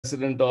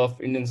President of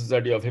Indian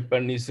Society of Hip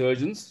and Knee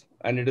Surgeons,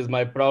 and it is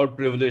my proud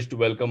privilege to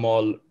welcome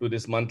all to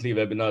this monthly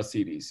webinar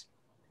series.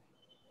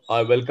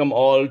 I welcome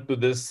all to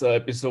this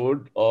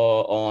episode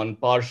on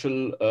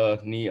partial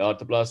knee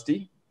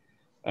arthroplasty,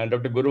 and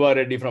Dr. Guruva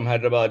Reddy from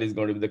Hyderabad is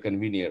going to be the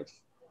convener.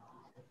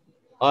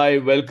 I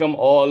welcome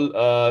all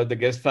the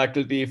guest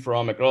faculty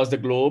from across the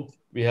globe.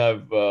 We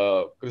have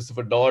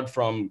Chritopher A Dodd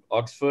from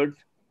Oxford,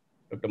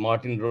 Dr.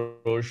 Martin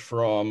Roche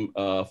from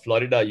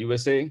Florida,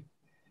 USA,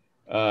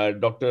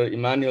 Dr.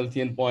 Emmanuel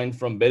Thienpont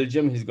from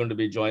Belgium. He's going to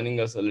be joining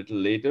us a little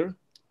later.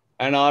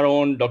 And our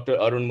own Dr.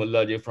 Arun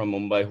Mullaji from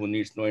Mumbai, who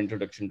needs no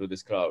introduction to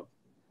this crowd.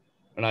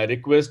 And I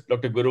request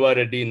Dr. Guruva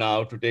Reddy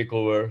now to take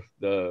over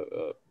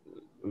the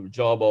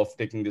job of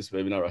taking this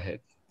webinar ahead.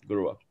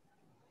 Guruva,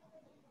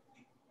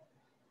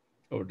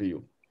 over to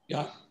you.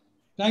 Yeah,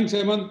 thanks,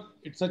 Hemant.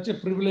 It's such a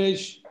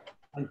privilege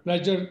and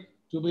pleasure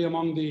to be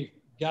among the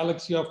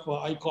galaxy of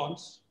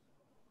icons,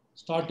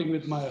 starting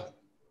with my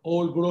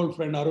good old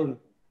friend Arun,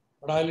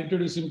 but I'll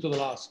introduce him to the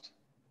last.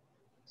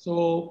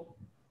 So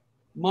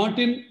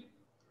Martin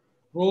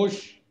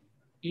Roche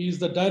is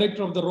the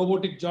director of the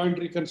robotic joint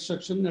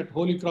reconstruction at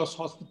Holy Cross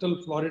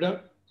Hospital,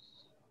 Florida.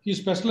 He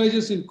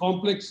specializes in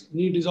complex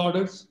knee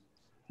disorders.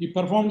 He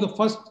performed the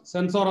first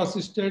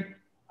sensor-assisted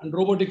and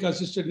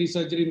robotic-assisted knee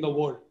surgery in the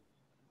world.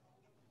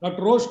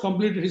 Dr. Roche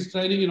completed his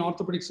training in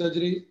orthopedic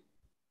surgery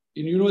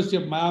in University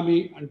of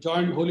Miami and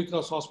joined Holy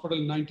Cross Hospital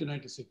in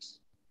 1996.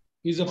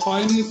 He is a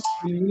pioneer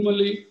in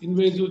minimally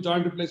invasive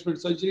joint replacement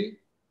surgery,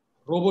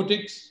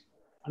 robotics,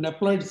 and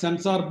applied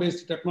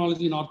sensor-based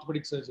technology in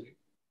orthopedic surgery.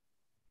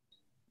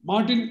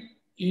 Martin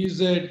is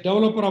a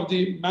developer of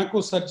the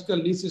Mako surgical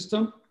knee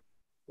system,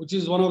 which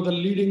is one of the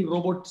leading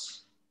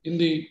robots in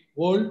the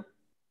world,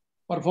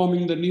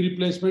 performing the knee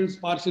replacements,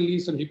 partial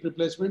knees and hip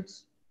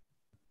replacements.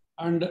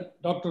 And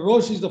Dr.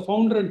 Roche is the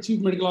founder and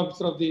chief medical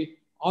officer of the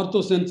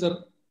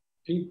OrthoSensor,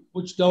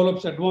 which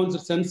develops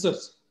advanced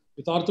sensors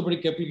with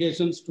orthopedic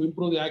applications to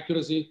improve the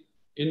accuracy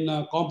in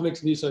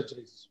complex knee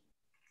surgeries.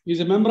 He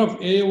is a member of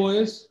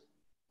AAOS,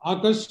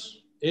 ISHKS,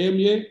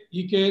 AMA,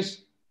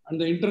 ISHKS,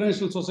 and the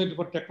International Society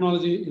for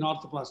Technology in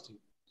Arthroplasty.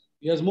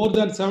 He has more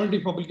than 70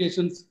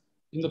 publications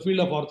in the field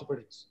of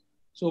orthopedics.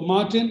 So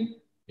Martin,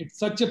 it's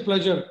such a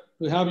pleasure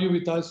to have you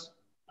with us,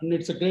 and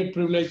it's a great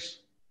privilege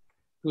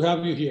to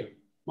have you here.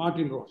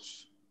 Martin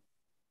Roche.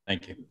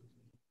 Thank you.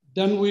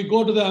 Then we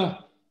go to the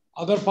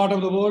other part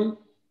of the world,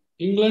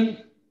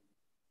 England,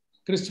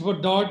 Chritopher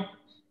A Dodd,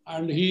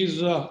 and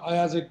he's,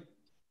 as I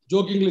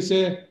jokingly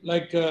say,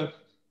 like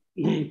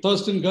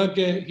Thurston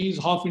Gherke,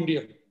 he's half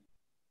Indian.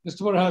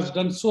 Christopher has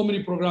done so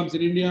many programs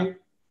in India.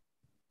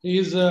 He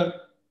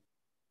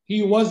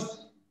was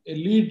a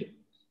lead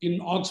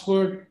in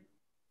Oxford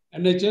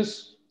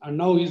NHS, and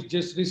now he's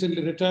just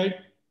recently retired.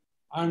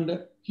 And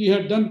he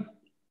had done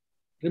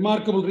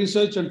remarkable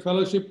research and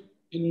fellowship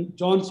in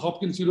Johns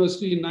Hopkins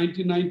University in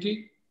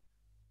 1990.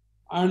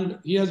 And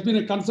he has been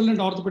a consultant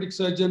orthopedic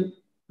surgeon,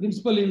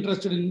 principally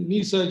interested in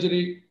knee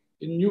surgery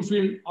in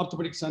Newfield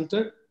Orthopedic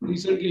Center.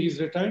 Recently, he's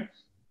retired.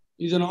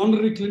 He's an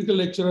honorary clinical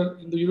lecturer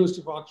in the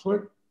University of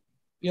Oxford.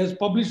 He has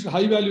published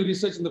high-value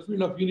research in the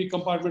field of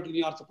unicompartmental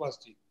knee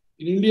arthroplasty.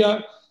 In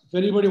India, if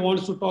anybody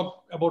wants to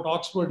talk about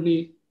Oxford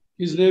knee,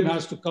 his name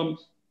has to come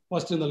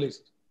first in the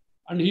list.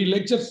 And he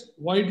lectures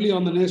widely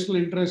on the national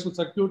and international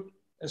circuit,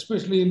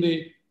 especially in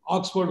the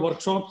Oxford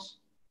workshops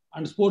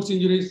and sports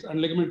injuries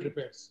and ligament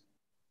repairs.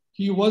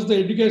 He was the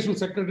educational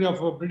secretary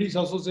of a British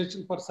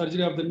Association for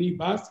Surgery of the Knee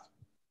BASC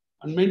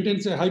and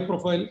maintains a high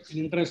profile in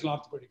international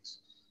orthopedics.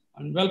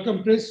 And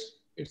welcome, Chris.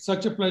 It's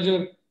such a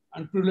pleasure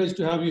and privilege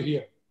to have you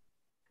here.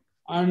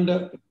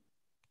 And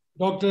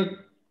Professor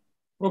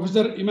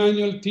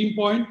Emmanuel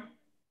Thienpont,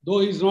 though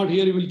he's not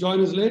here, he will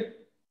join us late.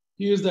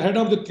 He is the head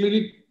of the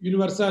Clinic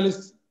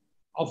Universalis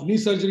of Knee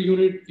Surgery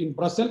Unit in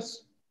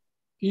Brussels.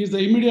 He is the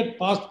immediate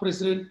past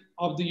president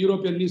of the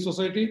European Knee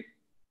Society.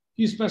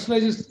 He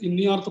specializes in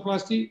knee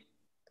arthroplasty,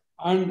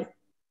 and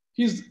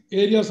his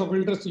areas of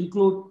interest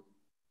include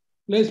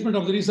placement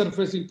of the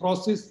resurfacing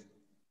process,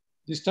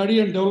 the study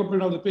and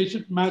development of the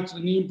patient-matched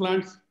knee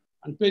implants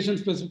and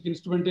patient-specific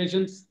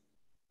instrumentations,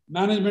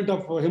 management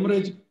of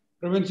hemorrhage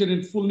prevention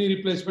in full knee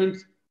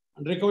replacements,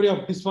 and recovery of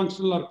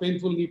dysfunctional or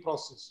painful knee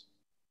process.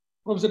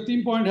 Professor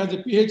Thienpont has a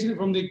PhD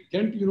from the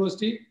Ghent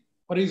University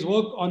for his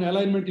work on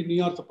alignment in knee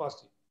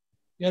arthroplasty.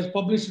 He has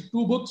published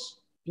 2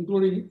 books,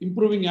 including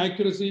Improving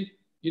Accuracy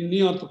in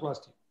Knee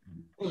Arthroplasty.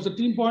 Professor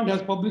Thienpont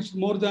has published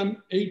more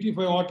than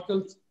 85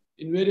 articles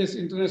in various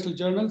international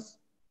journals.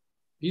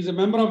 He is a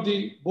member of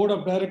the Board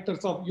of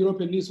Directors of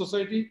European Knee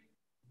Society,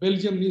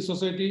 Belgium Knee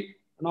Society,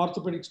 and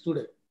Orthopaedics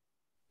Today.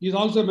 He is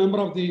also a member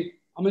of the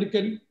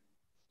American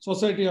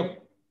Society of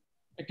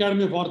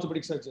Academy of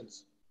Orthopedic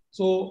Surgeons.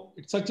 So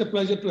it's such a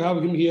pleasure to have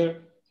him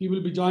here. He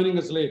will be joining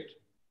us late.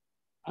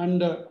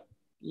 And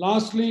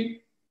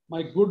lastly,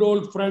 my good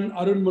old friend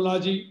Arun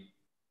Mullaji.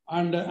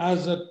 And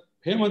as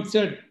Hemant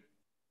said,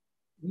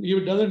 he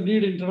doesn't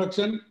need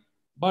introduction,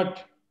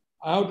 but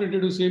I have to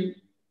introduce him.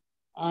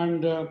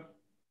 And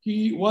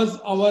he was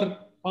our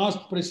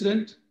past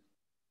president.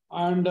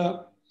 And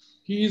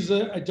He is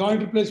a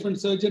joint replacement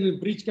surgeon in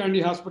Breach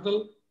Candy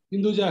Hospital,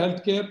 Hinduja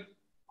Healthcare,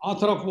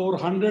 author of over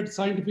 100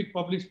 scientific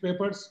published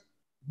papers,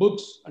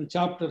 books, and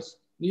chapters,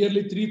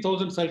 nearly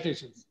 3,000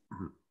 citations.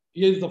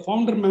 He is the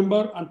founder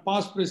member and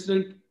past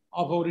president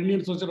of our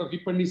Indian Society of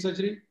Hip and Knee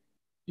Surgery.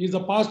 He is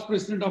the past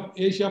president of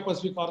Asia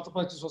Pacific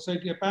Arthroplasty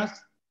Society, APAS.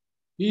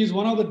 He is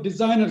one of the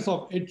designers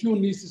of ETU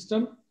knee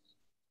system,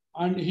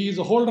 and he is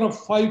a holder of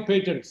 5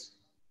 patents.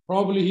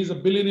 Probably he is a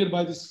billionaire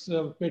by these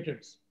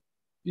patents.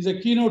 He is a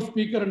keynote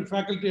speaker and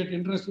faculty at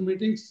international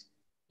meetings,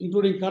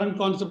 including current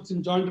concepts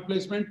in joint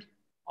replacement,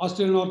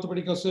 Australian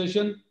Orthopaedic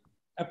Association,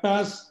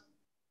 APAS,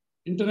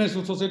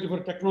 International Society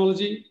for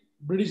Technology,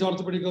 British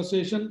Orthopaedic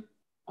Association,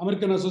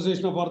 American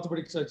Association of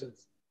Orthopedic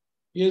Surgeons.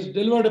 He has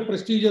delivered a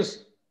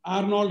prestigious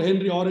Arnold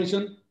Henry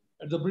Oration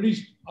at the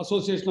British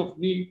Association of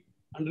Knee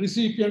and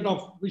recipient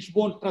of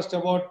Wishbone Trust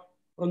Award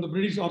from the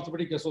British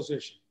Orthopaedic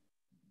Association.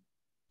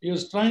 He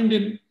was trained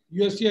in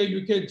USA,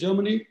 UK,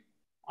 Germany,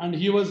 and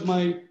he was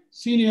my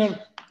senior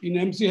in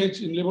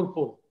MCH in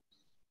Liverpool.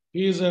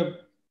 He is an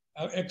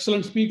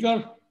excellent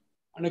speaker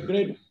and a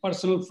great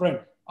personal friend.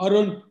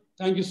 Arun,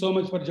 thank you so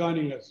much for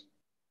joining us.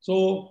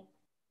 So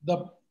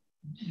the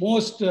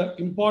most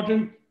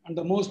important and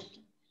the most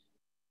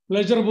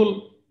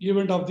pleasurable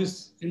event of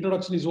this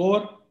introduction is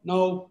over.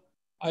 Now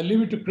I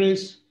leave it to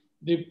Chris.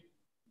 The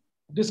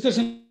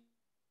discussion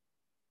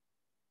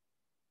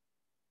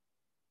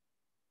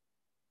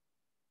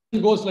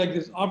goes like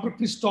this. After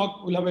Chris'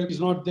 talk, he's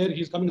not there.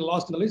 He's coming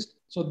last in the list.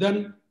 So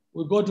then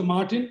we go to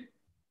Martin,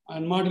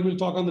 and Martin will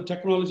talk on the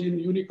technology in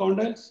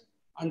unicondyles.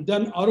 And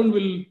then Arun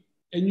will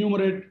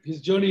enumerate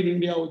his journey in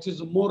India, which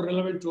is more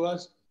relevant to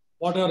us.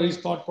 What are his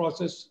thought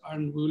process,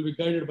 and we will be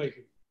guided by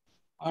him.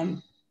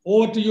 And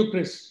over to you,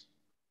 Chris.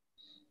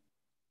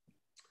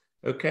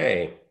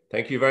 Okay,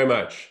 thank you very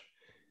much.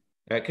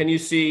 Can you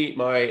see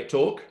my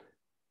talk?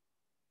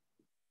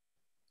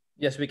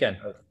 Yes, we can,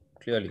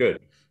 clearly.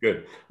 Good,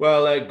 good.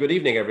 Well, good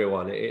evening,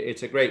 everyone.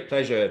 It's a great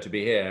pleasure to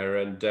be here,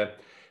 and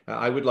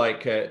I would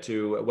like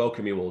to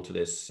welcome you all to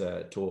this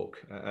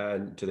talk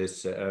and to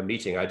this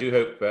meeting. I do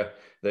hope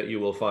that you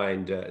will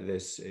find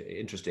this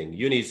interesting.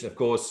 Unis, of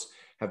course,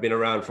 have been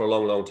around for a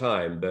long, long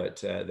time,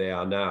 but they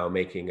are now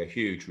making a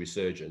huge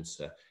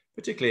resurgence,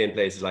 particularly in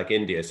places like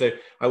India. So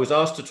I was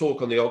asked to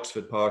talk on the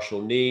Oxford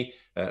partial knee,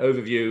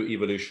 overview,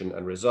 evolution,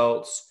 and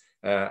results.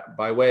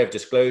 By way of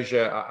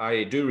disclosure,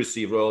 I do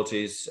receive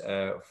royalties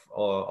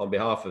on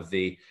behalf of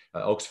the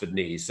Oxford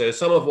knee. So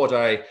some of what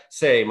I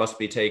say must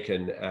be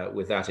taken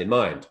with that in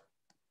mind.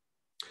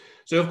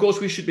 So of course,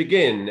 we should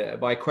begin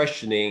by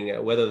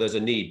questioning whether there's a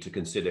need to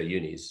consider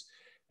unis.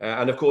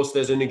 And of course,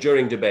 there's an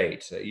enduring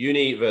debate,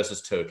 uni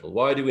versus total.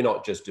 Why do we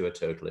not just do a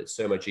total? It's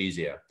so much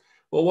easier.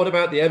 Well, what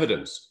about the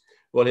evidence?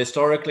 Well,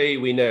 historically,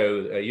 we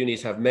know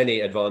unis have many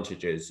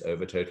advantages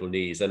over total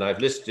knees, and I've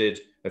listed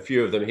a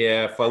few of them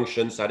here.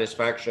 Function,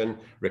 satisfaction,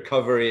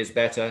 recovery is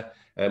better,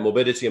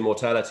 morbidity and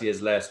mortality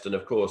is less, and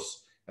of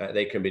course,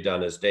 they can be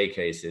done as day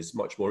cases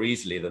much more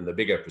easily than the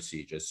bigger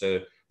procedures,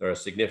 so there are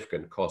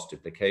significant cost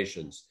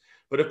implications.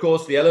 But of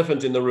course, the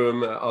elephant in the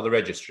room are the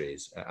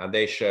registries, and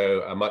they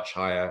show a much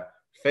higher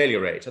failure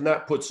rate, and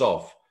that puts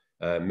off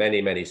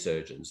many, many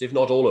surgeons, if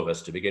not all of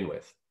us to begin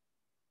with.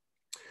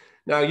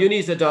 Now,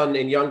 unis are done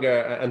in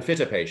younger and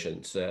fitter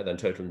patients than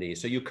total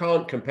knees, so you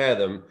can't compare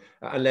them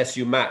unless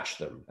you match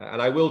them.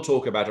 And I will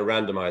talk about a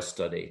randomized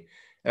study.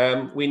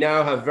 We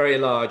now have very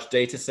large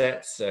data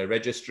sets,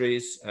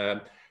 registries,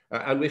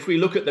 and if we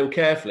look at them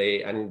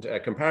carefully and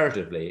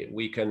comparatively,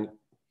 we can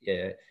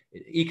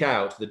eke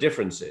out the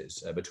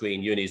differences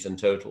between unis and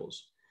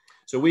totals.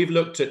 So we've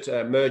looked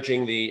at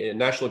merging the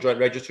National Joint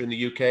Register in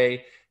the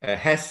UK,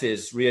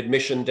 HES's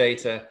readmission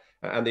data,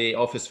 and the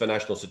Office for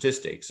National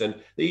Statistics. And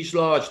these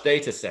large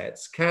data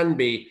sets can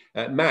be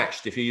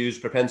matched if you use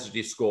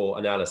propensity score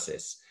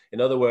analysis.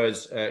 In other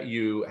words,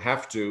 you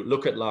have to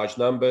look at large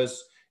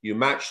numbers, you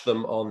match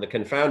them on the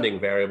confounding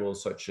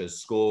variables such as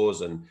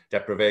scores and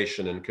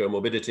deprivation and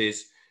comorbidities.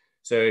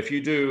 So if you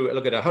do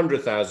look at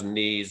 100,000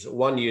 knees,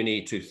 1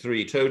 uni to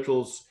 3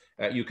 totals,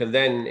 you can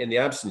then, in the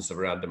absence of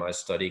a randomized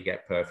study,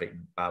 get perfect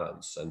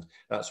balance. And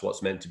that's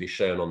what's meant to be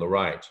shown on the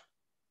right.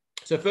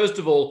 So first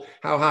of all,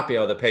 how happy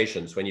are the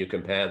patients when you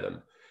compare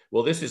them?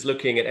 Well, this is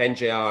looking at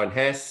NJR and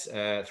HES,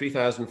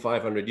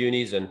 3,500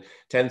 unis and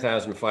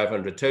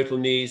 10,500 total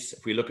knees.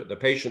 If we look at the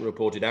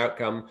patient-reported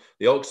outcome,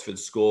 the Oxford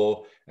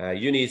score,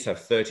 unis have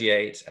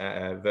 38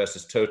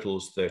 versus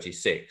totals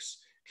 36,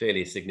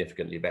 clearly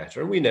significantly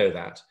better. And we know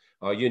that.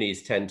 Our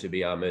unis tend to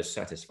be our most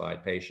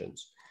satisfied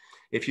patients.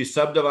 If you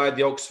subdivide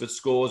the Oxford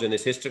scores in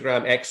this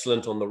histogram,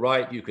 excellent on the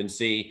right, you can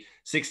see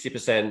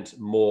 60%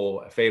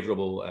 more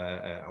favorable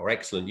or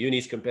excellent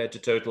unis compared to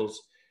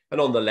totals. And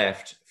on the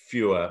left,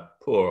 fewer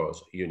poor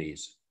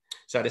unis.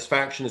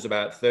 Satisfaction is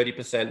about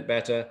 30%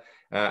 better.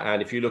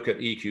 And if you look at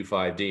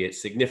EQ5D,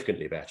 it's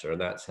significantly better,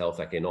 and that's health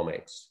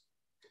economics.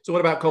 So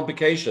what about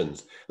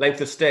complications?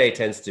 Length of stay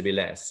tends to be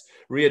less.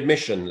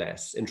 Readmission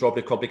less.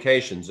 Intraoperative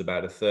complications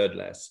about 1/3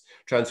 less.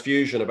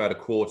 Transfusion about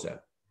 1/4.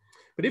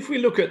 But if we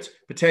look at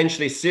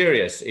potentially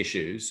serious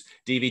issues,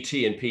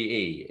 DVT and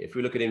PE, if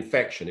we look at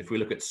infection, if we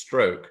look at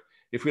stroke,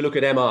 if we look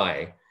at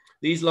MI,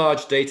 these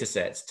large data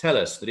sets tell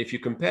us that if you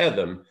compare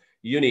them,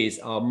 unis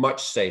are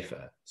much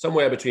safer,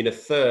 somewhere between a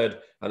third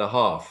and a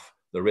half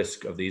the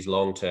risk of these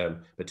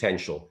long-term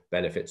potential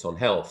benefits on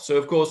health. So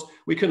of course,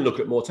 we can look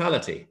at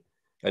mortality,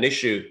 an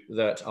issue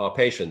that our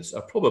patients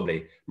are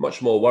probably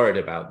much more worried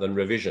about than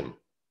revision.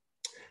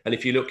 And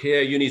if you look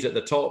here, unis at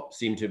the top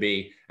seem to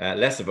be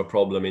less of a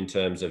problem in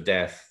terms of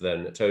death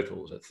than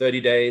totals. At 30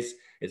 days,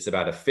 it's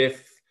about a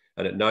fifth,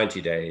 and at 90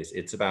 days,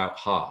 it's about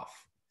half.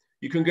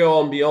 You can go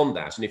on beyond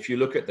that. And if you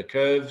look at the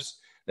curves,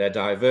 they're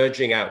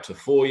diverging out to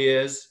 4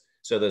 years.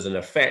 So there's an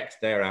effect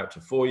there out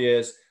to 4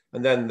 years,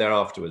 and then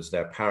thereafterwards,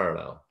 they're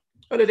parallel.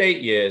 And at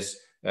 8 years,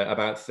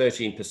 about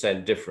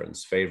 13%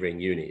 difference favoring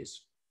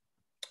unis.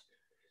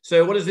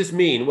 So what does this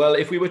mean? Well,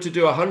 if we were to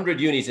do 100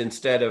 unis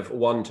instead of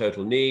one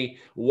total knee,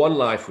 one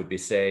life would be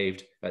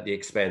saved at the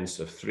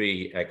expense of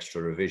 3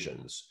 extra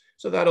revisions.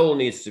 So that all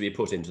needs to be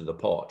put into the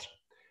pot.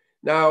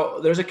 Now,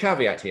 there's a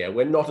caveat here.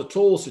 We're not at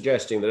all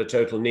suggesting that a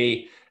total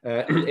knee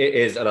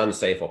is an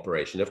unsafe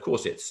operation. Of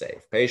course, it's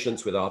safe.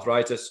 Patients with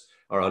arthritis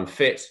are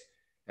unfit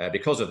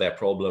because of their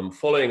problem.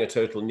 Following a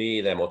total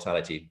knee, their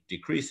mortality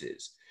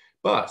decreases.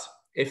 But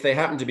if they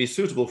happen to be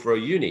suitable for a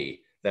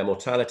uni, their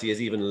mortality is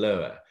even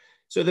lower.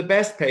 So the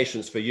best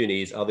patients for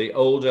unis are the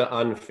older,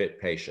 unfit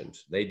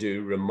patient. They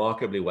do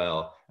remarkably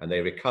well and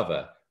they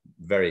recover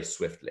very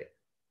swiftly.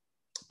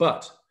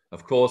 But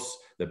of course,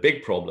 the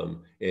big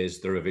problem is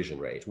the revision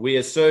rate. We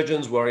as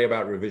surgeons worry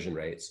about revision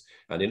rates.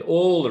 And in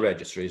all the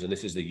registries, and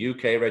this is the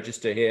UK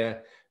register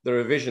here, the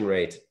revision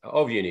rate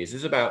of unis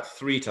is about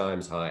 3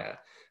 times higher.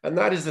 And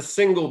that is the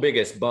single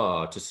biggest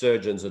bar to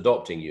surgeons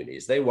adopting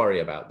unis. They worry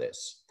about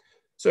this.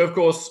 So of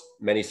course,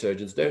 many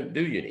surgeons don't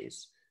do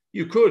unis.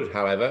 You could,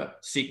 however,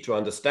 seek to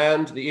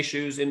understand the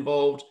issues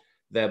involved,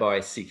 thereby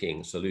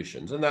seeking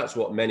solutions. And that's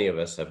what many of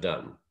us have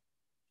done.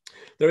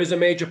 There is a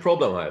major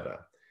problem,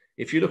 however.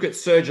 If you look at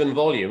surgeon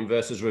volume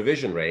versus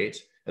revision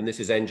rate, and this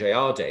is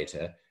NJR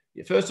data,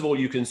 first of all,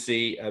 you can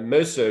see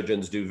most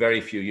surgeons do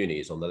very few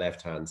unis on the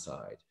left-hand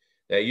side.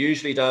 They're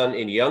usually done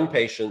in young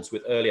patients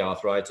with early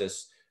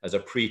arthritis as a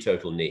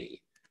pre-total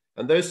knee.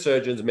 And those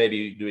surgeons may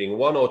be doing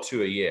 1 or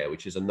 2 a year,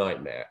 which is a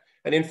nightmare.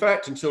 And in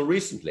fact, until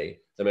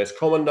recently, the most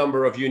common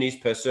number of unis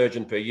per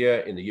surgeon per year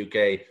in the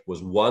UK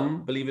was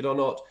 1, believe it or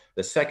not.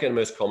 The second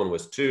most common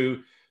was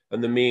 2,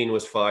 and the mean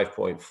was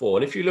 5.4.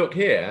 And if you look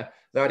here,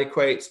 that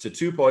equates to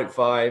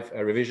 2.5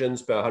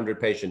 revisions per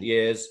 100 patient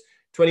years,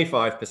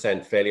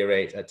 25% failure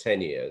rate at 10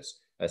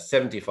 years, a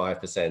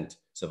 75%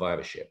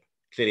 survivorship.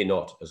 Clearly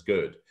not as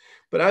good.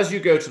 But as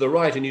you go to the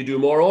right and you do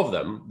more of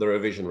them, the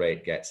revision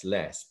rate gets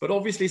less. But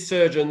obviously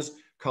surgeons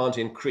can't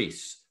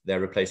increase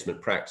their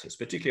replacement practice,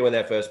 particularly when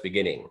they're first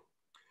beginning.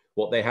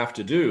 What they have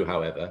to do,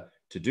 however,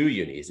 to do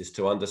unis is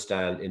to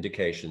understand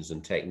indications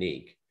and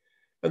technique.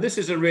 And this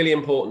is a really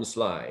important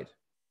slide.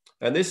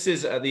 And this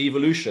is the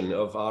evolution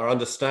of our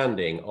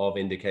understanding of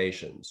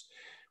indications.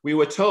 We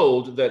were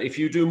told that if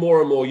you do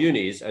more and more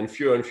unis and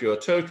fewer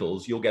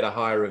totals, you'll get a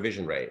higher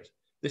revision rate.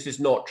 This is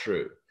not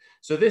true.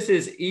 So this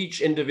is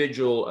each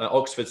individual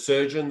Oxford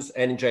surgeon's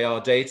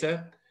NJR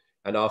data.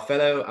 And our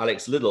fellow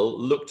Alex Liddell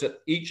looked at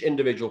each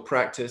individual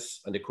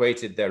practice and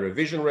equated their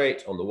revision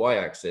rate on the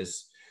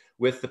y-axis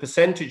with the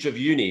percentage of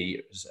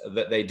unis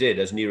that they did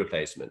as knee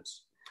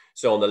replacements.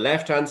 So on the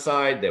left-hand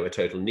side, there were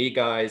total knee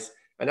guys.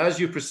 And as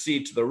you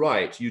proceed to the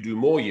right, you do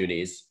more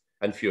unis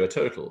and fewer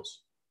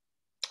totals.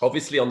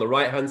 Obviously, on the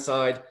right-hand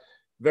side,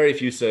 very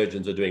few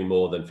surgeons are doing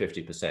more than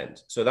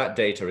 50%. So that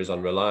data is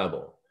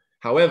unreliable.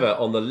 However,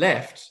 on the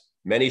left,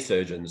 many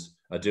surgeons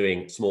are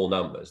doing small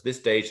numbers. This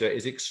data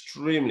is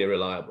extremely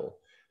reliable.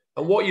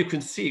 And what you can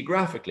see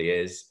graphically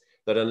is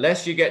that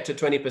unless you get to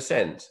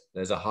 20%,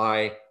 there's a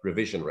high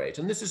revision rate.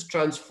 And this has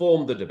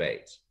transformed the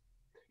debate.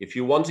 If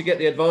you want to get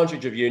the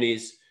advantage of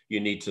unis, you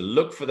need to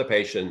look for the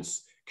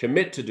patients,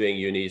 commit to doing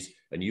unis,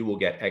 and you will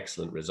get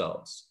excellent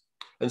results.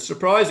 And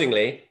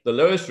surprisingly, the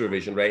lowest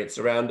revision rate's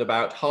around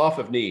about half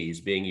of knees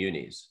being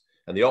unis,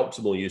 and the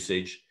optimal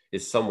usage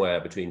is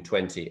somewhere between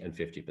 20 and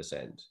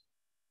 50%.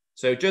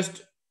 So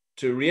just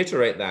to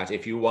reiterate that,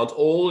 if you want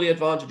all the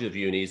advantage of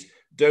unis,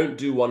 don't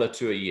do 1 or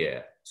 2 a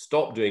year.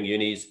 Stop doing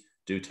unis,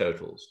 do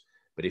totals.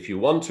 But if you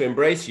want to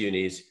embrace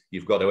unis,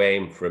 you've got to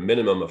aim for a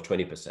minimum of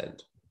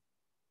 20%.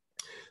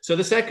 So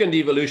the second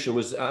evolution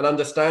was an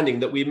understanding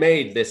that we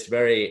made this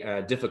very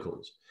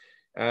difficult.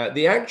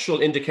 The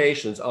actual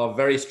indications are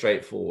very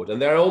straightforward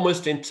and they're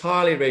almost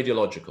entirely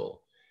radiological.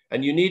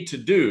 And you need to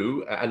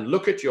do and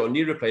look at your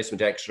knee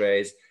replacement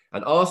x-rays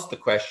and ask the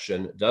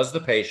question, does the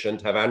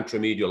patient have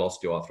anteromedial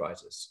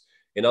osteoarthritis?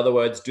 In other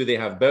words, do they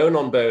have bone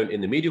on bone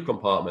in the medial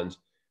compartment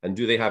and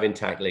do they have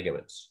intact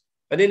ligaments?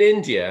 And in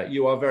India,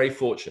 you are very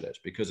fortunate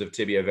because of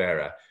tibia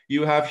vera.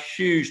 You have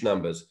huge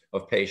numbers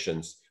of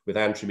patients with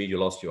anteromedial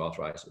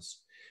osteoarthritis.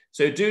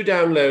 So do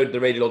download the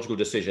radiological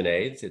decision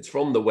aids. It's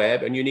from the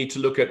web, and you need to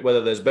look at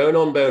whether there's bone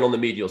on the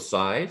medial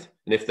side.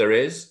 And if there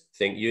is,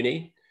 think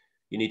uni.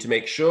 You need to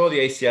make sure the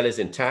ACL is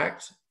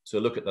intact. So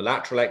look at the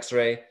lateral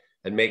X-ray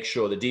and make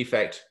sure the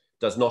defect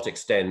does not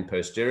extend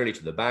posteriorly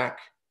to the back.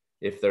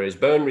 If there is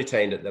bone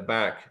retained at the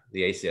back,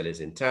 the ACL is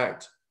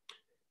intact.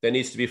 There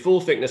needs to be full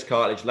thickness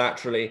cartilage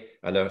laterally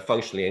and a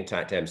functionally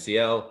intact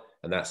MCL,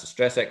 and that's a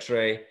stress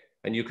X-ray.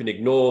 And you can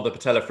ignore the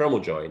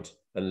patellofemoral joint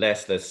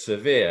unless there's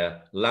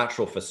severe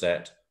lateral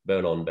facet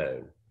bone on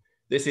bone.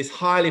 This is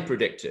highly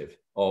predictive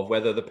of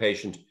whether the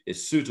patient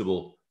is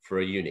suitable for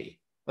a uni.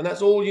 And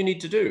that's all you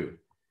need to do.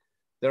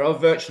 There are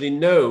virtually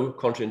no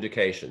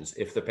contraindications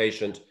if the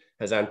patient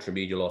has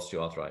anteromedial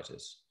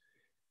osteoarthritis.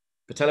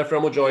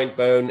 Patellofemoral joint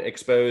bone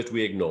exposed,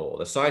 we ignore.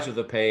 The site of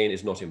the pain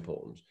is not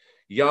important.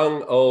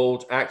 Young,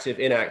 old, active,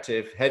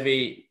 inactive,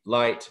 heavy,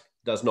 light,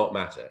 does not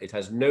matter. It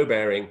has no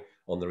bearing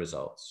on the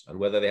results and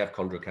whether they have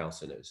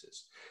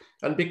chondrocalcinosis.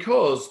 And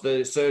because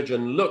the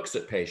surgeon looks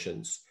at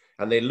patients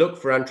and they look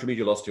for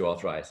anteromedial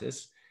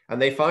osteoarthritis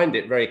and they find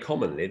it very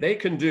commonly, they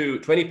can do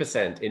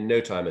 20% in no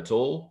time at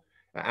all.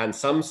 And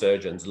some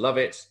surgeons love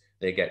it.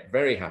 They get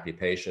very happy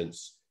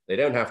patients. They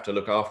don't have to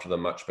look after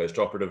them much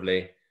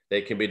postoperatively.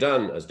 They can be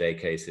done as day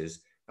cases,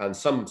 and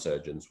some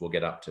surgeons will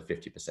get up to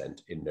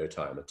 50% in no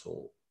time at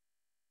all.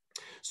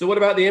 So what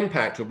about the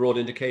impact of broad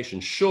indication?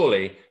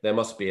 Surely there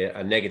must be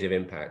a negative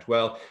impact.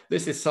 Well,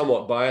 this is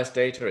somewhat biased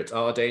data. It's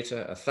our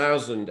data,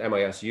 1,000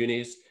 MIS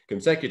unis,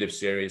 consecutive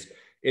series,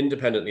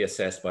 independently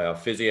assessed by our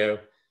physio.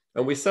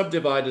 And we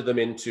subdivided them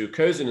into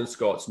Cozen and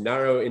Scott's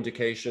narrow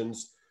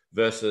indications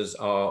versus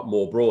our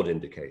more broad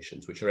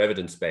indications, which are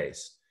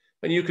evidence-based.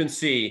 And you can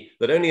see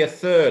that only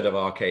 1/3 of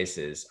our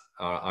cases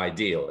are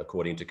ideal,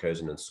 according to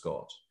Cozen and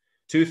Scott.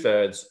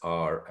 2/3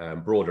 are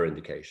broader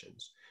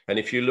indications. And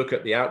if you look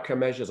at the outcome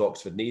measures,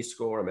 Oxford Knee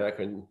Score,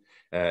 American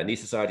Knee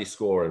Society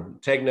Score, and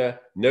Tegner,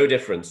 no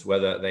difference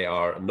whether they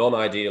are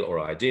non-ideal or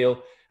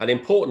ideal. And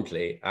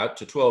importantly, out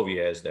to 12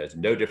 years, there's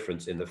no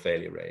difference in the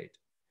failure rate.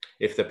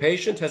 If the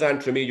patient has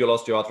anteromedial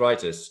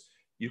osteoarthritis,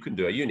 you can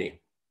do a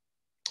uni.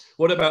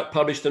 What about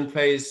published and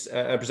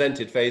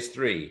presented phase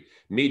 3,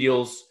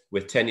 medials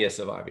with 10-year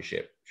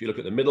survivorship? If you look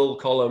at the middle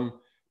column,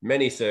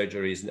 many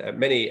series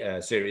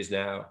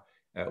now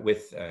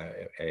with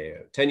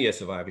a 10-year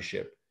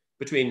survivorship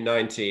between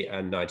 90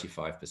 and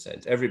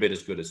 95%, every bit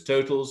as good as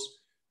totals.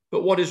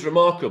 But what is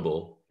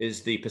remarkable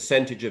is the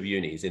percentage of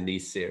unis in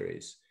these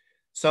series,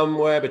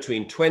 somewhere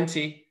between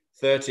 20,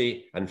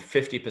 30, and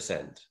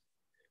 50%.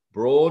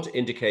 Broad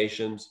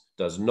indications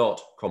does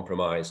not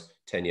compromise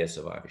 10-year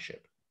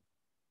survivorship.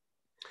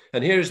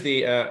 And here's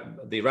the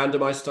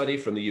randomized study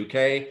from the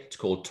UK. It's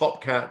called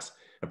TopCat,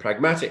 a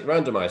pragmatic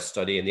randomized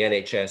study in the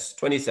NHS,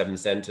 27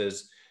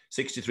 centers,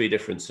 63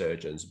 different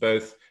surgeons.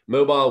 Both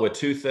mobile were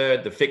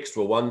 2/3, the fixed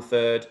were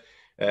 1/3,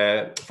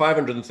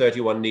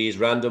 531 knees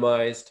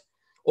randomized.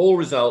 All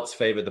results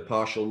favored the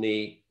partial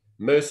knee.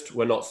 Most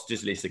were not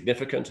statistically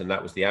significant, and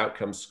that was the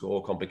outcome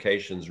score,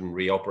 complications and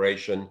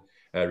reoperation,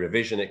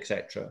 revision,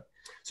 etc.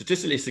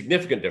 Statistically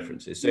significant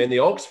differences. So in the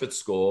Oxford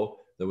score,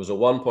 there was a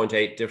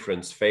 1.8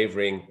 difference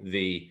favoring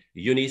the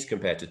unis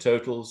compared to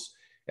totals.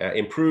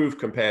 Improved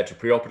compared to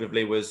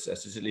preoperatively was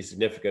statistically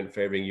significant,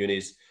 favoring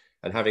unis,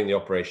 and having the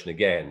operation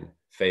again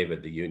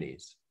favored the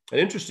unis. And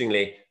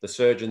interestingly, the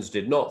surgeons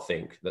did not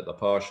think that the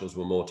partials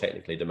were more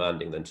technically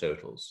demanding than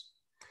totals.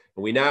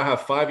 And we now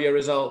have 5-year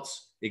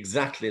results,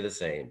 exactly the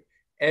same.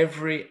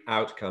 Every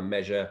outcome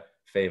measure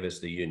favors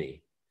the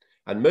uni.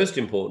 And most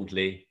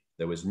importantly,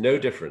 there was no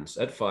difference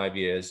at 5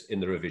 years in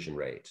the revision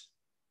rate.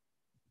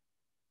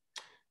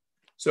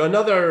 So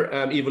another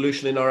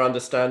evolution in our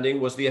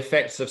understanding was the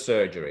effects of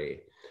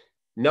surgery.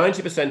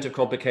 90% of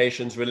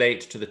complications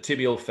relate to the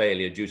tibial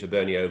failure due to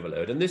bony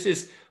overload. And this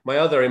is my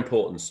other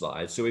important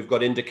slide. So we've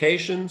got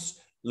indications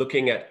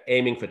looking at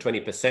aiming for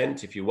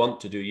 20% if you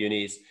want to do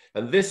unis.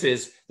 And this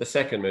is the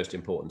second most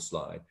important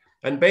slide.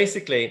 And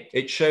basically,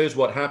 it shows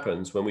what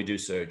happens when we do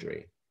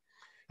surgery.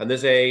 And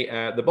there's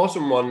the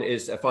bottom one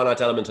is a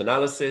finite element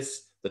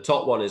analysis. The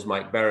top one is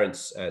Mike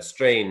Barrett's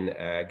strain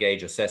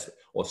gauge assessment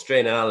or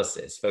strain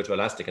analysis,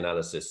 photoelastic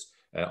analysis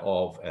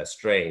of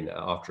strain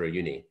after a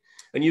uni.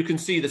 And you can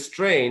see the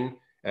strain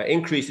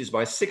increases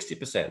by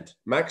 60%,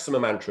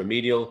 maximum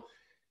anteromedial.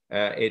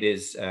 It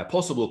is a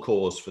possible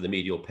cause for the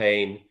medial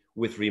pain.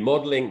 With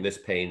remodeling, this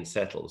pain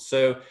settles.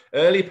 So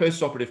early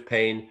postoperative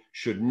pain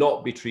should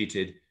not be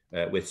treated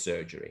with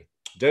surgery.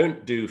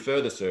 Don't do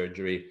further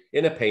surgery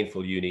in a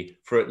painful uni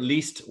for at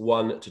least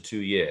 1 to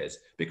 2 years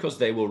because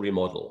they will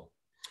remodel.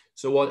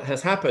 So what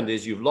has happened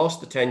is you've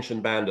lost the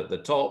tension band at the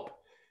top.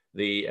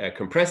 The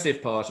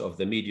compressive part of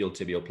the medial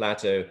tibial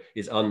plateau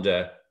is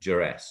under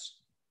duress.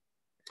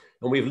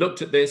 And we've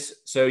looked at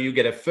this. So you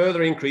get a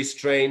further increased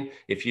strain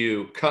if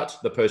you cut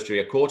the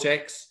posterior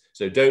cortex.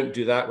 So don't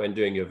do that when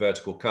doing your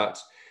vertical cut.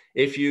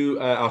 If you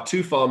are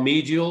too far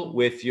medial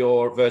with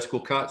your vertical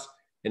cut,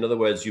 in other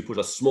words, you put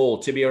a small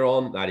tibia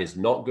on, that is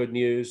not good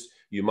news.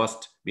 You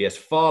must be as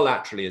far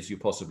laterally as you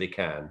possibly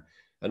can.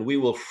 And we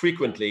will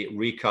frequently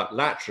recut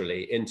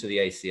laterally into the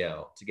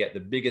ACL to get the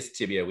biggest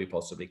tibia we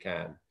possibly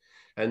can.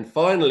 And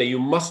finally, you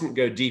mustn't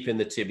go deep in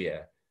the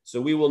tibia. So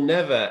we will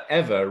never,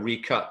 ever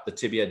recut the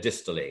tibia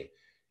distally.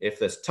 If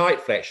there's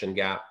tight flexion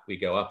gap, we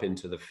go up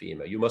into the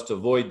femur. You must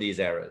avoid these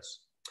errors.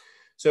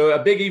 So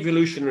a big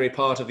evolutionary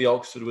part of the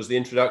Oxford was the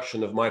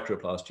introduction of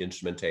microplasty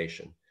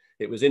instrumentation.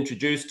 It was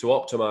introduced to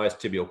optimize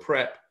tibial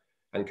prep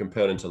and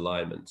component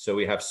alignment. So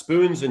we have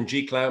spoons and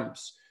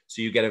G-clamps,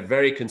 so you get a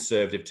very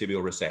conservative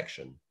tibial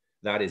resection.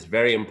 That is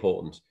very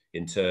important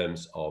in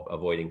terms of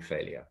avoiding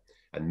failure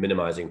and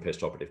minimizing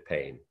postoperative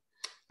pain.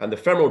 And the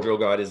femoral drill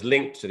guide is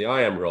linked to the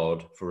IM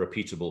rod for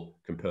repeatable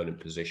component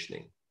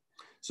positioning.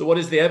 So what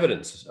is the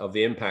evidence of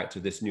the impact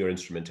of this newer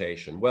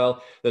instrumentation?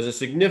 Well, there's a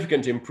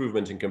significant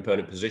improvement in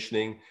component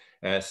positioning.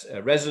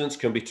 Residents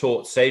can be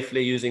taught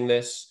safely using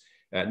this.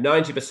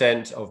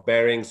 90% of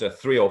bearings are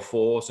 3 or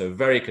 4, so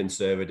very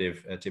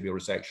conservative tibial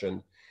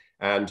resection.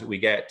 And we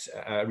get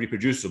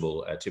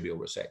reproducible tibial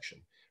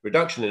resection,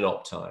 reduction in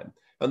op time.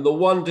 And the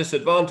one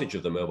disadvantage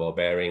of the mobile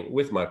bearing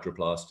with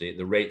microplasty,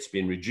 the rate's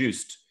been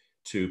reduced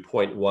to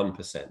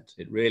 0.1%.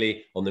 It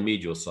really, on the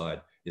medial side,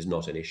 is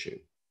not an issue.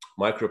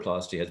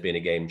 Microplasty has been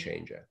a game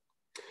changer.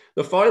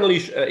 The final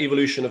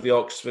evolution of the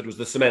Oxford was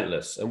the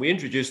cementless, and we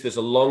introduced this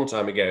a long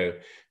time ago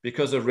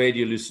because of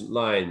radiolucent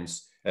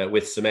lines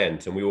with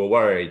cement, and we were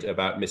worried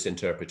about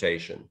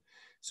misinterpretation.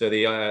 So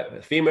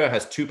the femur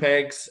has 2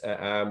 pegs,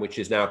 which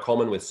is now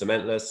common with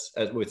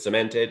cementless, with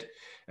cemented.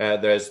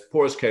 There's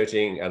porous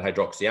coating and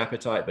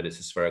hydroxyapatite, but it's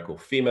a spherical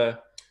femur.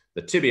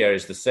 The tibia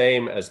is the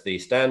same as the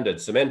standard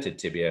cemented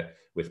tibia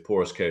with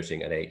porous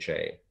coating and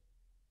HA.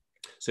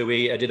 So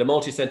we did a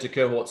multi-center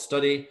cohort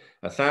study,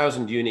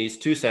 1,000 unis,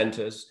 2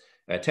 centers,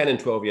 10 and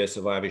 12 year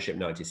survivorship,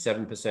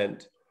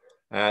 97%.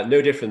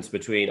 No difference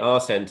between our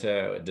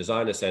center,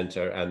 designer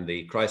center, and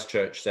the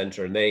Christchurch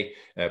center, and they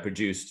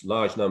produced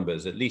large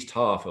numbers. At least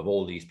half of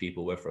all these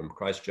people were from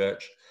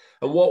Christchurch.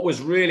 And what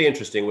was really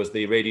interesting was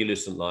the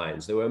radiolucent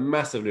lines. They were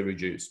massively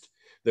reduced.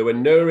 There were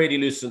no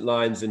radiolucent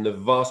lines in the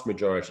vast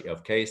majority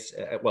of cases.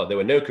 Well, there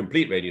were no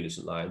complete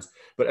radiolucent lines,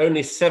 but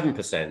only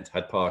 7%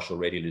 had partial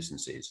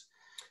radiolucencies.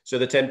 So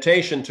the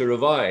temptation to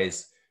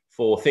revise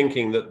for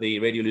thinking that the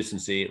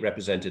radiolucency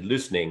represented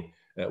loosening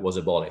was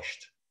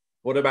abolished.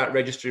 What about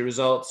registry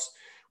results?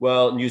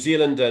 Well, New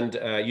Zealand and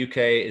UK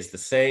is the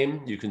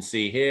same. You can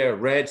see here,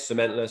 red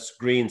cementless,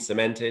 green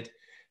cemented.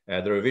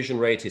 The revision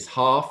rate is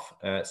half,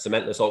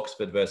 cementless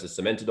Oxford versus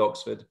cemented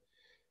Oxford.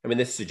 I mean,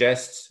 this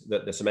suggests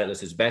that the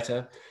cementless is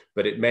better,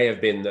 but it may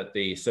have been that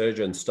the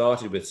surgeon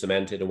started with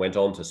cemented and went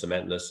on to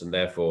cementless, and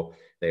therefore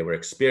they were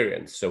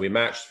experienced. So we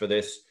matched for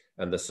this,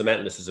 and the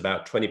cementless is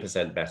about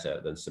 20% better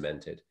than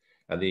cemented.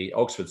 And the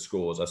Oxford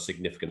scores are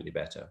significantly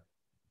better.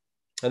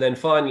 And then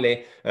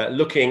finally,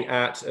 looking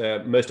at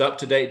most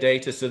up-to-date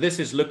data. So this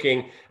is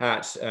looking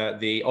at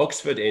the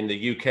Oxford in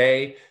the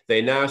UK.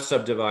 They now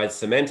subdivide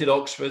cemented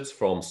Oxfords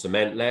from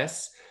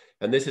cementless.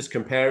 And this is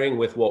comparing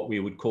with what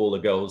we would call the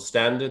gold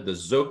standard, the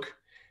ZUG.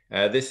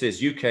 This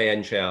is UK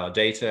NHR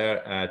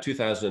data,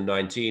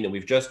 2019, and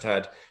we've just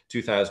had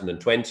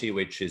 2020,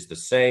 which is the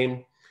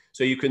same.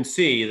 So you can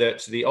see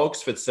that the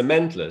Oxford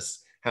cementless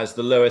has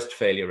the lowest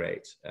failure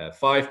rate,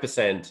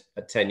 5%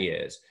 at 10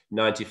 years,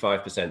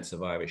 95%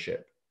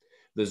 survivorship.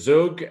 The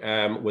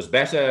ZUG was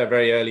better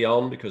very early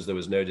on because there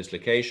was no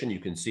dislocation.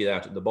 You can see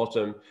that at the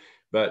bottom,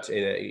 but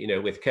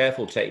with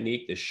careful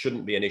technique, this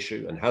shouldn't be an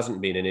issue and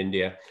hasn't been in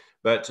India.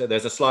 But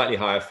there's a slightly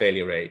higher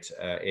failure rate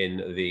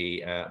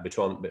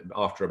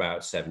after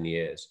about 7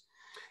 years.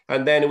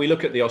 And then we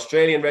look at the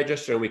Australian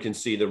register and we can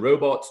see the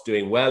robots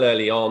doing well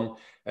early on.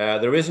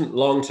 There isn't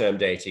long-term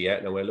data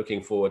yet, and we're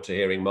looking forward to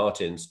hearing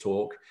Martin's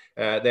talk.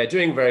 They're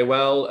doing very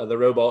well, the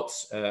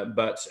robots,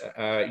 but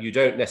you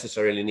don't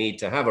necessarily need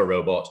to have a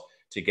robot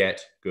to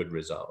get good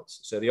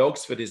results. So the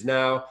Oxford is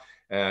now,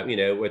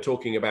 we're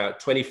talking about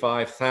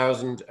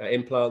 25,000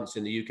 implants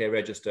in the UK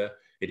register.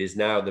 It is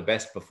now the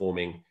best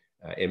performing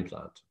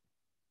implant.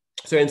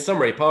 So in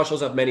summary,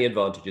 partials have many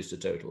advantages to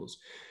totals.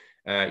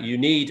 You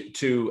need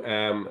to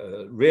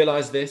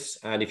realize this,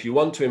 and if you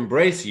want to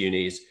embrace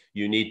unis,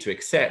 you need to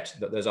accept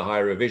that there's a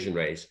higher revision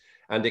rate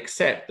and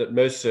accept that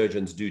most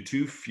surgeons do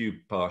too few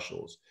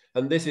partials.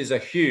 And this is a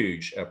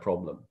huge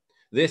problem.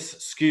 This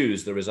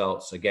skews the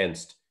results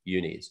against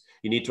unis.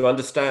 You need to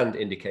understand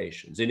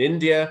indications. In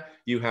India,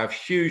 you have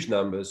huge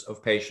numbers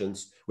of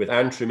patients with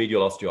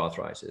anteromedial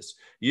osteoarthritis.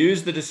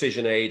 Use the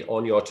decision aid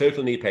on your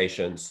total knee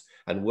patients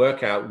and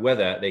work out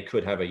whether they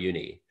could have a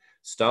uni.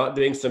 Start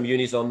doing some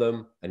unis on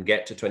them and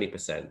get to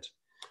 20%.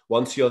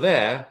 Once you're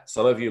there,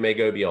 some of you may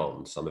go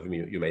beyond, some of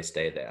you may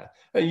stay there.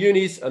 And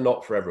unis are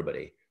not for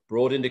everybody.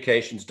 Broad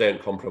indications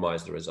don't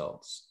compromise the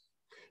results.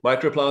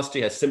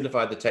 Microplasty has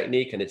simplified the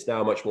technique and it's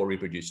now much more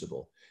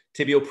reproducible.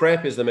 Tibial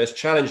prep is the most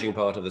challenging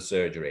part of the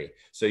surgery,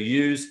 so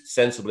use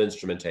sensible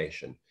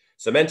instrumentation.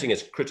 Cementing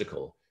is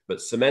critical, but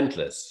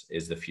cementless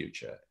is the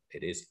future.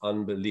 It is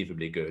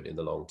unbelievably good in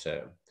the long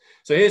term.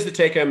 So here's the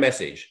take-home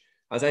message.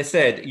 As I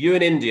said, you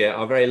in India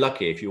are very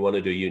lucky if you want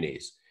to do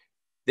unis.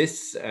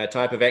 This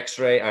type of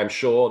X-ray, I'm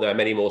sure there are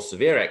many more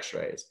severe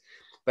X-rays,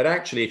 but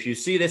actually if you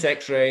see this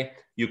X-ray,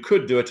 you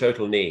could do a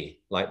total knee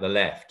like the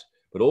left,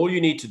 but all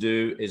you need to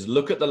do is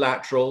look at the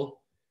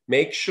lateral,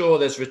 make sure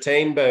there's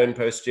retained bone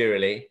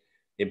posteriorly.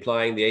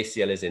 implying the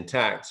ACL is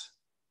intact,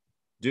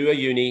 do a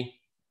uni,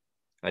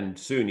 and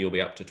soon you'll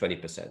be up to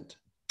 20%.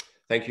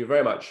 Thank you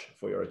very much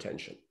for your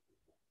attention.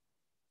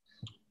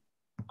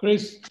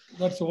 Chris,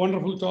 that's a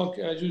wonderful talk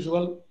as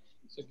usual.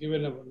 So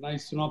given a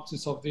nice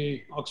synopsis of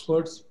the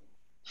Oxfords.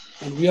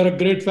 And we are a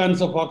great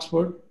fans of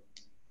Oxford.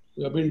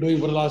 We have been doing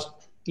for the last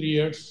 3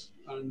 years,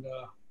 and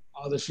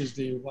Adarsh is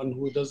the one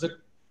who does it.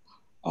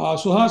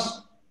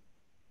 Suhas,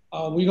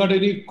 we got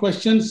any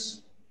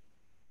questions?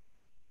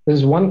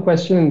 There's one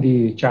question in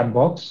the chat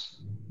box.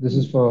 This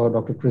is for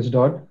Dr. Chris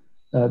Dodd.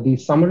 The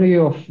summary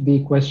of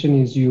the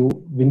question is you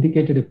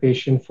vindicated a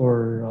patient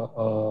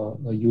for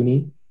a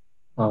uni.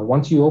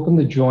 Once you open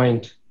the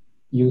joint,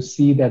 you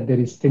see that there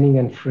is thinning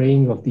and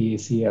fraying of the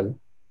ACL.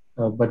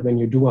 But when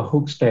you do a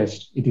hooks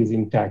test, it is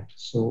intact.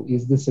 So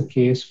is this a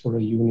case for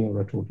a uni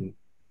or a total?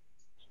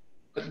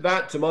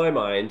 That, to my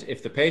mind,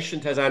 if the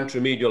patient has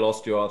anteromedial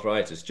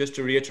osteoarthritis, just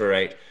to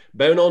reiterate,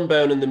 bone on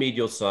bone in the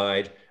medial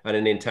side and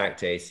an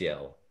intact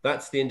ACL,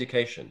 that's the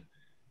indication.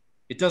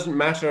 It doesn't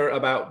matter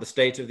about the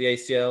state of the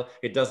ACL.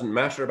 It doesn't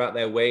matter about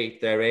their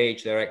weight, their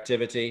age, their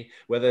activity,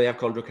 whether they have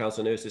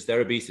chondrocalcinosis,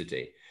 their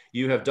obesity.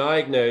 You have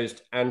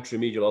diagnosed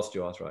anteromedial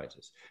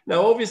osteoarthritis.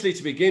 Now, obviously,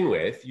 to begin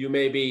with, you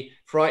may be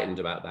frightened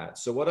about that.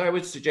 So what I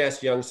would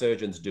suggest young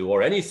surgeons do,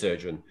 or any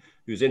surgeon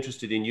who's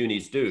interested in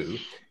unis do,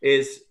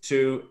 is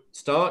to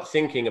start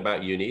thinking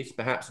about unis,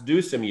 perhaps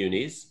do some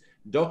unis,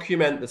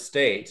 document the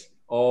state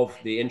of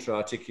the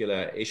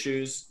intra-articular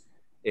issues.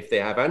 If they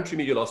have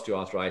anteromedial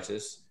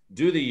osteoarthritis,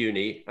 do the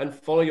uni and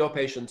follow your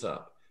patients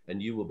up,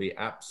 and you will be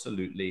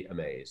absolutely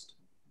amazed.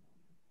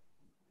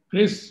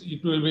 Chris, you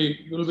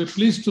will be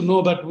pleased to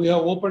know that we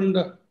have opened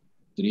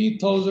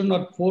 3,000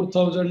 or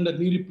 4,000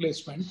 knee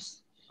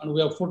replacements, and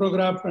we have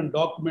photographed and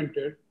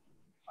documented,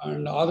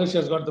 and Adarsh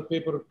has got the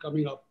paper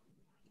coming up.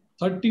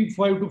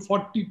 35 to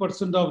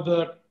 40% of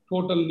the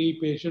total knee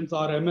patients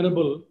are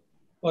amenable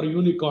for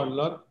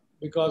unicondylar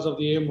because of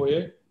the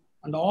AMOA,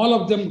 and all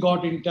of them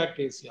got intact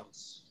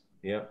ACLs.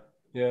 Yeah.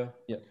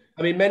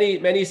 I mean,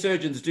 many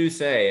surgeons do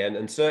say,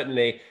 and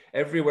certainly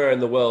everywhere in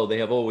the world, they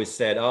have always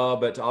said,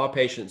 but our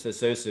patients are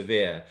so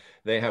severe,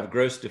 they have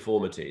gross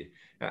deformity.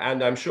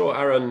 And I'm sure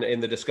Arun, in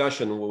the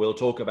discussion, will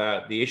talk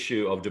about the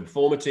issue of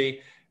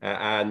deformity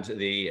and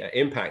the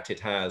impact it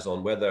has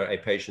on whether a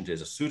patient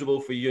is suitable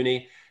for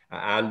uni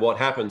and what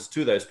happens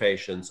to those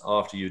patients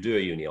after you do a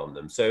uni on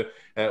them. So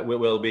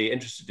we'll be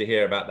interested to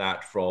hear about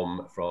that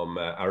from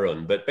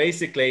Arun. But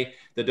basically,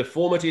 the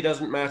deformity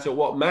doesn't matter.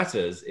 What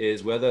matters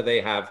is whether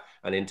they have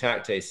an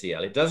intact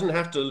ACL. It doesn't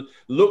have to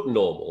look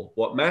normal.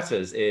 What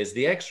matters is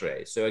the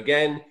x-rays. So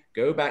again,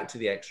 go back to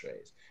the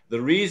x-rays. The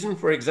reason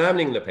for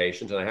examining the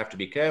patient, and I have to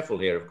be careful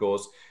here, of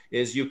course,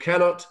 is you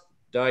cannot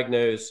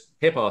diagnose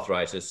hip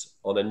arthritis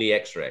on a knee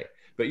x-ray.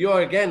 But you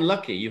are again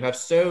lucky. You have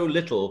so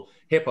little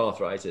hip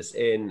arthritis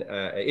in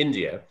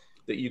India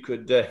that you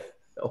could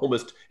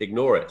almost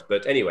ignore it.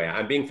 But anyway,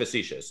 I'm being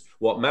facetious.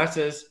 What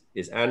matters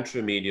is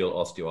anteromedial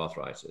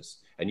osteoarthritis,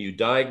 and you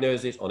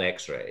diagnose it on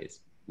x-rays.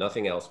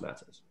 Nothing else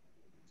matters.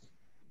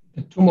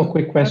 Two more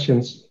quick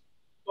questions.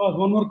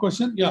 One more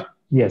question? Yeah.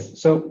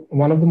 Yes. So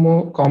one of the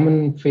more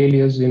common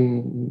failures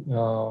in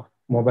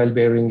mobile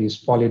bearing is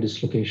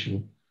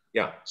polydislocation.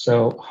 Yeah.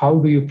 So how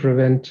do you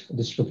prevent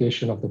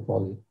dislocation of the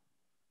poly?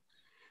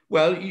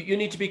 Well, you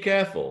need to be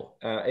careful.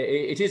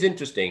 It is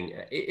interesting.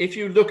 If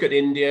you look at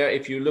India,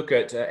 if you look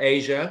at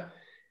Asia,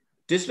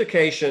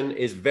 dislocation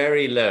is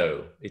very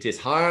low. It is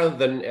higher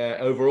than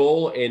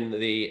overall in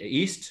the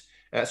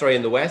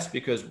in the West,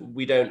 because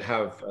we don't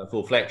have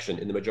full flexion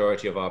in the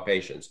majority of our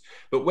patients.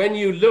 But when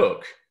you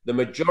look, the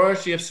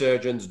majority of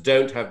surgeons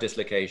don't have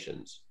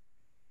dislocations.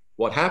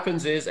 What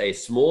happens is a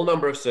small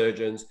number of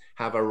surgeons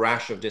have a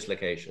rash of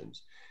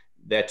dislocations.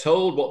 They're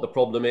told what the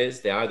problem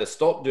is. They either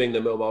stop doing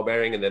the mobile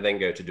bearing and they then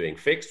go to doing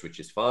fixed, which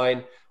is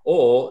fine,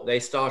 or they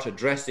start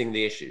addressing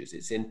the issues.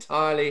 It's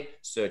entirely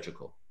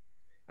surgical.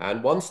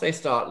 And once they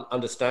start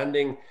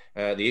understanding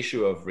the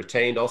issue of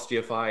retained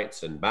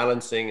osteophytes and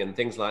balancing and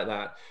things like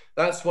that,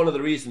 that's one of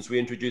the reasons we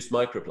introduced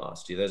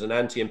microplasty. There's an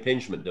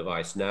anti-impingement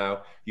device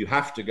now. You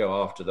have to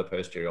go after the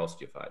posterior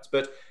osteophytes,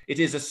 but it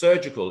is a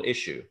surgical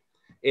issue.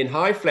 In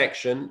high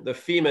flexion, the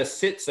femur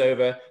sits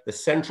over the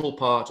central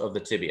part of the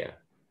tibia.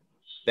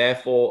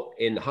 Therefore,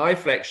 in high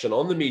flexion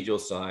on the medial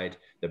side,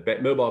 the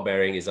mobile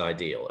bearing is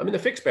ideal. I mean, the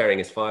fixed bearing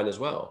is fine as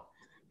well,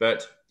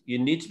 but you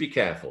need to be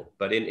careful.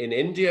 But in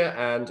India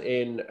and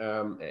in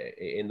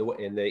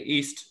the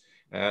East,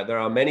 there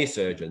are many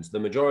surgeons, the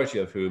majority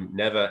of whom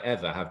never,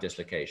 ever have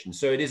dislocation.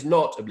 So it is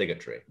not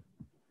obligatory.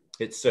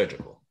 It's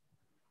surgical.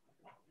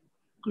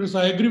 Chris,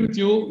 I agree with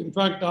you. In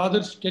fact,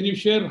 Adarsh, can you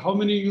share how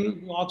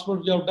many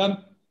Oxfords you have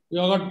done? We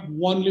have got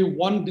only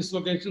one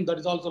dislocation. That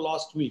is also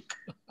last week.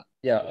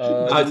 Yeah,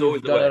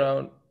 we've done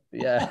around,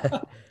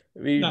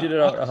 we did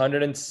around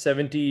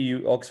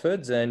 170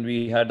 Oxfords, and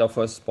we had our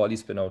first poly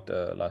spin out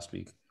last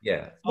week.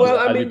 Yeah. Well,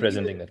 I'll be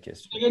presenting that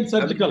case. Again,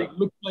 surgical.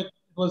 Looked like it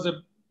was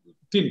a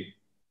thin.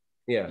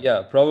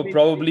 Yeah,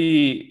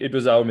 probably it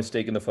was our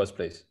mistake in the first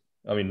place.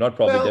 I mean, not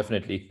probably,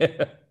 definitely.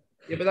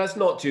 Yeah, but that's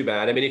not too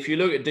bad. I mean, if you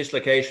look at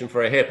dislocation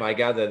for a hip, I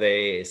gather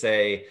they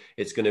say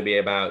it's going to be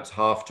about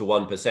 0.5 to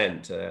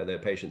 1%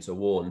 that patients are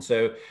warned.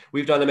 So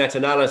we've done a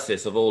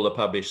meta-analysis of all the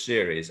published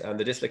series, and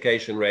the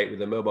dislocation rate with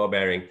the mobile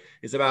bearing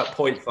is about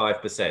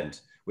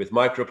 0.5%. With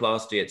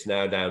microplasty, it's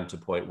now down to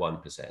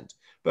 0.1%.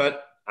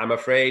 But I'm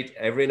afraid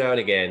every now and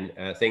again,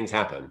 things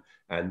happen,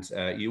 and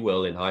you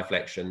will in high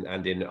flexion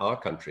and in our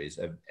countries.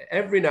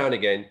 Every now and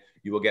again,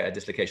 you will get a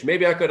dislocation.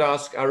 Maybe I could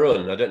ask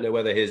Arun. I don't know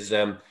whether his...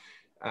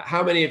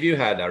 how many have you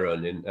had,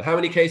 Arun? How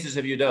many cases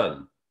have you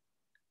done?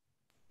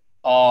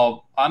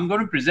 I'm going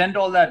to present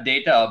all that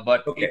data,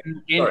 but okay.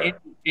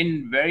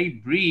 in very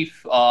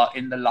brief,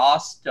 in the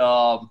last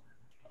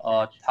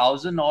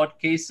 1,000 odd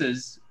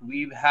cases,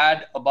 we've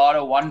had about a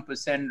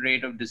 1%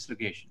 rate of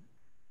dislocation.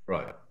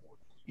 Right.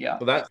 Yeah.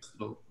 Well,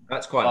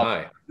 that's quite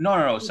high.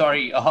 No,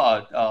 sorry.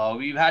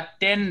 We've had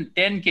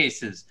 10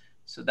 cases.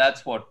 So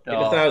that's what...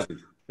 1,000.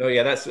 Oh,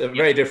 yeah, that's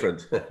very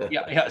different.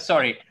 yeah,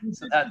 sorry.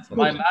 So that's,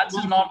 my maths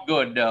is not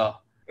good.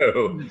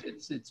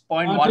 It's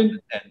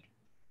 0.1%.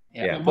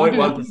 Yeah,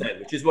 0.1%,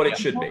 which is what it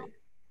should be.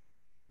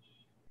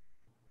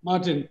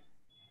 Martin.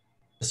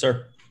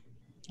 Sir.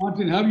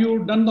 Martin, have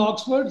you done the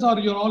Oxfords or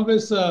you're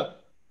always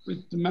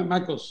with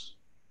Macos?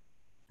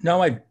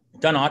 No, I've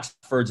done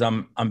Oxfords.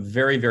 I'm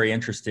very, very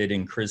interested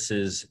in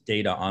Chris's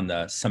data on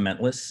the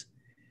cementless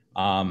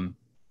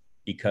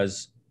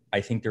because I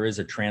think there is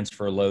a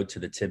transfer load to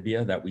the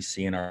tibia that we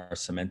see in our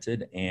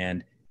cemented.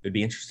 And it'd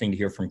be interesting to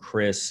hear from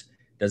Chris,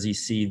 does he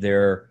see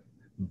their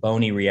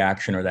bony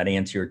reaction or that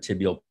anterior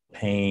tibial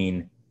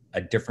pain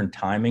a different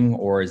timing,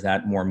 or is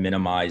that more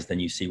minimized than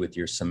you see with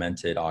your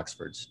cemented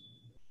Oxfords?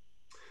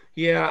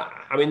 Yeah,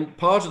 I mean,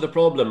 part of the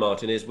problem,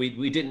 Martin, is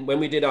we didn't, when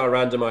we did our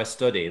randomized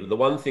study, the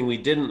one thing we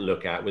didn't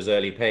look at was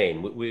early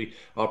pain.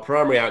 Our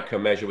primary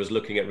outcome measure was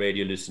looking at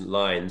radiolucent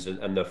lines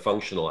and the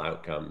functional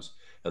outcomes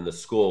and the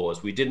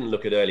scores. We didn't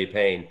look at early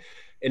pain.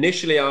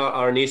 Initially,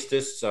 our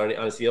anesthetists, our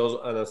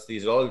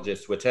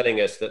anesthesiologists were telling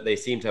us that they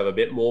seem to have a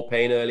bit more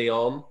pain early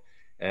on.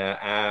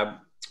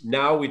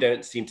 Now we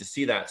don't seem to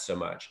see that so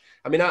much.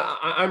 I mean,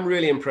 I'm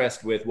really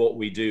impressed with what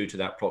we do to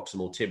that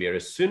proximal tibia.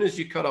 As soon as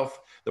you cut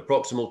off the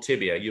proximal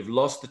tibia, you've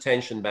lost the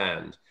tension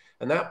band.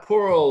 And that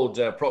poor old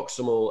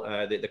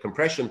proximal, the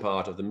compression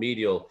part of the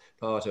medial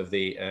part of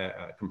the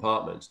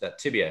compartment, that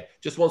tibia,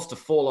 just wants to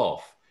fall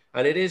off.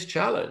 And it is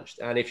challenged.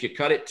 And if you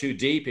cut it too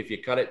deep, if you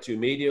cut it too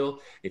medial,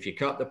 if you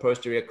cut the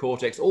posterior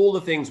cortex, all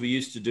the things we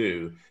used to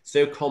do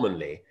so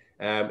commonly,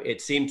 it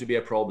seemed to be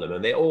a problem,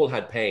 and they all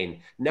had pain.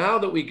 Now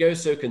that we go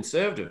so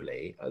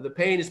conservatively, the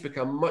pain has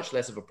become much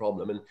less of a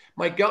problem. And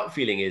my gut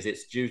feeling is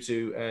it's due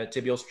to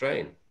tibial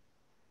strain.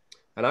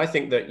 And I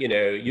think that, you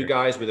know, you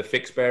guys with a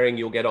fixed bearing,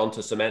 you'll get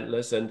onto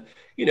cementless and,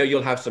 you know,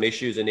 you'll have some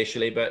issues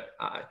initially. But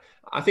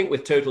I think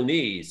with total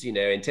knees, you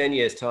know, in 10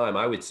 years' time,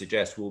 I would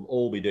suggest we'll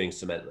all be doing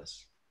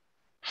cementless.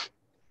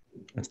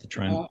 That's the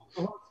trend.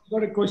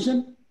 Got a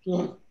question?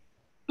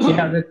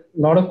 Yeah, a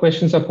lot of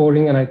questions are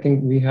pouring, and I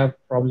think we have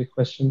probably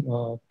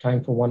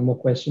time for one more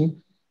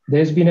question.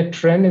 There's been a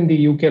trend in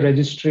the UK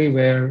registry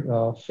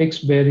where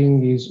fixed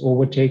bearing is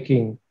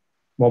overtaking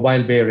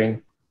mobile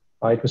bearing.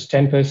 It was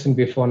 10%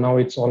 before, now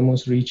it's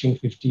almost reaching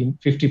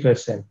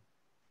 50%.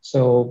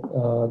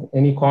 So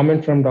any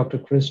comment from Dr.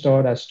 Chris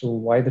Dodd as to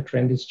why the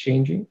trend is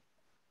changing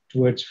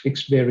towards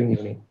fixed bearing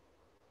uni?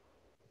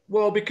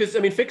 Well, because, I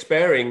mean, fixed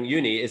bearing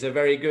uni is a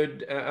very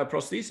good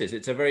prosthesis.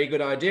 It's a very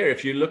good idea.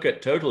 If you look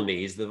at total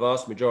knees, the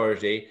vast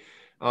majority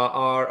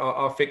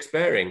are fixed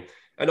bearing.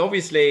 And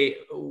obviously,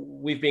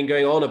 we've been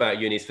going on about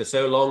unis for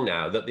so long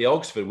now that the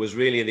Oxford was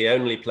really the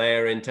only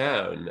player in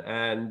town.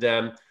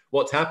 And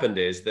what's happened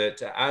is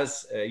that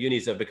as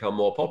unis have become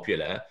more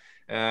popular,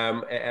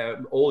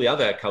 all the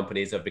other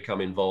companies have become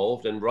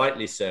involved, and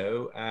rightly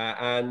so.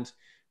 And,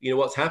 you know,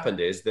 what's happened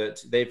is that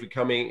they're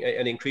becoming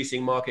an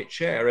increasing market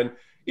share. And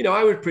you know,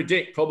 I would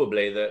predict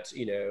probably that,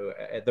 you know,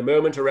 at the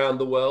moment around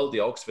the world,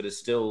 the Oxford is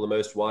still the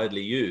most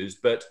widely used,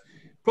 but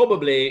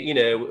probably, you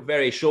know,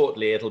 very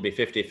shortly it'll be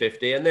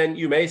 50-50. And then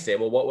you may say,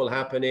 well, what will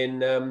happen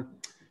in,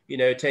 you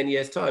know, 10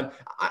 years' time?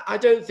 I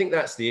don't think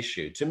that's the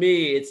issue. To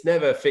me, it's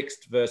never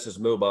fixed versus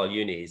mobile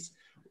unis.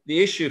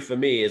 The issue for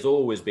me has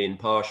always been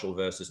partial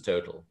versus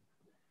total.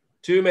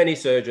 Too many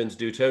surgeons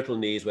do total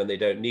knees when they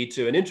don't need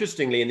to. And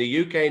interestingly, in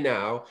the UK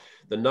now,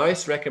 the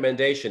nice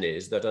recommendation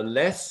is that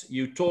unless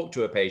you talk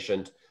to a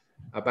patient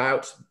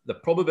about the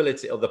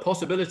probability or the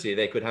possibility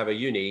they could have a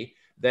uni,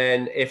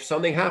 then if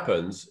something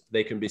happens,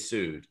 they can be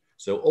sued.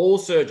 So all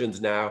surgeons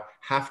now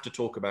have to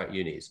talk about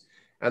unis.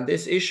 And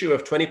this issue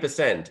of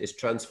 20% is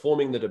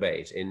transforming the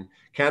debate in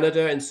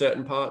Canada, in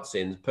certain parts,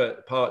 in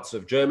parts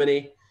of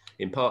Germany,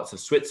 in parts of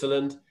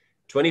Switzerland.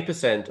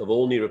 20% of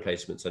all knee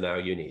replacements are now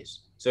unis.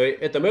 So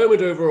at the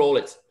moment, overall,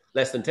 it's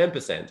less than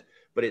 10%,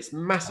 but it's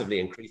massively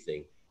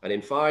increasing. And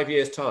in 5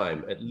 years'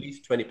 time, at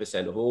least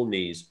 20% of all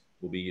knees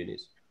will be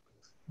unis.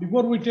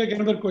 Before we take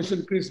another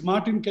question, Chris,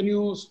 Martin, can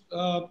you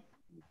stop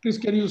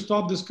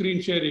the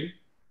screen sharing?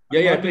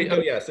 Yeah, please.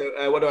 Oh, yeah.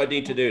 So what do I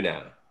need to do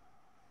now?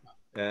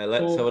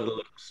 Let's have a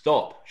look.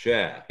 Stop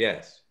share.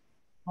 Yes.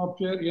 Stop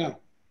share. Yeah.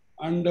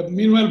 And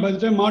meanwhile, by the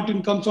time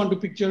Martin comes onto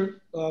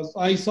picture,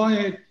 I saw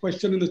a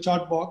question in the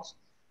chat box.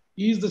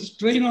 Is the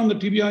strain on the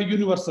tibia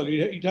universal?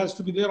 It has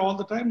to be there all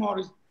the time, or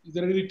is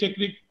there any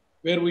technique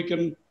where we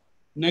can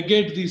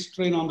negate the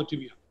strain on the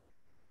tibia?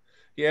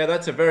 Yeah,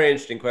 that's a very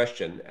interesting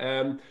question.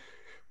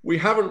 We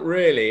haven't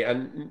really,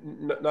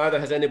 and neither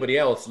has anybody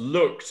else,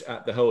 looked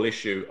at the whole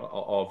issue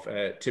of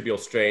tibial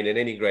strain in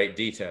any great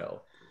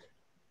detail.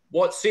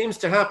 What seems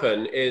to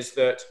happen is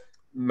that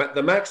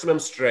the maximum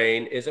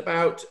strain is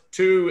about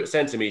 2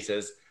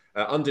 centimeters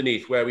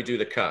underneath where we do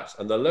the cut.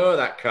 And the lower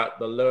that cut,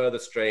 the lower the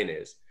strain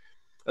is.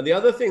 And the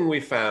other thing we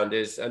found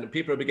is, and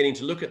people are beginning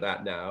to look at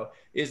that now,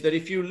 is that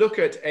if you look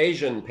at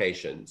Asian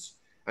patients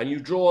and you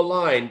draw a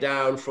line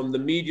down from the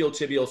medial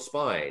tibial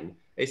spine,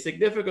 a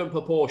significant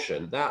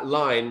proportion, that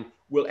line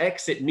will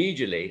exit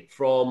medially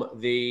from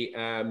the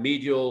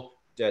medial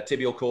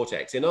tibial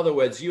cortex. In other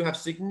words, you have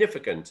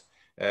significant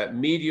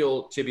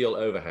medial tibial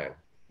overhang.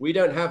 We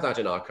don't have that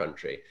in our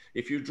country.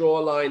 If you draw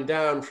a line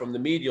down from the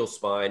medial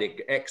spine,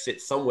 it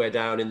exits somewhere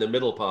down in the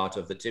middle part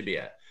of the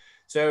tibia.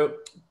 So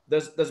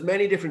there's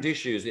many different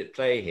issues at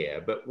play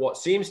here, but what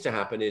seems to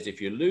happen is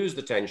if you lose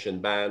the tension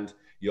band,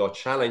 you're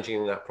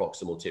challenging that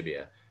proximal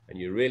tibia, and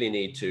you really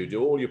need to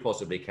do all you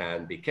possibly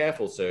can, be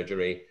careful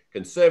surgery,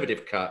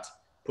 conservative cut,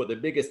 put the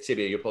biggest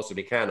tibia you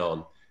possibly can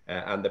on,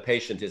 and the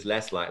patient is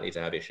less likely to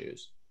have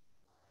issues.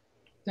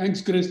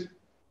 Thanks, Chris.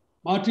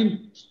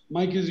 Martin,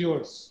 mic is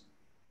yours.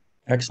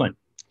 Excellent.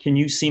 Can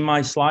you see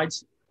my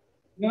slides?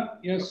 Yeah,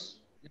 yes.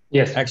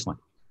 Yes. Excellent.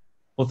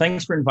 Well,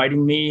 thanks for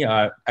inviting me.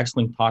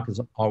 Excellent talk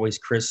as always,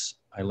 Chris.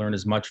 I learn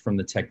as much from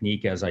the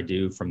technique as I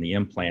do from the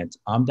implant.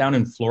 I'm down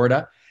in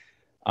Florida.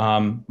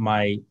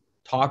 My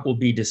talk will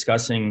be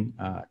discussing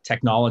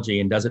technology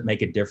and does it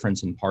make a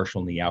difference in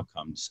partial knee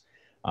outcomes.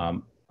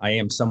 I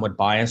am somewhat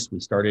biased.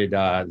 We started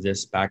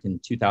this back in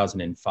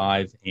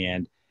 2005,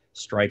 and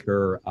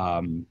Stryker,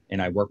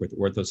 and I work with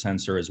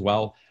OrthoSensor as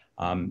well.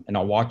 And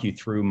I'll walk you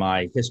through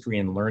my history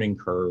and learning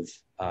curve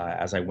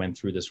as I went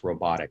through this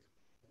robotic.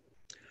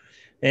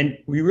 And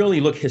we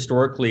really look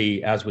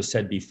historically, as was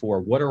said before,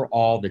 what are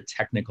all the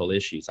technical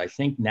issues? I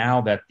think now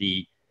that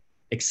the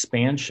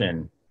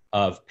expansion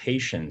of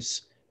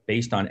patients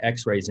based on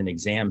x-rays and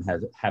exam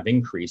have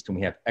increased, and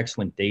we have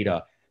excellent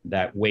data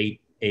that weight,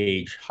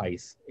 age,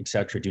 height, et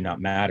cetera, do not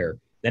matter,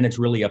 then it's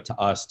really up to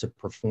us to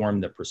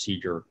perform the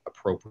procedure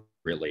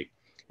appropriately.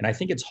 And I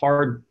think it's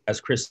hard, as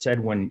Chris said,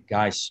 when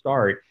guys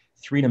start,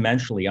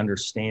 three-dimensionally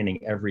understanding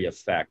every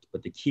effect.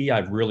 But the key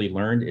I've really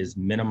learned is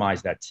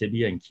minimize that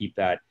tibia and keep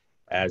that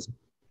as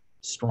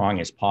strong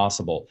as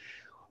possible.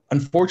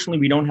 Unfortunately,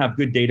 we don't have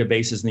good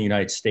databases in the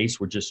United States.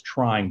 We're just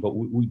trying, but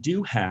what we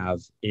do have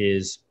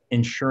is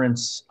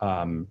insurance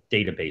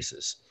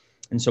databases.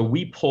 And so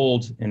we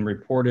pulled and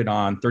reported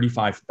on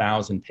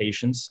 35,000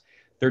 patients.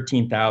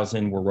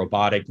 13,000 were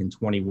robotic and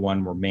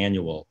 21 were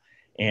manual.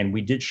 And we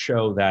did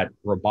show that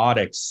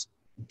robotics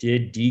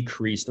did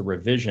decrease the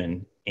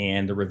revision,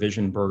 and the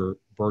revision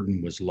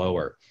burden was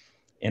lower.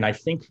 And I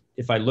think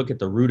if I look at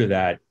the root of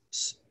that,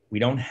 we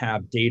don't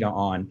have data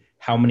on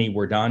how many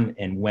were done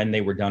and when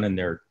they were done in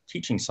their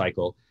teaching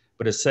cycle.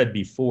 But as said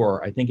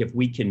before, I think if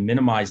we can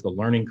minimize the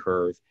learning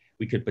curve,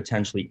 we could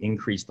potentially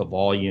increase the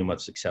volume of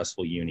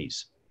successful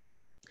unis.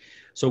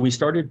 So we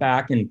started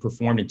back and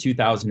performed in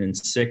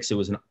 2006. It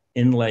was an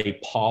inlay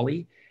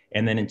poly.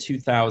 And then in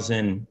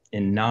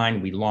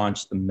 2009, we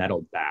launched the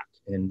metal back.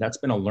 And that's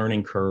been a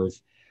learning curve,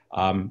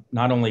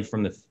 not only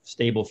from the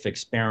stable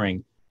fixed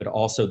bearing, but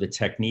also the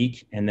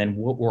technique. And then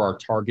what were our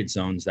target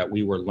zones that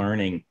we were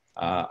learning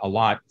a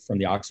lot from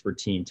the Oxford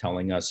team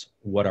telling us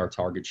what our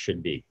targets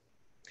should be.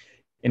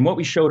 And what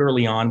we showed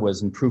early on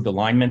was improved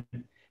alignment,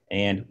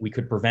 and we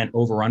could prevent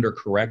over-under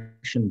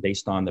correction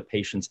based on the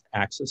patient's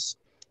axis.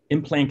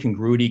 Implant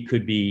congruity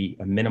could be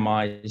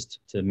minimized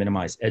to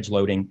minimize edge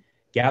loading,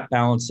 gap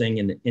balancing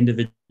in the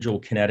individual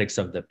kinetics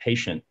of the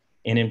patient,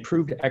 and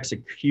improved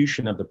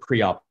execution of the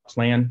pre-op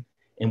plan.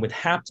 And with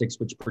haptics,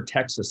 which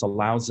protects us,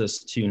 allows us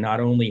to not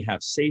only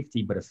have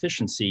safety, but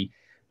efficiency.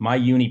 My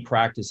uni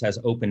practice has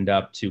opened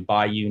up to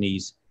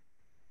bi-unis,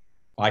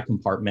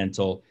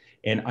 bi-compartmental,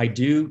 and I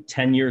do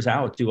 10 years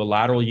out, do a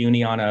lateral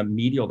uni on a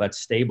medial that's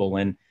stable.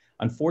 And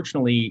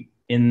unfortunately,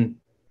 in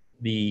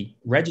the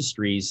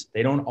registries,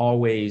 they don't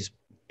always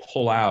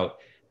pull out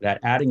that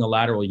adding a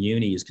lateral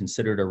uni is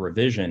considered a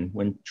revision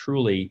when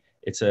truly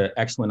it's an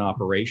excellent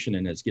operation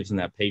and it's given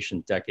that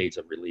patient decades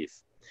of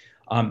relief.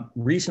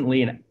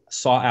 Recently, an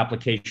SAW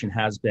application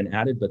has been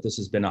added, but this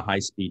has been a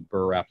high-speed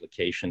burr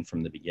application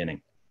from the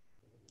beginning.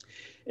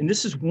 And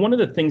this is one of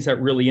the things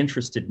that really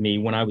interested me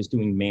when I was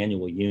doing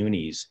manual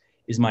unis,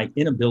 is my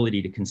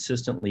inability to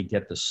consistently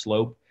get the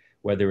slope,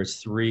 whether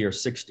it's 3 or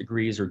 6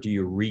 degrees, or do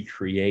you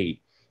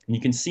recreate? And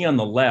you can see on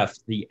the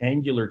left, the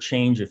angular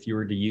change if you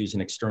were to use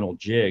an external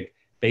jig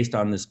based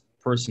on this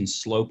person's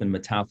slope and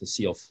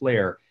metaphyseal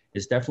flare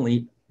is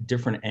definitely a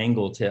different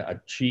angle to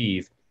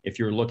achieve if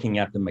you're looking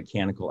at the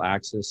mechanical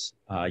axis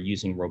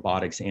using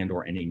robotics and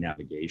or any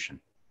navigation.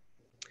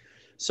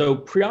 So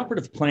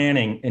preoperative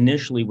planning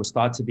initially was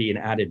thought to be an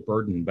added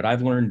burden, but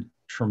I've learned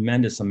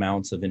tremendous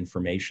amounts of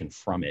information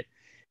from it.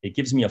 It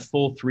gives me a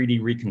full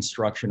 3D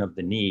reconstruction of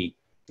the knee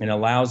and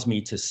allows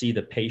me to see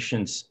the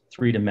patient's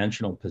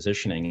three-dimensional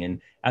positioning.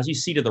 And as you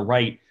see to the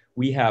right,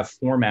 we have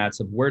formats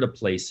of where to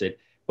place it,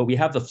 but we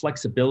have the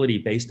flexibility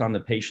based on the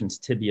patient's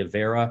tibia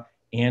vera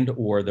and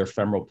or their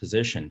femoral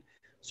position.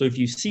 So if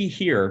you see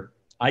here,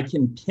 I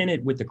can pin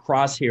it with the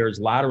crosshairs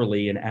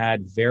laterally and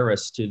add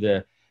varus to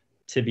the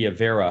tibia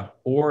vera,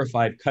 or if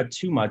I've cut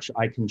too much,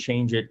 I can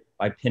change it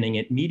by pinning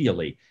it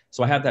medially.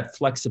 So I have that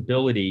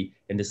flexibility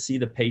and to see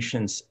the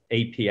patient's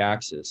AP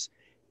axis.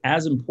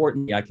 As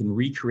importantly, I can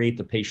recreate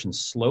the patient's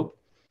slope.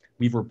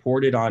 We've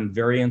reported on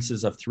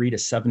variances of 3 to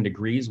 7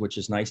 degrees, which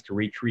is nice to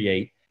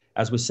recreate.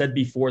 As was said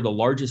before, the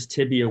largest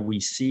tibia we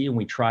see, and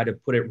we try to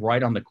put it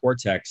right on the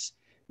cortex,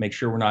 make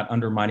sure we're not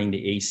undermining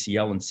the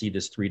ACL and see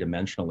this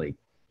three-dimensionally.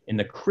 And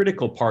the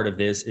critical part of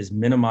this is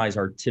minimize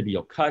our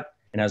tibial cut.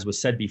 And as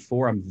was said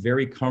before, I'm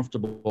very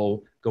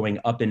comfortable going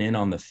up and in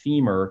on the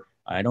femur.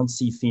 I don't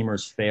see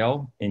femurs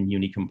fail in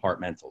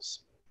unicompartmentals.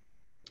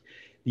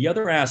 The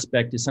other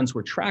aspect is, since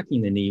we're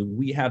tracking the knee,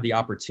 we have the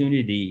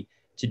opportunity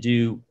to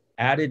do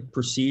added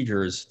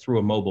procedures through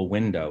a mobile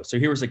window. So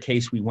here was a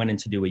case we went in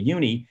to do a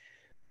uni,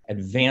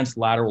 advanced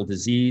lateral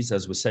disease,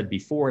 as was said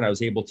before, and I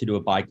was able to do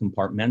a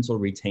bicompartmental,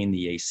 retain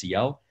the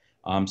ACL.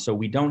 So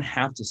we don't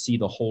have to see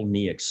the whole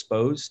knee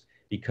exposed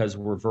because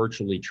we're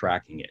virtually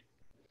tracking it.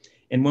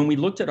 And when we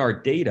looked at our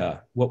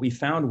data, what we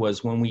found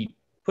was when we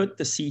put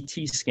the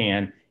CT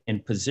scan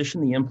and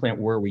positioned the implant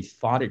where we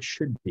thought it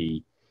should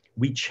be,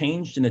 we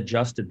changed and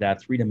adjusted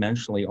that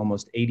three-dimensionally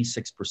almost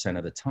 86%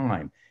 of the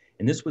time.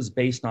 And this was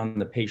based on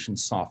the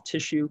patient's soft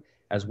tissue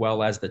as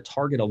well as the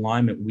target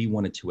alignment we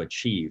wanted to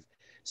achieve.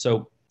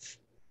 So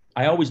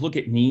I always look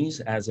at knees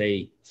as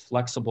a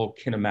flexible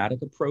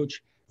kinematic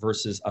approach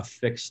versus a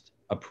fixed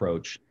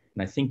approach.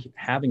 And I think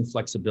having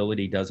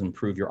flexibility does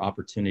improve your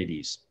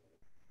opportunities.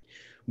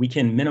 We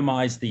can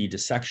minimize the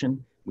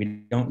dissection. We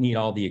don't need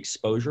all the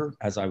exposure,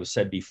 as I was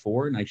said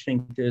before. And I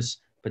think this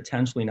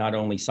potentially not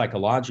only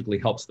psychologically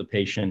helps the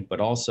patient, but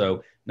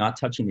also not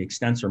touching the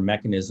extensor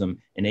mechanism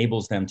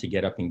enables them to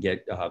get up and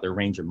get their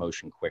range of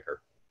motion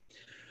quicker.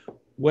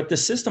 What the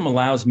system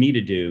allows me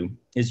to do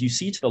is, you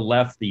see to the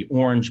left the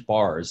orange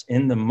bars.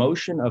 In the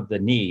motion of the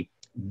knee,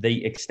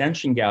 the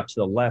extension gap to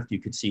the left you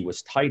could see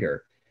was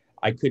tighter.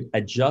 I could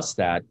adjust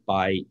that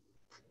by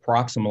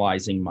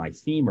proximalizing my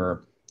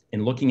femur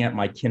and looking at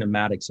my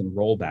kinematics and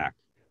rollback.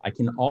 I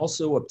can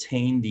also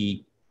obtain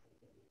the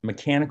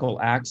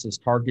mechanical axis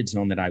target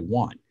zone that I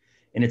want.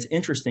 And it's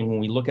interesting when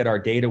we look at our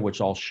data,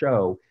 which I'll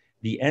show,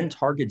 the end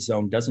target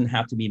zone doesn't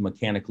have to be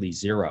mechanically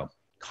zero.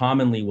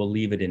 Commonly, we'll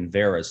leave it in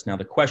varus. Now,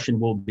 the question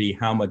will be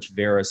how much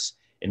varus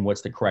and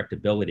what's the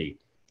correctability.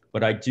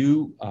 But I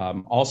do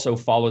also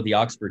follow the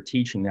Oxford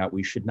teaching that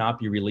we should not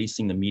be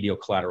releasing the medial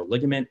collateral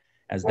ligament,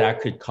 as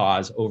that could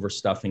cause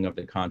overstuffing of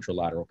the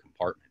contralateral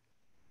compartment.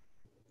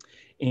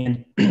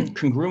 And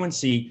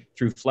congruency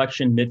through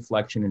flexion,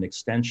 mid-flexion, and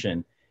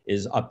extension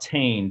is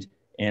obtained,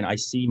 and I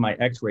see my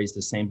x-rays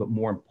the same, but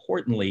more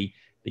importantly,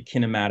 the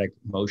kinematic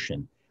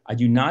motion. I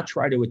do not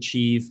try to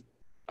achieve,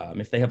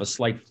 if they have a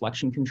slight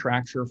flexion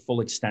contracture,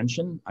 full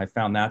extension. I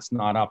found that's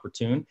not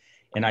opportune.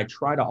 And I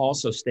try to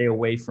also stay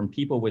away from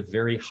people with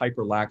very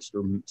hyperlaxed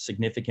or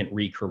significant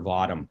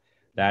recurvatum.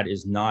 That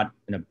is not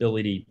an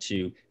ability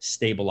to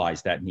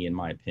stabilize that knee, in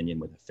my opinion,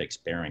 with a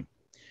fixed bearing.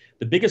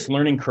 The biggest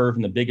learning curve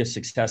and the biggest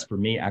success for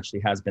me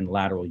actually has been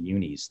lateral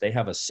unis. They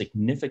have a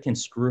significant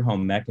screw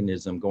home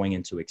mechanism going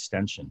into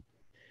extension.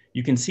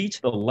 You can see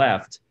to the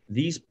left,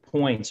 these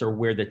points are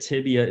where the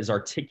tibia is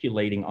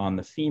articulating on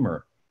the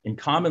femur. And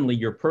commonly,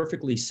 you're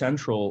perfectly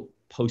central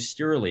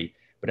posteriorly,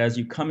 but as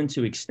you come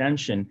into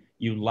extension,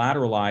 you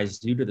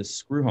lateralize due to the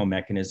screw home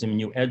mechanism and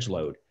you edge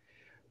load.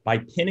 By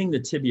pinning the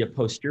tibia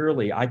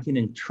posteriorly, I can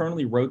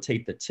internally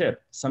rotate the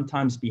tip,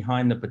 sometimes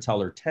behind the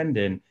patellar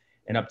tendon,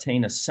 and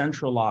obtain a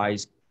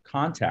centralized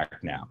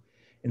contact now.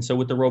 And so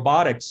with the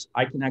robotics,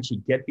 I can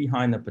actually get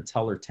behind the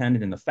patellar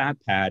tendon in the fat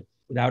pad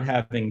without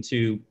having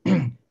to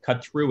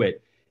cut through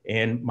it.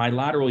 And my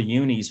lateral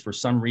unis, for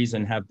some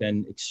reason, have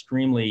been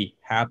extremely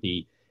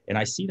happy. And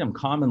I see them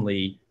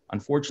commonly.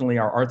 Unfortunately,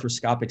 our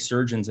arthroscopic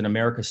surgeons in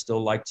America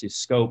still like to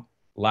scope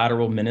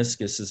lateral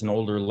meniscuses in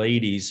older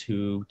ladies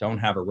who don't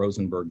have a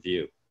Rosenberg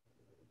view.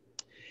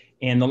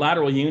 And the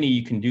lateral uni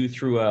you can do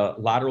through a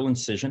lateral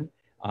incision.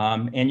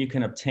 And you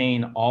can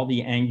obtain all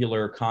the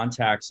angular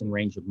contacts and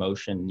range of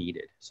motion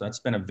needed. So that's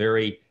been a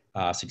very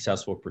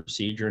successful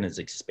procedure and has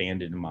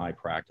expanded in my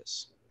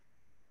practice.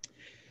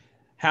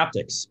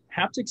 Haptics.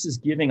 Haptics is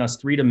giving us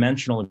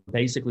three-dimensional,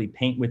 basically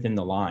paint within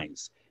the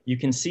lines. You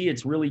can see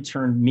it's really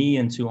turned me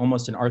into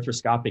almost an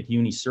arthroscopic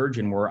uni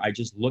surgeon, where I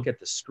just look at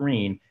the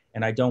screen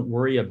and I don't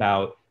worry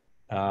about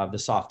the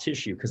soft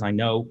tissue because I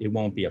know it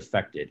won't be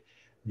affected.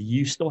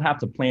 You still have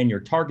to plan your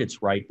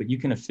targets right, but you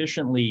can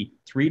efficiently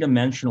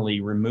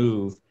three-dimensionally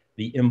remove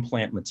the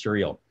implant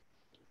material.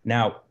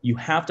 Now, you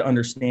have to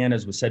understand,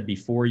 as was said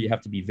before, you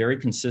have to be very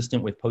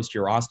consistent with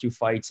posterior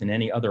osteophytes and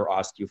any other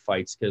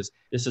osteophytes, because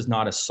this is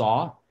not a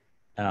saw.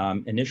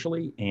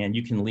 initially, and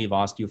you can leave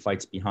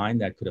osteophytes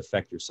behind that could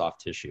affect your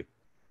soft tissue.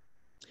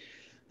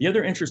 The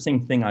other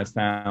interesting thing I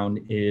found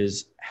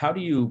is how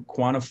do you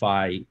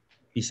quantify,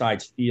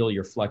 besides feel,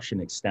 your flexion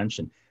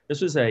extension?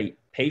 This was a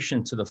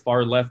patient to the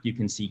far left, you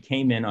can see,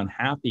 came in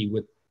unhappy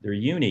with their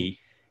uni.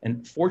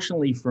 And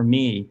fortunately for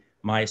me,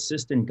 my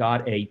assistant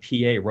got a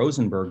PA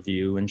Rosenberg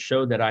view and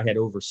showed that I had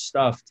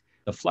overstuffed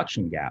the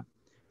flexion gap.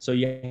 So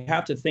you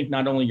have to think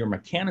not only your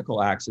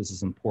mechanical axis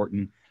is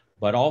important,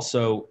 but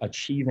also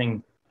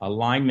achieving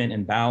alignment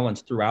and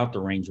balance throughout the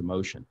range of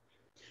motion.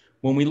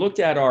 When we looked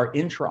at our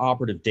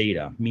intraoperative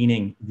data,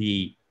 meaning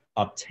the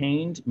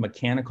obtained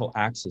mechanical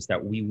axis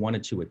that we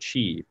wanted to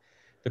achieve,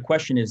 the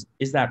question is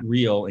that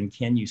real and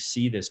can you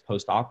see this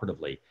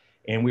postoperatively?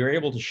 And we were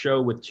able to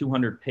show with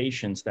 200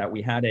 patients that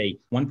we had a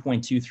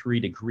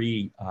 1.23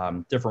 degree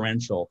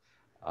differential.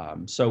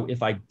 So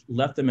if I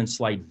left them in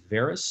slight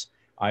varus,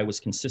 I was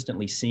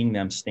consistently seeing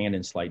them stand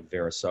in slight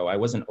varus. So I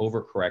wasn't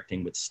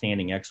overcorrecting with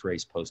standing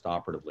x-rays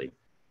postoperatively.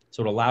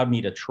 So it allowed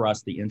me to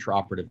trust the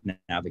intraoperative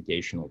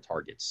navigational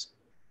targets.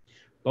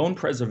 Bone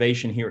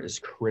preservation here is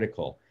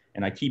critical.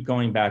 And I keep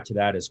going back to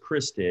that as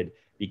Chris did,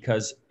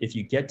 because if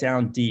you get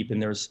down deep,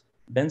 and there's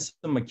been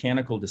some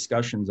mechanical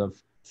discussions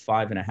of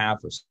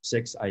 5.5 or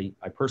 6, I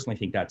personally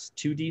think that's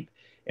too deep.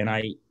 And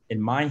I,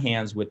 in my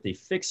hands with the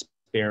fixed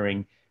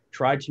bearing,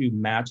 try to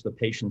match the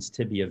patient's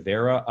tibia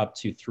vera up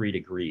to 3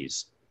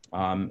 degrees.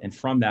 And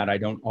from that, I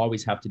don't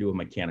always have to do a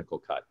mechanical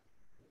cut.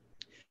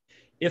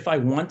 If I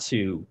want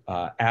to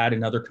add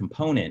another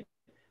component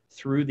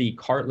through the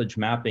cartilage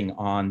mapping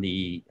on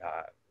the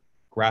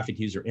graphic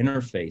user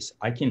interface,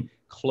 I can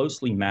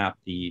closely map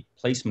the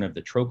placement of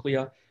the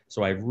trochlea.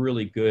 So I have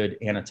really good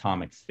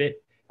anatomic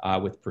fit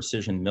with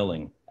precision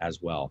milling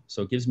as well.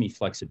 So it gives me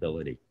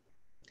flexibility.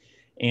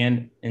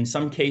 And in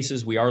some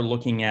cases, we are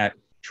looking at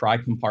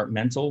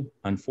tri-compartmental.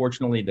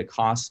 Unfortunately, the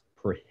cost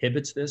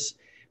prohibits this,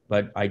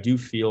 but I do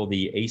feel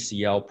the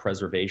ACL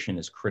preservation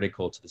is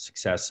critical to the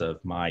success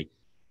of my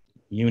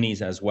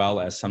unis as well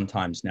as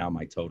sometimes now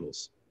my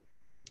totals.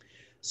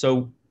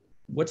 So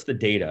what's the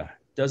data?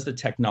 Does the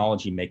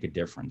technology make a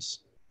difference?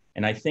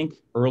 And I think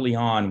early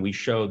on we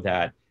showed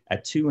that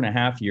at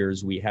 2.5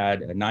 years, we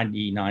had a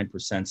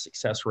 99%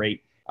 success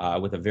rate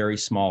with a very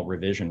small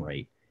revision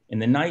rate.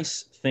 And the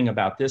nice thing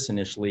about this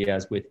initially,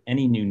 as with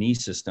any new knee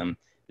system,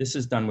 this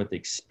is done with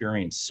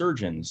experienced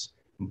surgeons,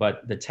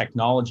 but the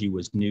technology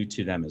was new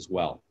to them as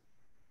well.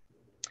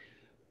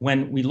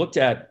 When we looked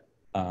at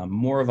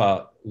more of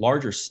a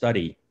larger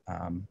study,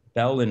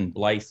 Bell and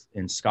Blythe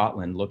in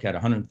Scotland looked at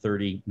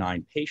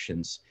 139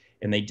 patients,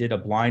 and they did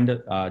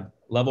a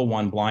level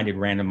 1 blinded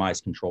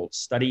randomized controlled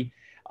study.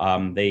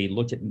 They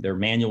looked at their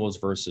manuals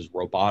versus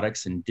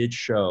robotics and did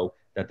show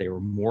that they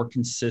were more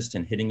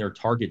consistent hitting their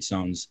target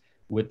zones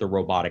with the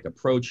robotic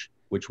approach,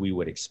 which we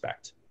would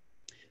expect.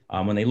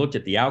 When they looked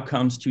at the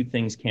outcomes, 2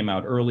 things came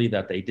out early: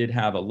 that they did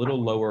have a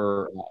little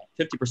lower,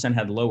 50%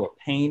 had lower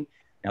pain.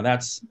 Now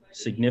that's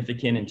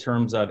significant in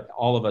terms of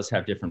all of us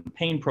have different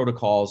pain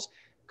protocols.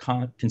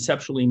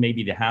 Conceptually,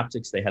 maybe the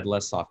haptics, they had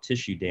less soft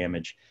tissue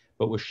damage,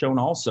 but was shown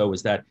also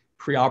is that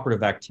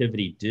preoperative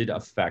activity did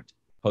affect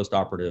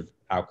postoperative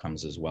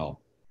outcomes as well.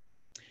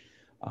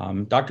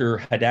 Dr.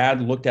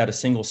 Haddad looked at a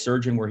single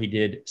surgeon where he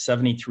did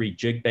 73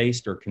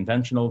 jig-based or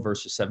conventional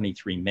versus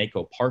 73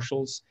 Mako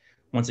partials.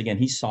 Once again,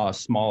 he saw a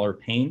smaller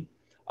pain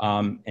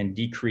and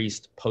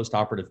decreased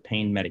postoperative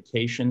pain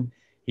medication.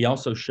 He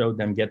also showed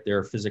them get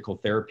their physical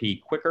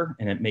therapy quicker,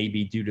 and it may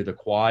be due to the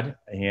quad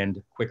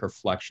and quicker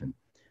flexion.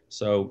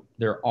 So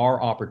there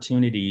are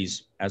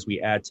opportunities as we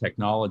add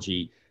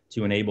technology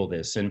to enable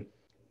this. And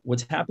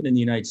what's happened in the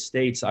United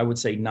States, I would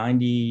say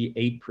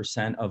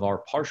 98% of our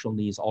partial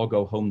knees all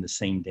go home the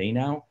same day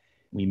now.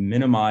 We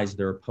minimize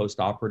their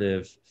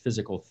postoperative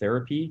physical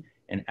therapy.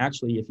 And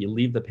actually, if you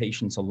leave the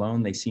patients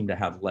alone, they seem to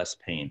have less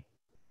pain.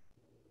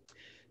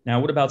 Now,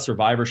 what about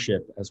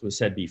survivorship? As was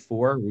said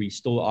before, we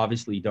still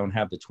obviously don't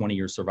have the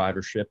 20-year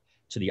survivorship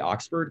to the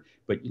Oxford,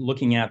 but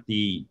looking at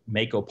the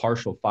Mako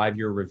partial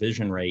 5-year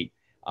revision rate,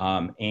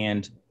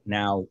 and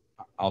now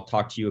I'll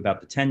talk to you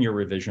about the 10-year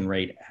revision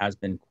rate, has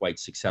been quite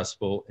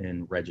successful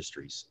in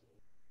registries.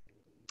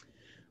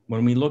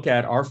 When we look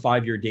at our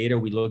 5-year data,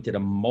 we looked at a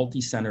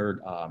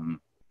multi-centered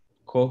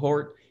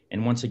cohort,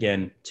 and once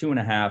again,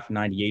 2.5,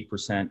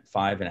 98%,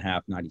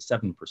 5.5,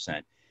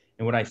 97%.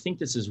 And what I think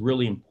this is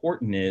really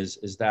important is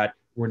that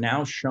we're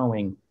now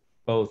showing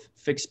both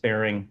fixed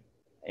bearing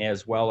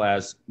as well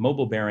as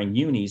mobile bearing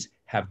unis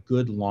have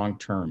good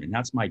long-term. And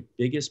that's my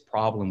biggest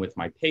problem with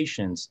my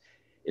patients,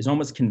 is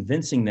almost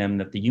convincing them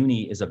that the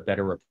uni is a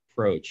better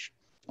approach.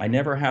 I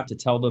never have to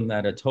tell them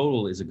that a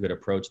total is a good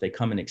approach. They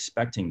come in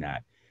expecting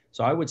that.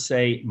 So I would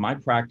say my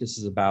practice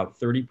is about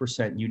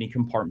 30% uni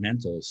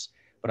compartmentals,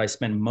 but I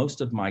spend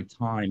most of my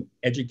time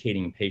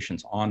educating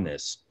patients on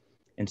this.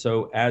 And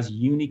so as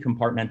uni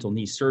compartmental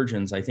knee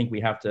surgeons, I think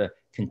we have to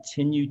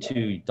continue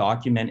to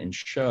document and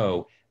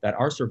show that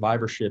our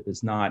survivorship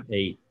is not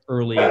a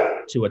early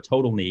to a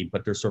total knee,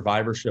 but their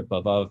survivorship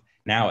above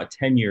now at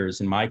 10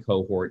 years in my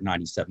cohort,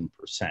 97%.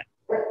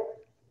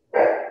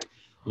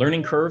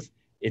 Learning curve,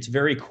 it's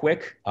very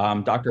quick.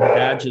 Dr.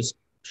 Haddad just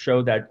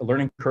showed that a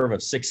learning curve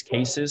of 6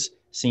 cases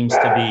seems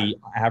to be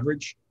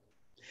average.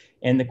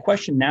 And the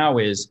question now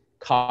is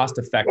cost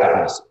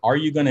effectiveness. Are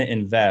you going to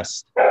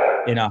invest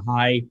in a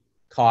high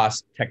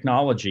cost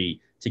technology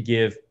to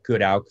give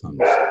good outcomes?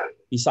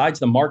 Besides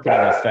the marketing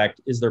effect,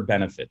 is there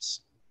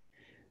benefits?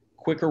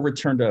 Quicker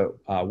return to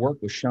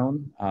work was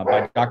shown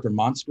by Dr.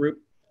 Mont's group.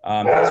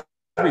 His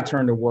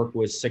return to work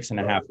was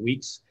 6.5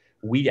 weeks.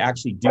 We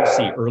actually do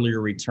see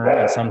earlier return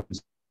in some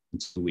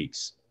 2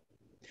 weeks.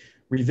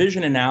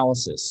 Revision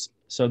analysis.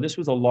 So this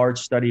was a large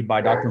study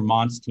by Dr.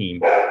 Mont's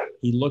team.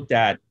 He looked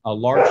at a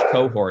large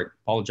cohort,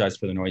 apologize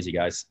for the noisy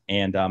guys,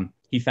 and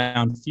he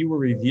found fewer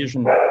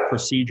revision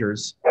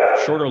procedures,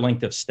 shorter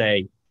length of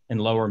stay, and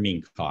lower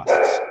mean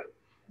costs.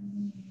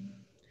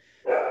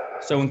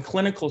 So in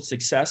clinical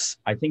success,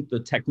 I think the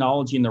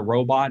technology in the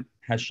robot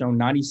has shown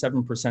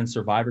 97%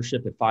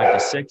 survivorship at 5 to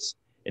 6,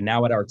 and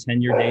now at our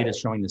 10-year data is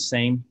showing the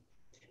same.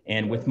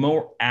 And with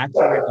more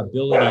accurate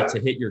ability to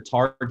hit your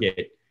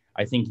target,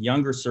 I think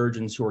younger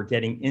surgeons who are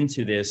getting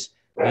into this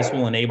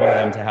will enable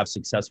them to have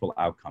successful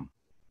outcome.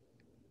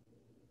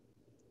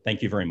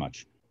 Thank you very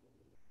much.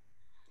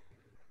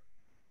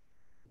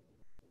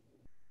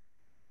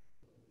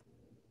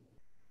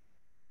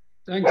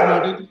 Thanks,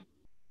 Martin.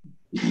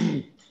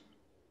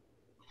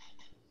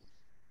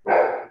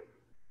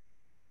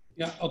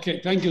 Yeah, okay,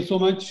 thank you so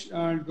much.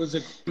 It was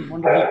a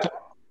wonderful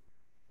talk.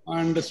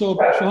 And so,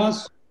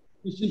 Suhas,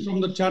 question from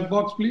the chat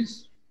box,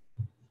 please.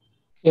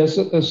 Yeah,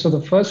 so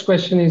the first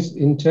question is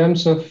in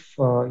terms of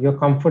your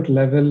comfort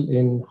level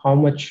in how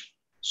much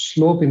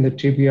slope in the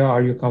tibia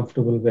are you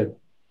comfortable with?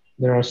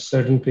 There are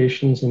certain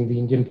patients in the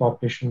Indian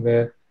population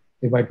where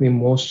there might be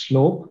more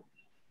slope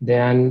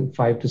than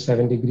 5 to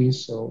 7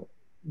 degrees. So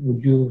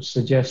would you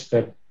suggest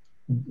that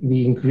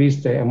we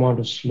increase the amount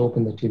of slope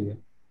in the tibia?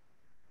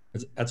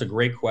 That's a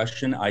great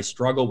question. I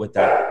struggle with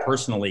that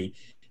personally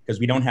because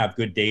we don't have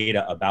good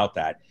data about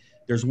that.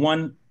 There's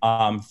one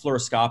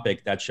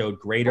fluoroscopic that showed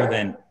greater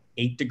than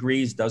 8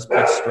 degrees does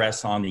put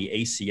stress on the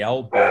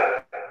ACL,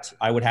 but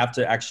I would have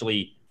to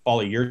actually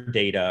follow your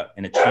data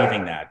in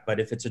achieving that. But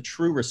if it's a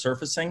true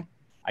resurfacing,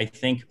 I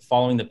think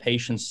following the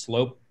patient's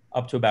slope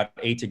up to about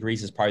 8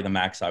 degrees is probably the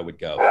max I would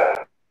go.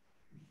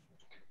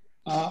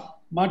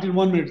 Martin,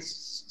 1 minute.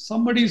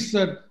 Somebody's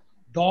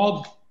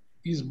dog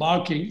is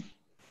barking.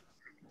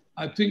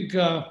 I think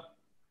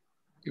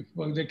if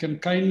they can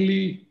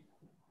kindly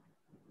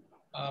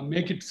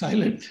make it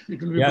silent,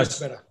 it will be much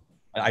better.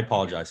 I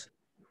apologize.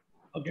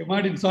 Okay,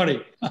 Martin,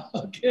 sorry.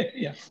 Okay,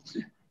 yeah.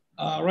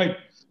 Right.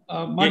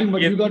 Martin,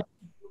 but you got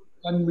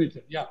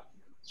unmuted. Yeah.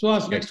 So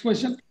ask next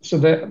question. So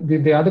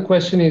the other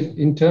question is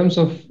in terms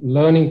of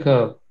learning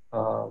curve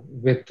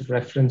with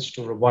reference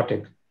to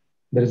robotic,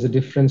 there is a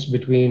difference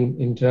between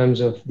in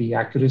terms of the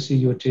accuracy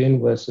you attain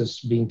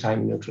versus being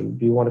time neutral.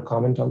 Do you want to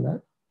comment on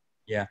that?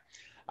 Yeah.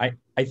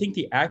 I think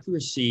the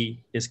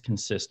accuracy is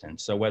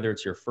consistent. So whether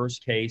it's your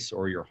first case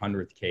or your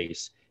 100th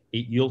case,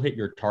 you'll hit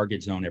your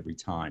target zone every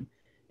time.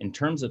 In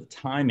terms of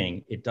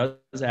timing, it does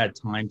add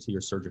time to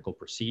your surgical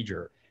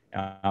procedure.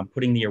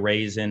 Putting the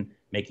arrays in,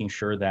 making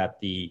sure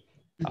that the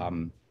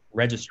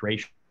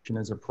registration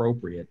is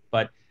appropriate.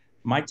 But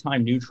my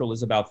time neutral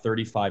is about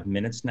 35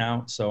 minutes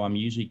now, so I'm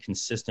usually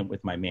consistent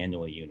with my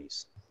manual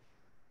unis.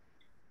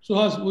 So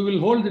we will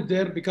hold it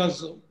there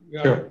because we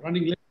are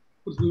running late.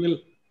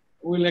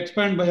 We will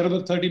expand by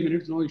another 30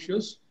 minutes, no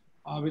issues,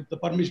 with the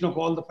permission of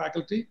all the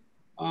faculty.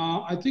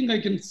 I think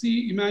I can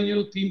see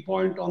Emmanuel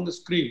Thienpont on the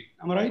screen.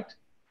 Am I right?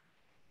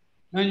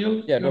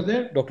 Emmanuel, you're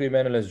there? Dr.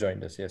 Emmanuel has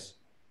joined us, yes.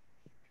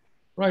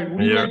 Right.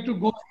 Would you like to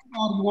go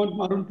or you want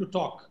Arun to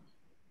talk?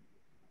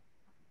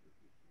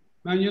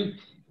 Emmanuel,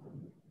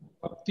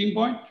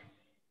 Thienpont,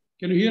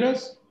 can you hear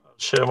us?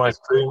 Share my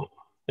screen.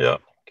 Yeah.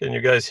 Can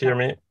you guys hear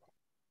me?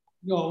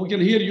 No, we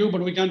can hear you, but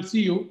we can't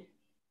see you.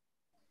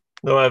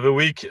 No, I have a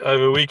weak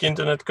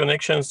internet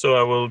connection, so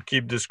I will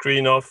keep the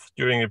screen off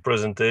during the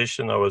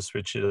presentation. I will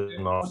switch it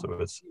on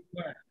afterwards.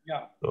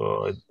 Yeah.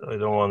 So I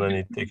don't want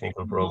any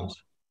technical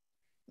problems.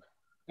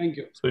 Thank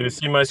you. So you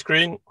see my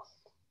screen?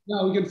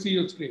 Yeah, we can see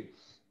your screen.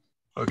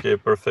 Okay,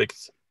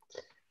 perfect.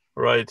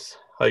 Right.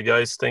 Hi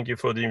guys, thank you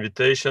for the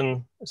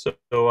invitation. So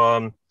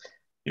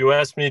you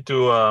asked me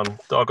to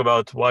talk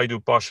about why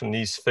do partial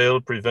knees fail,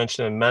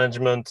 prevention and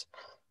management,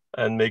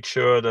 and make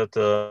sure that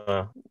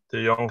the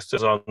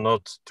youngsters are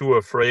not too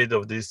afraid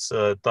of this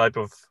type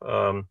of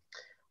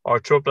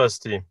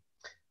arthroplasty.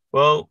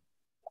 Well,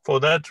 for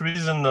that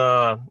reason,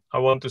 I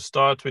want to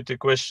start with the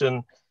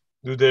question,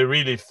 do they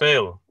really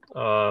fail?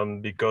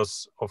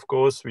 Because of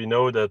course we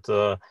know that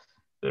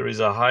there is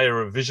a higher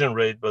revision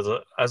rate,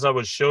 but as I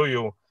will show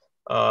you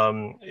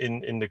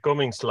in the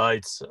coming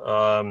slides,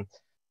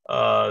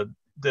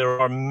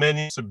 there are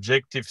many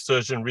subjective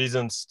surgeon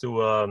reasons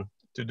to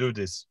do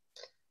this.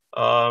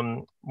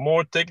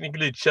 More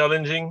technically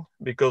challenging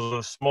because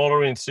of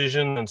smaller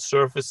incision and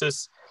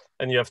surfaces,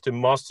 and you have to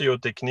master your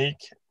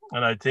technique.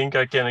 And I think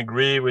I can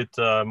agree with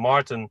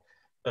Martin,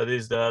 that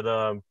is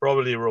that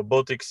probably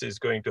robotics is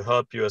going to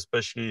help you,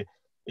 especially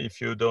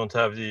if you don't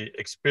have the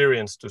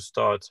experience to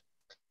start.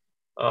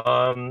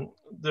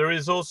 There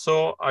is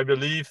also, I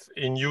believe,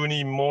 in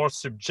uni more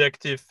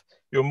subjective,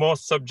 you're more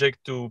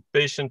subject to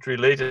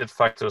patient-related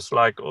factors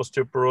like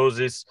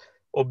osteoporosis,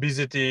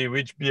 obesity,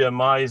 which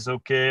BMI is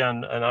okay,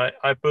 and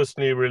I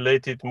personally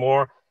relate it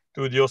more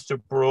to the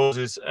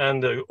osteoporosis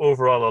and the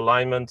overall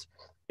alignment.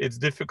 It's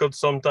difficult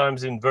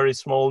sometimes in very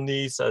small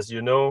knees, as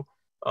you know,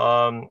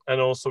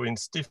 and also in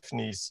stiff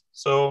knees.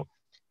 So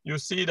you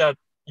see that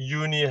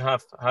uni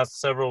has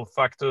several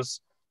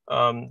factors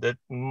that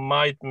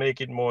might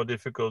make it more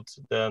difficult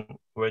than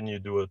when you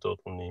do a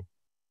total knee.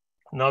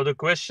 Now, the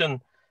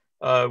question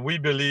we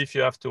believe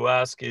you have to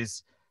ask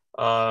is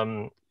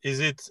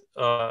it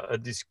a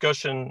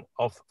discussion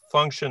of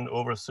function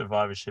over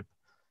survivorship?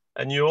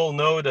 And you all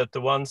know that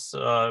the ones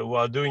who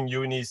are doing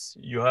unis,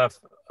 you have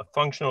a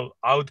functional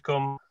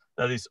outcome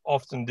that is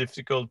often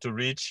difficult to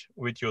reach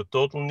with your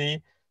total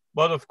knee.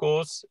 But of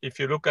course, if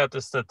you look at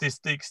the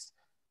statistics,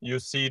 you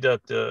see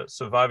that the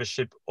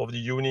survivorship of the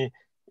uni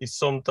is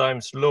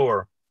sometimes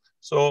lower.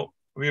 So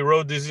we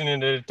wrote this in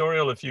an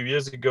editorial a few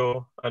years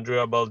ago,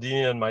 Andrea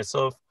Baldini and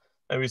myself,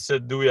 and we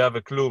said, do we have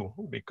a clue?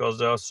 Because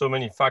there are so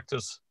many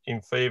factors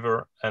in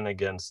favor and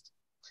against.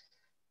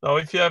 Now,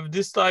 if you have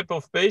this type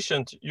of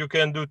patient, you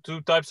can do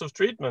two types of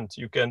treatment.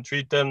 You can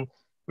treat them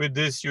with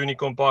this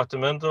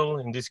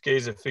unicompartmental, in this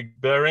case, a fixed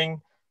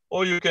bearing,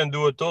 or you can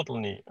do a total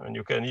knee. And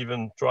you can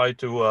even try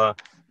to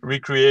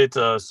recreate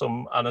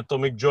some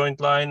anatomic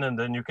joint line. And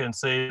then you can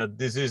say that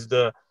this is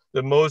the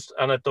most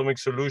anatomic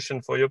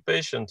solution for your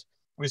patient.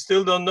 We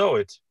still don't know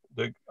it.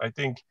 I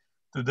think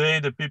today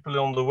the people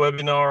on the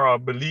webinar are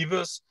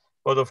believers,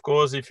 but of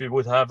course, if you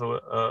would have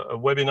a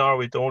webinar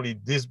with only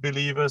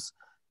disbelievers,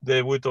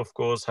 they would of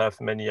course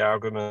have many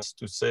arguments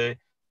to say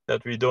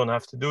that we don't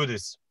have to do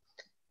this.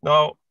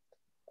 Now,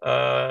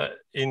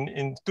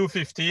 in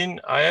 2015,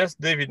 I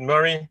asked David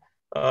Murray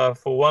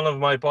for one of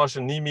my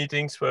partial knee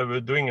meetings where we're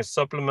doing a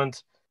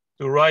supplement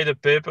to write a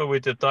paper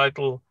with the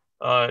title,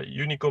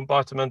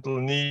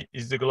 unicompartmental knee,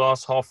 is the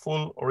glass half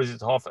full or is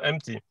it half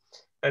empty?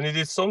 And it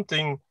is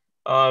something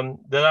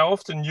that I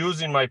often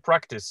use in my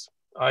practice.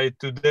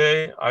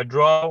 Today I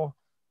draw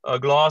a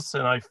glass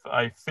and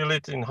I fill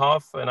it in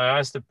half and I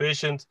ask the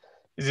patient,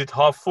 is it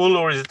half full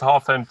or is it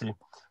half empty?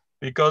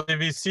 Because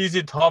if he sees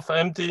it half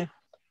empty,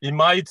 he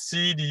might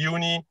see the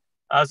uni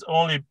as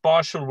only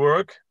partial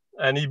work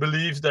and he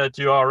believes that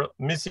you are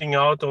missing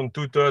out on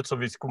 2/3 of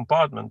his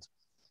compartment.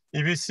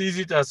 If he sees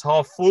it as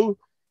half full,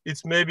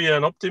 it's maybe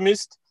an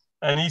optimist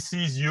and he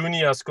sees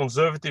uni as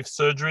conservative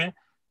surgery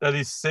that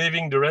is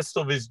saving the rest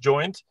of his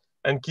joint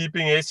and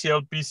keeping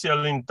ACL,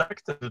 PCL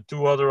intact, the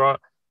two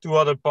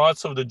other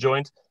parts of the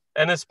joint.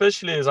 And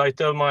especially as I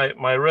tell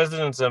my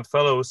residents and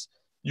fellows,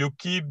 you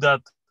keep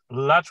that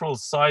lateral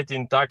side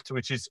intact,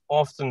 which is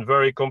often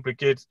very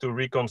complicated to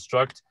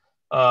reconstruct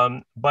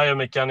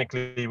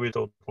biomechanically with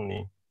total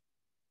knee.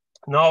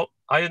 Now,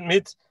 I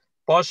admit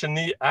partial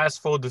knee asks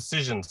for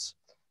decisions.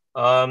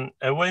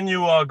 And when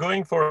you are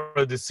going for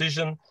a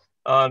decision,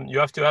 you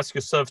have to ask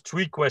yourself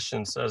 3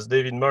 questions, as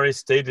David Murray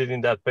stated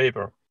in that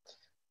paper.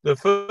 The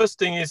first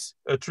thing is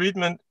a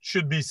treatment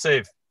should be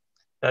safe.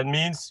 That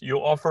means you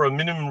offer a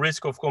minimum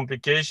risk of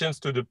complications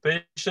to the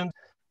patient.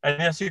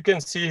 And as you can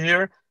see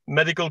here,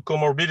 medical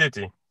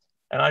comorbidity.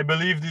 And I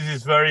believe this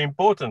is very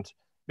important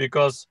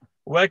because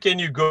where can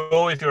you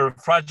go if you're a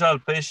fragile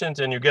patient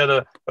and you get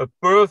a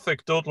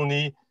perfect total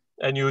knee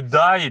and you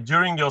die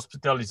during the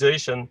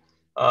hospitalization?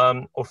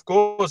 Of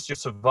course, your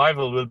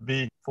survival will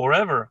be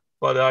forever,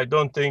 but I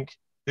don't think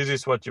this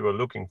is what you were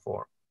looking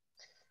for.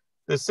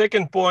 The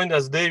second point,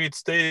 as David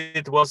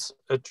stated, was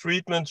a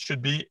treatment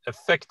should be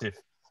effective.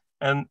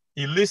 And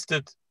he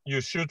listed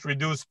you should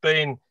reduce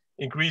pain,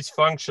 increase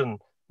function,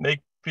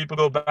 make people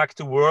go back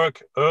to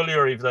work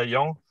earlier if they're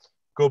young,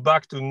 go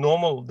back to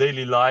normal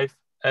daily life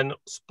and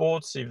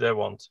sports if they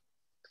want.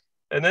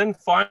 And then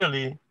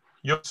finally,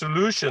 your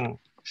solution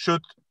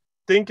should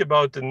think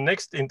about the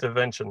next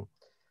intervention.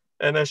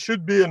 And there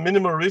should be a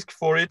minimal risk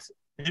for it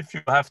if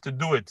you have to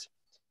do it.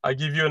 I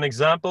give you an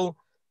example.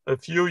 A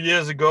few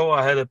years ago,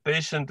 I had a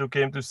patient who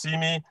came to see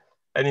me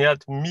and he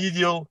had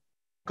medial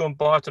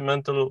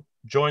compartmental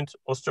joint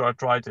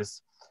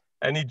osteoarthritis.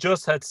 And he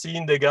just had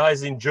seen the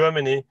guys in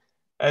Germany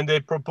and they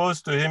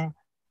proposed to him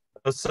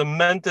a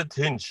cemented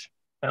hinge.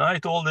 And I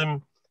told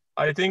him,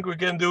 I think we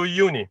can do a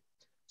uni.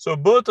 So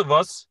both of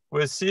us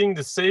were seeing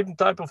the same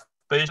type of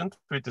patient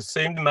with the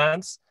same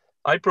demands.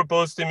 I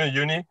proposed him a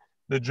uni.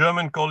 The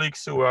German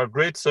colleagues who are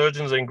great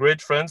surgeons and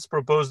great friends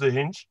proposed a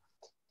hinge.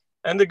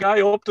 And the guy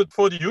opted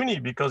for the uni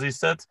because he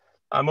said,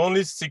 I'm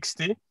only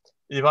 60.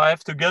 If I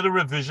have to get a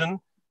revision,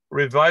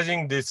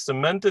 revising this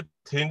cemented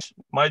hinge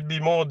might be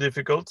more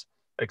difficult,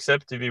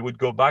 except if he would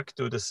go back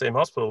to the same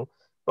hospital.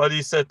 But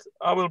he said,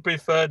 I will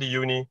prefer the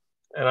uni.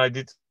 And I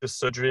did the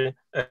surgery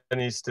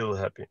and he's still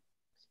happy.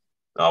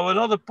 Now,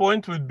 another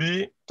point would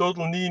be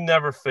total knee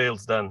never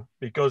fails then,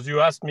 because you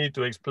asked me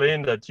to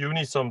explain that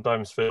uni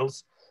sometimes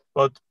fails,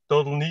 but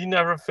total knee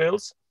never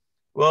fails.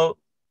 Well,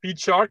 Pete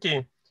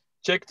Sharkey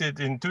checked it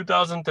in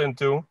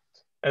 2002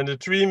 And the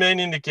three main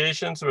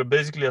indications were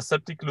basically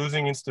aseptic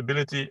losing,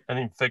 instability, and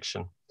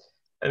infection.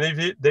 And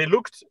if they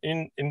looked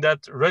in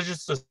that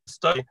registered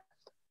study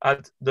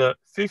at the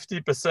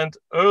 50%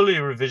 early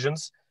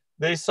revisions,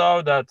 they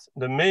saw that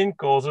the main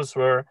causes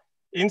were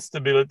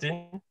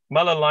instability,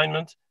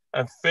 malalignment,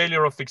 and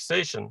failure of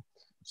fixation.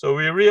 So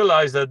we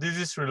realized that this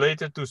is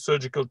related to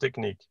surgical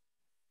technique.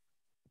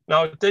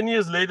 Now, 10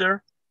 years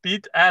later,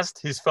 Pete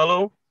asked his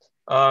fellow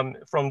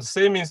from the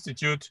same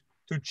institute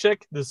to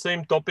check the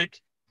same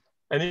topic,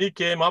 and he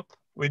came up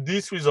with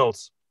these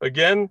results.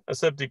 Again,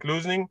 aseptic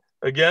loosening,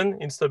 again,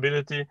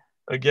 instability,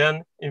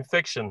 again,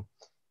 infection.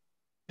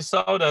 We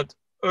saw that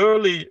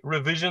early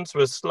revisions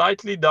were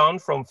slightly down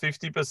from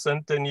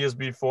 50% 10 years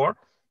before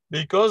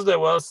because there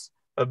was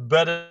a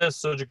better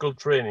surgical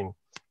training.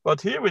 But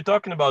here we're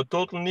talking about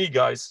total knee,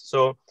 guys.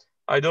 So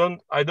I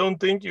don't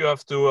think you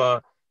have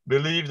to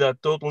believe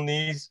that total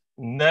knees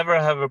never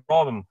have a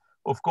problem.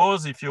 Of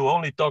course, if you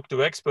only talk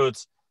to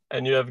experts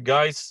and you have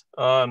guys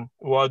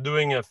who are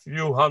doing a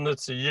few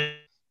hundreds a year,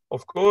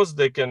 of course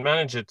they can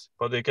manage it,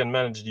 but they can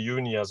manage the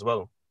uni as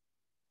well.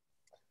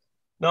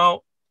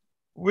 Now,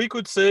 we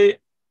could say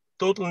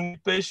total knee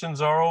patients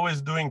are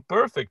always doing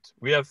perfect.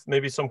 We have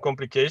maybe some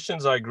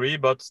complications, I agree,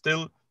 but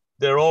still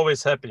they're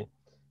always happy.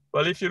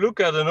 Well, if you look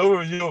at an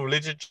overview of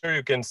literature,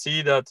 you can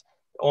see that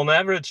on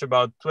average,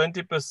 about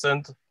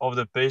 20% of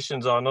the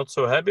patients are not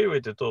so happy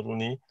with the total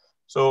knee.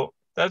 So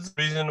that's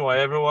the reason why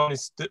everyone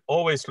is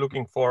always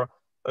looking for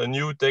a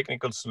new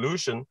technical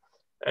solution.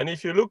 And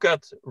if you look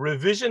at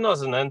revision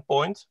as an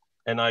endpoint,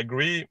 and I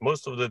agree,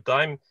 most of the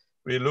time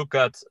we look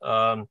at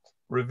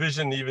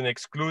revision even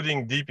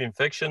excluding deep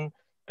infection,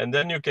 and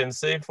then you can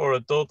say for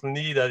a total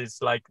knee that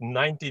it's like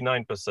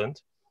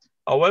 99%.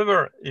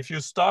 However, if you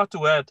start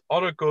to add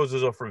other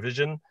causes of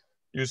revision,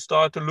 you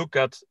start to look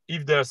at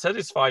if they're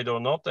satisfied or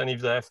not, and if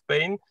they have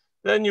pain,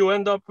 then you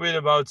end up with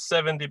about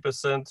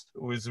 70%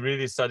 who is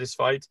really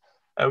satisfied,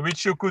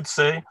 which you could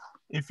say,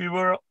 if you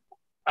were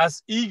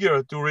as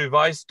eager to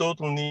revise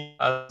total knee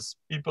as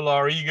people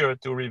are eager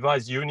to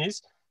revise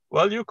unis,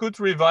 well, you could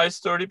revise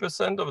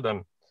 30% of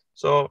them.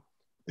 So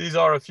these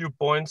are a few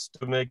points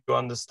to make you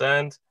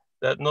understand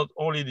that not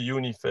only the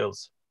uni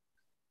fails.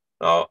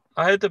 Now,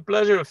 I had the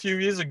pleasure a few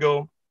years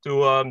ago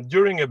to,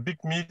 during a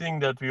big meeting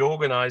that we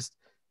organized,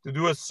 to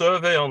do a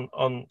survey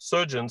on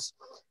surgeons,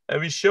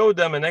 and we showed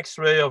them an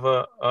X-ray of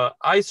a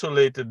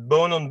isolated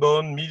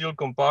bone-on-bone medial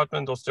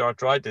compartment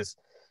osteoarthritis.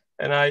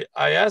 And I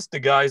asked the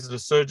guys, the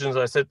surgeons,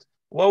 I said,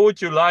 what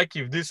would you like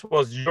if this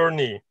was your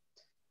knee?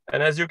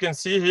 And as you can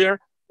see here,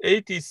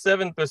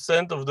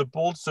 87% of the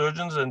polled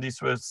surgeons, and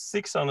these were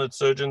 600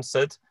 surgeons,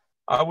 said,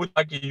 I would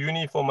like a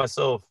uni for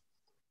myself.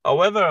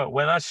 However,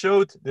 when I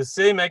showed the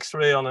same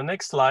X-ray on the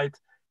next slide,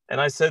 and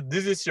I said,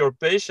 this is your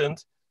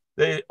patient,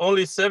 they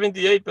only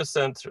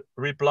 78%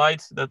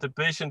 replied that the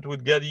patient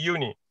would get a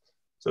uni.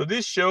 So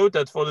this showed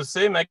that for the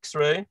same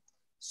X-ray,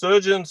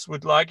 surgeons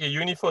would like a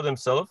uni for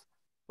themselves,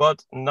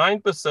 but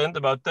 9%,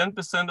 about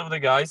 10% of the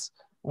guys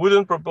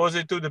wouldn't propose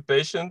it to the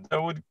patient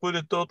and would put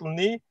a total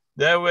knee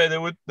there where they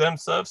would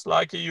themselves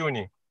like a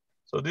uni.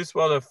 So this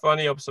was a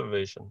funny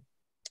observation.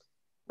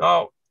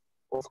 Now,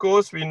 of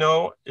course, we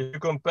know if you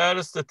compare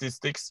the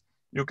statistics,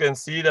 you can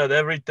see that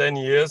every 10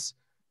 years,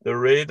 the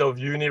rate of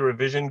uni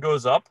revision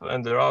goes up,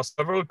 and there are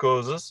several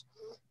causes,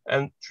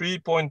 and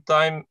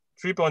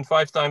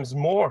 3.5 times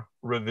more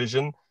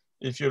revision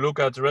if you look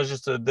at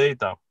registered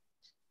data.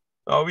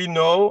 Now we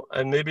know,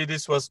 and maybe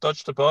this was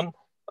touched upon,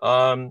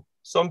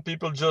 some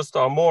people just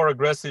are more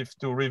aggressive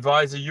to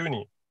revise a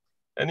uni.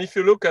 And if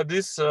you look at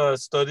this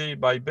study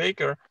by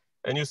Baker,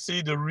 and you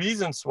see the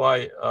reasons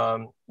why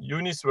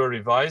unis were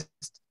revised,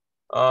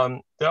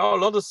 there are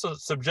a lot of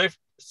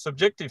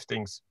subjective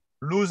things.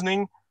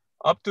 Loosening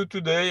up to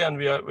today, and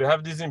we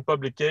have this in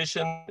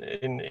publication,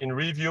 in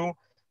review,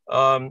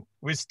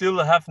 we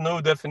still have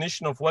no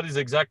definition of what is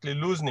exactly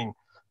loosening.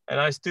 And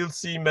I still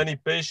see many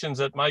patients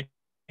at my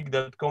clinic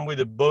that come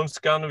with a bone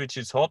scan, which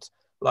is hot,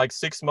 like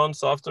 6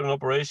 months after an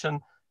operation.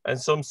 And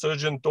some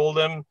surgeon told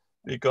them,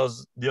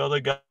 because the other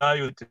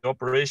guy with the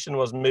operation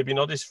was maybe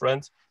not his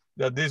friend,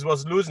 that this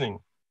was loosening.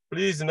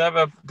 Please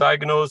never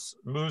diagnose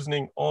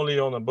loosening only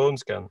on a bone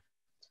scan.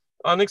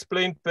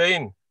 Unexplained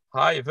pain,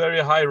 very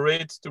high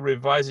rates to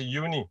revise a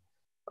uni.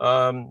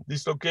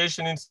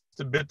 Dislocation,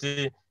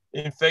 instability,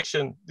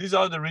 infection. These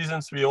are the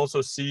reasons we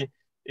also see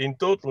in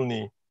total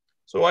knee.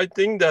 So I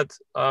think that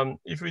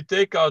if we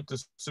take out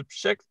the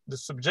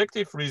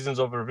subjective reasons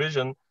of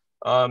revision,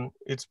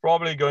 it's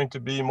probably going to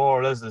be more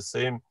or less the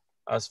same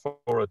as for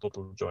a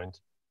total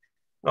joint.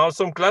 Now,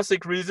 some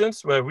classic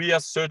reasons where we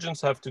as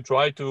surgeons have to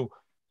try to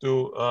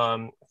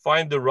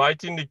find the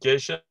right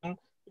indication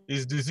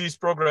is disease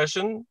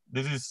progression.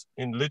 This is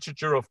in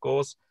literature, of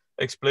course,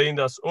 explained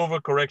as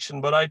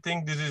overcorrection, but I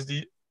think this is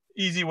the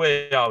easy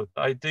way out.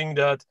 I think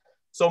that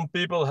some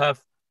people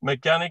have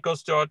mechanic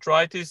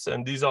osteoarthritis,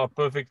 and these are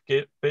perfect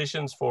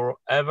patients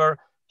forever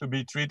to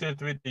be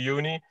treated with the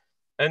uni.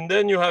 And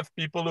then you have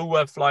people who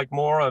have like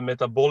more a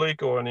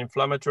metabolic or an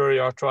inflammatory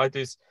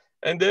arthritis,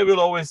 and they will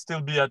always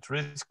still be at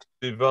risk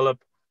to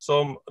develop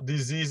some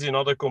disease in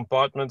other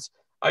compartments.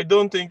 I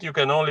don't think you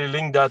can only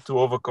link that to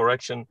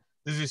overcorrection.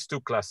 This is too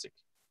classic.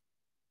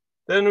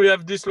 Then we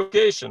have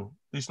dislocation.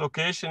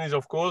 Dislocation is,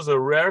 of course, a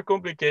rare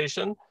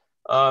complication.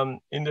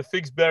 In the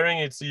fixed bearing,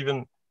 it's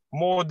even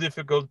more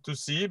difficult to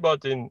see, but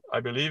I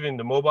believe in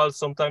the mobile,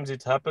 sometimes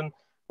it happens,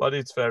 but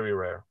it's very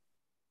rare.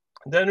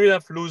 Then we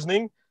have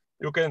loosening.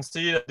 You can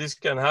see that this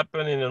can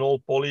happen in an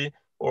old poly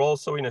or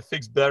also in a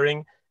fixed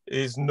bearing. It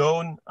is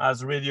known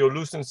as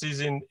radiolucencies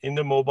in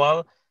the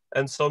mobile,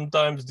 and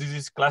sometimes this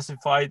is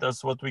classified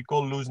as what we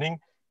call loosening.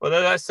 But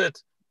as I said,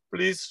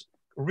 please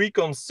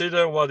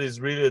reconsider what is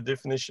really a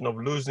definition of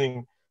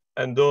loosening,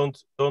 and don't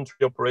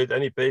reoperate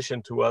any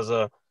patient who has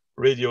a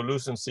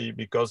radiolucency,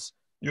 because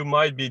you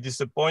might be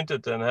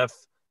disappointed and have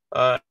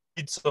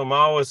need some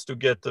hours to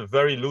get a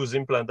very loose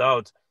implant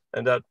out.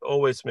 And that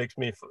always makes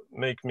me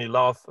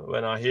laugh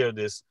when I hear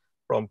this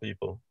from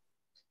people.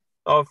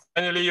 Now,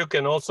 finally, you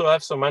can also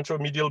have some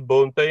anteromedial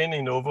bone pain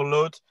in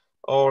overload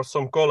or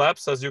some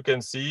collapse, as you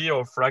can see,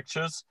 or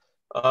fractures.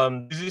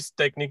 This is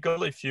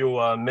technical if you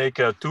make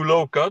a too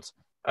low cut,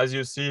 as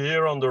you see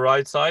here on the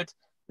right side.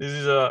 This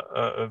is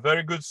a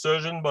very good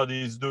surgeon, but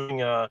he's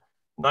doing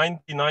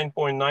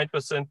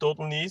 99.9%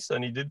 total knees,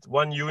 and he did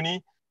one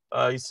uni.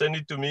 He sent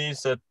it to me. He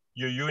said,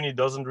 your uni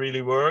doesn't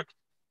really work.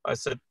 I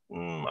said,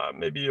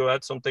 maybe you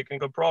had some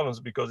technical problems,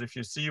 because if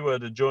you see where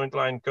the joint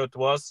line cut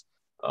was,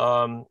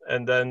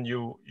 and then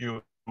you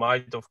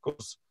might, of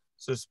course,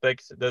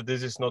 suspect that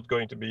this is not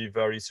going to be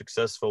very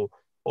successful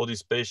for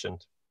this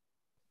patient.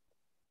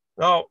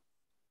 Now,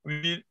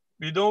 we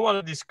don't want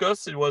to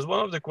discuss, it was one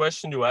of the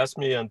questions you asked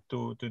me, and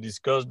to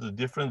discuss the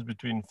difference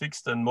between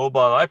fixed and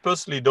mobile. I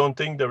personally don't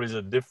think there is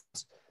a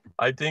difference.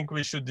 I think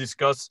we should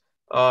discuss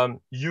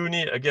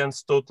uni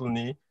against total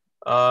knee.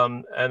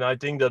 And I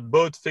think that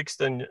both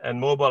fixed and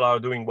mobile are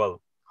doing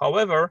well.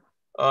 However,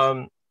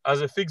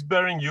 as a fixed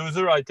bearing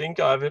user, I think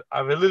I have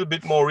a little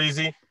bit more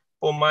easy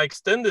for my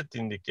extended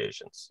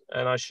indications.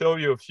 And I show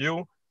you a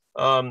few.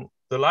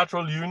 The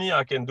lateral uni,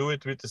 I can do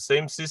it with the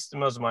same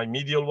system as my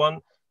medial one.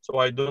 So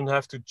I don't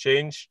have to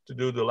change to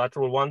do the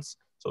lateral ones.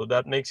 So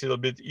that makes it a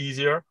bit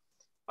easier.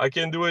 I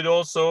can do it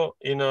also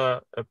in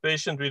a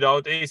patient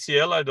without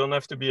ACL. I don't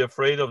have to be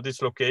afraid of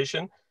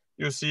dislocation.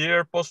 You see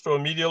here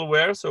posteromedial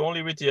wear, so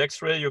only with the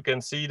X-ray you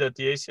can see that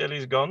the ACL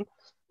is gone.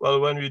 Well,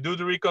 when we do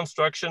the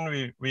reconstruction,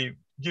 we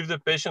give the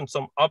patient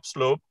some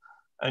upslope,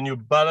 and you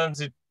balance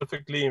it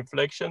perfectly in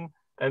flexion,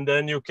 and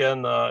then you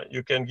can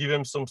give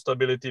him some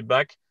stability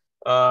back.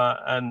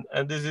 And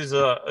this is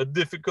a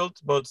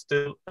difficult but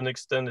still an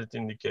extended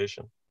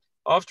indication.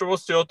 After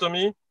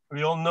osteotomy,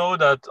 we all know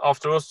that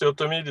after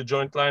osteotomy, the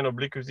joint line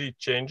obliquity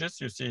changes.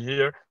 You see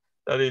here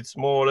that it's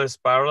more or less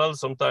parallel.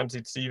 Sometimes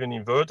it's even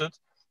inverted.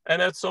 And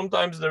that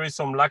sometimes there is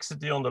some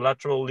laxity on the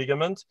lateral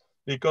ligament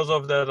because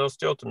of that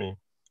osteotomy.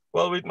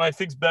 Well, with my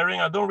fixed bearing,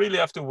 I don't really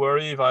have to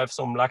worry if I have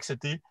some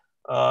laxity.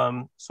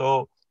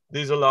 So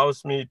this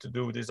allows me to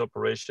do this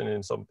operation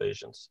in some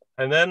patients.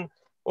 And then,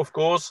 of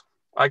course,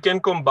 I can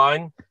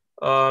combine,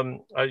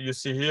 you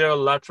see here,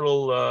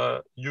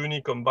 lateral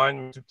uni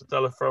combined with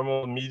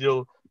patellofemoral,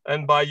 medial,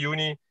 and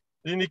bi-uni.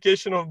 The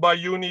indication of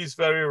bi-uni is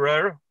very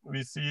rare.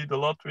 We see it a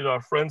lot with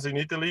our friends in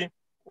Italy,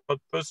 but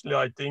personally,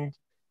 I think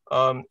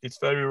it's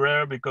very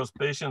rare because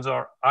patients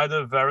are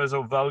either varus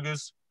or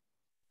valgus.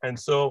 And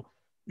so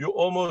you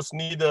almost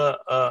need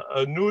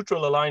a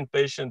neutral aligned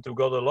patient who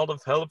got a lot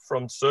of help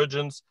from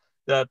surgeons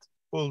that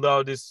pulled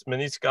out this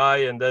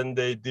menisci, and then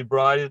they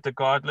debrided the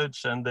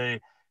cartilage, and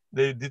they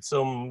did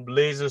some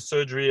laser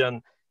surgery.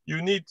 And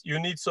you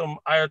need some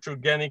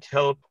iatrogenic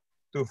help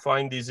to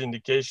find these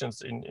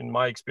indications. In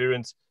my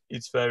experience,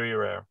 it's very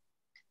rare.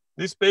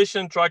 This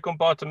patient,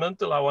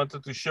 tricompartmental, I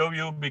wanted to show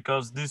you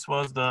because this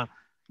was the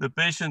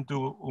patient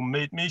who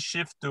made me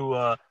shift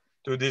to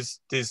this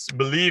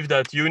belief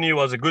that uni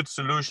was a good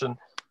solution,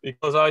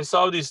 because I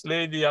saw this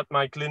lady at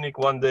my clinic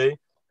one day,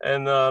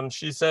 and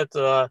she said,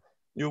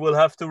 you will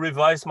have to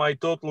revise my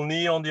total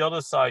knee on the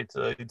other side.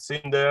 It's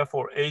in there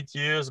for 8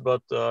 years,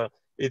 but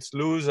it's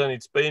loose and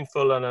it's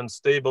painful and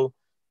unstable.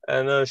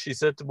 And she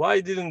said,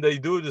 why didn't they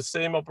do the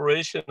same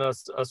operation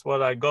as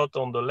what I got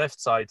on the left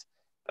side?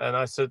 And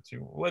I said,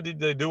 what did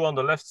they do on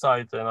the left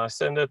side? And I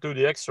sent her to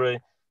the X-ray.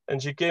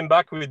 And she came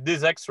back with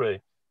this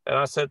X-ray. And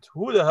I said,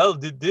 who the hell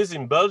did this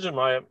in Belgium?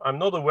 I'm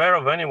not aware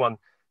of anyone.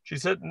 She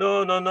said,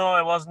 no,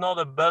 I was not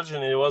a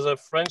Belgian. It was a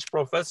French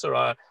professor.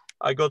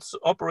 I got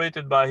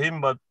operated by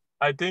him, but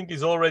I think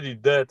he's already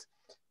dead.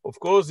 Of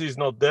course, he's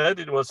not dead.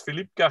 It was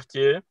Philippe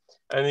Cartier,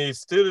 and he's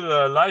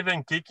still alive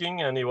and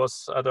kicking. And he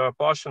was at our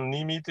partial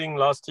knee meeting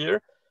last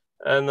year.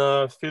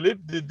 And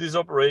Philippe did this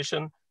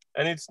operation.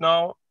 And it's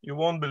now, you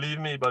won't believe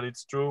me, but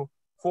it's true,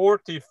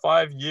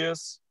 45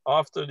 years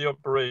after the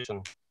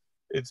operation.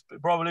 It's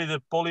probably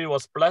the poly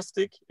was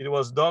plastic. It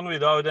was done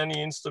without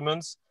any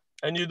instruments,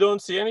 and you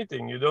don't see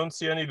anything. You don't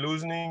see any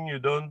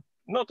loosening.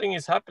 Nothing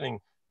is happening.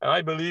 And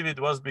I believe it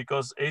was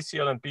because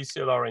ACL and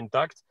PCL are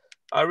intact.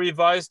 I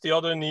revised the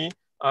other knee.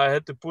 I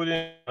had to put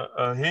in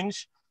a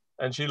hinge,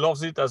 and she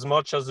loves it as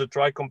much as the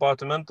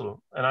tricompartmental.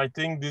 And I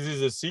think this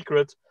is a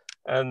secret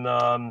And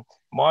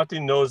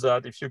Martin knows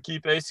that if you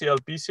keep ACL,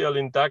 PCL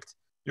intact,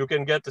 you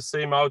can get the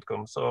same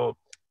outcome. So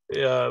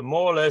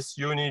more or less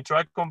uni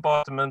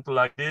tricompartmental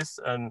like this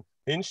and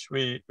hinge,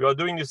 we are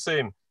doing the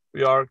same.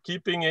 We are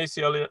keeping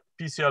ACL,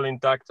 PCL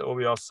intact, or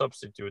we are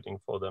substituting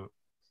for them.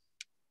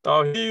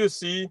 Now here you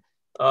see,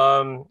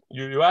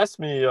 you asked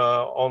me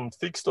on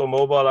fixed or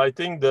mobile. I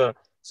think the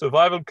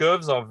survival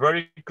curves are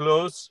very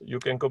close. You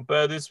can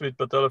compare this with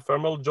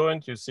patellofemoral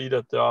joint. You see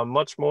that there are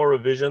much more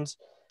revisions.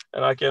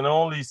 And I can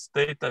only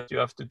state that you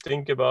have to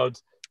think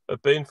about a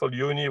painful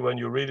uni when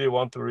you really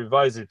want to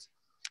revise it.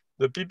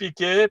 The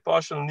PPK,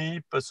 partial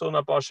knee,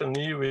 persona partial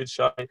knee, which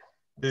I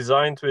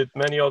designed with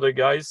many other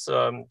guys,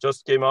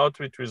 just came out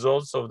with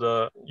results of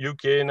the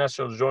UK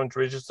National Joint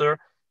Register.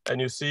 And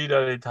you see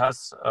that it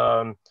has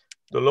the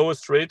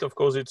lowest rate. Of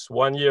course, it's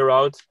 1 year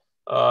out.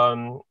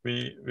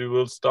 We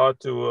will start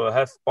to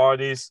have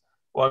parties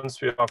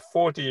once we are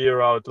 40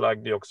 years out,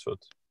 like the Oxford.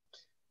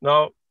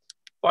 Now,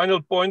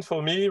 final point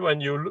for me, when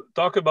you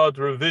talk about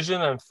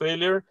revision and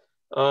failure,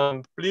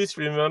 please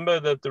remember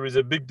that there is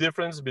a big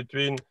difference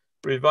between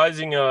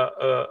revising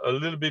a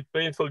little bit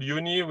painful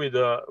uni with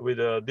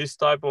this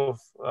type of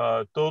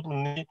total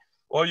knee,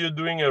 or you're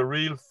doing a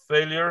real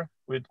failure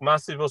with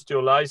massive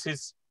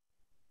osteolysis.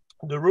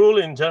 The rule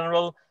in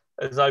general,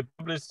 as I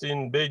published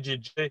in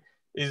BJJ,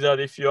 is that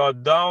if you are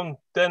down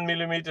 10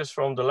 millimeters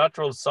from the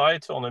lateral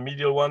side on a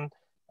medial one,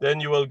 then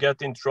you will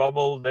get in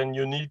trouble. Then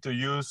you need to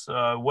use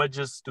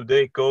wedges,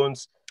 today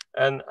cones,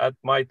 and at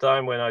my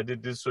time when I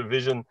did this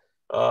revision,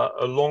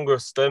 a longer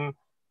stem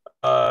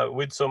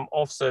with some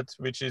offset,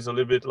 which is a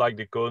little bit like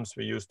the cones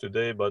we use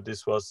today, but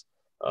this was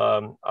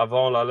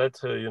avant la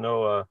lettre, you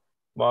know,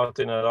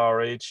 Martin, at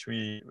our age,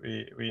 we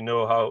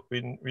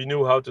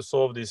knew how to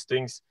solve these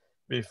things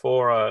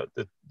before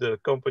the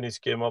companies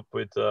came up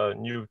with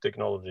new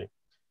technology.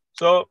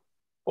 So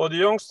for the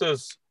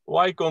youngsters,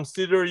 why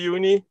consider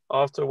uni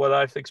after what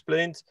I've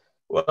explained?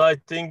 Well, I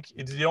think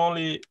it's the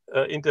only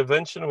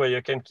intervention where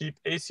you can keep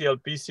ACL,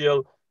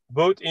 PCL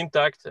both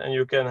intact, and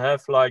you can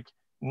have like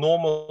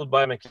normal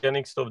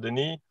biomechanics of the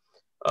knee.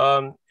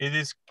 It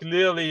is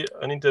clearly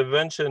an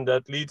intervention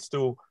that leads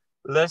to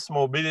less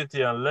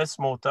morbidity and less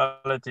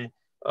mortality.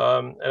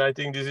 And I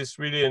think this is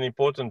really an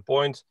important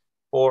point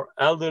for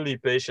elderly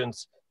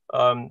patients.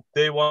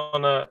 They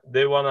wanna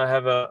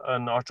have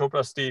an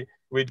arthroplasty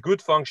with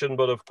good function,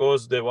 but of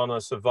course they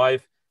wanna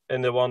survive,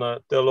 and they wanna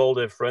tell all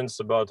their friends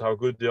about how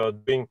good they are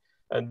doing,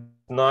 and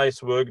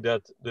nice work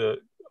that the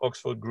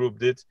Oxford group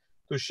did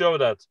to show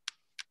that.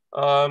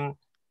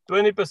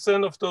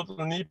 20% of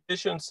total knee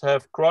patients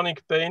have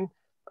chronic pain.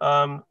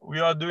 We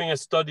are doing a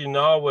study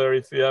now where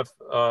if you have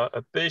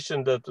a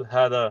patient that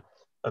had a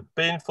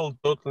painful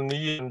total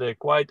knee and they're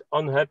quite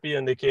unhappy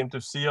and they came to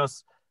see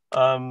us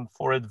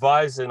for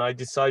advice, and I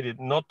decided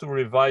not to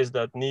revise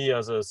that knee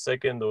as a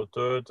second or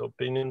third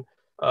opinion.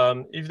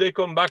 If they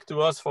come back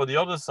to us for the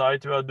other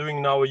side, we are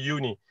doing now a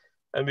uni,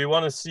 and we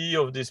want to see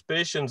of these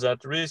patients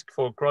at risk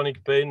for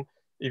chronic pain,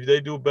 if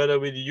they do better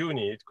with the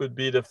uni. It could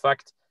be the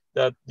fact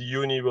that the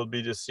uni will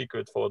be the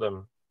secret for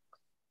them.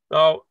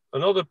 Now,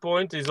 another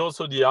point is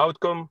also the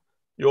outcome.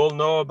 You all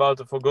know about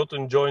the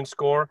forgotten joint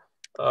score,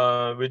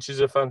 which is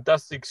a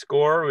fantastic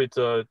score with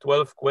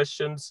 12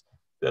 questions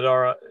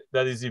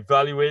that is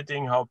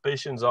evaluating how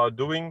patients are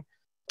doing.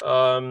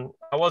 I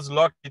was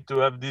lucky to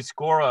have this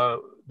score.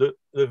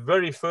 The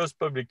very first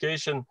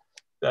publication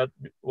that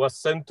was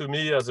sent to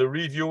me as a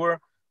reviewer.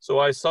 So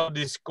I saw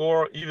this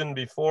score even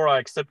before I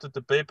accepted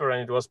the paper,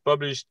 and it was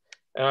published.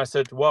 And I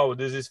said, wow,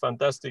 this is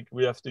fantastic.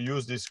 We have to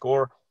use this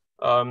score.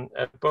 And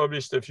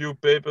published a few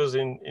papers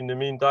in the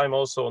meantime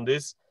also on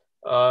this.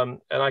 And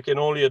I can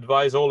only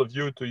advise all of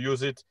you to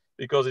use it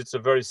because it's a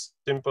very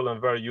simple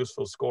and very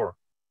useful score.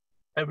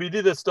 And we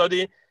did a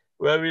study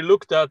where we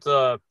looked at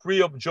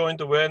pre-op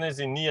joint awareness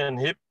in knee and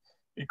hip,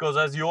 because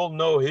as you all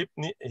know,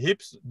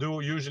 hips do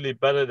usually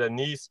better than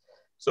knees.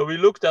 So we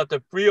looked at the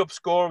pre-op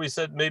score. We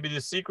said maybe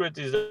the secret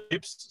is that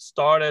hips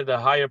start at a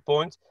higher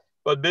point.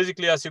 But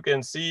basically, as you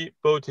can see,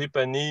 both hip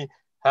and knee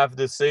have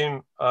the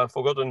same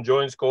forgotten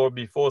joint score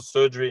before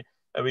surgery,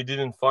 and we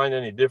didn't find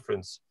any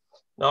difference.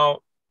 Now,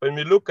 when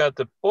we look at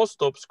the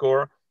post-op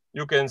score,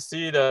 you can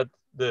see that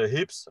the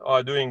hips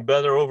are doing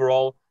better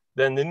overall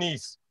than the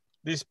knees,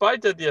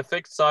 despite that the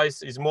effect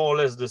size is more or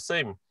less the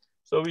same.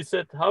 So we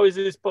said, how is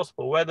this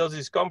possible? Where does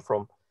this come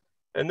from?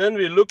 And then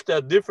we looked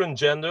at different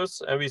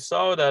genders, and we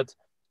saw that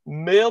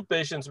male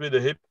patients with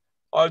a hip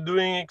are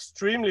doing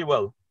extremely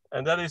well.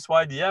 And that is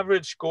why the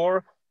average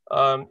score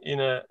in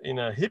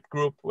a hip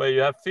group where you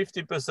have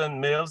 50%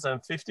 males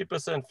and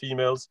 50%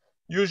 females,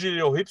 usually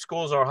your hip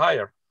scores are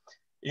higher.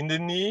 In the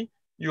knee,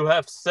 you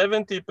have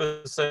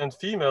 70%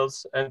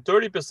 females and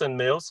 30%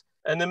 males,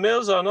 and the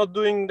males are not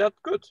doing that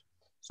good.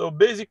 So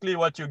basically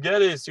what you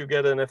get is you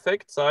get an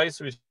effect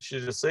size, which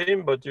is the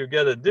same, but you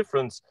get a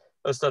difference,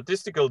 a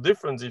statistical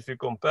difference if you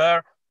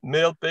compare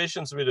male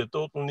patients with a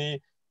total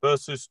knee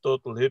versus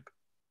total hip.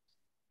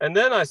 And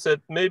then I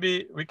said,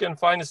 maybe we can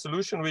find a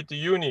solution with the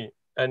uni.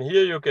 And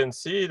here you can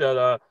see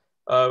that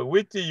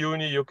with the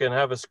uni, you can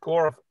have a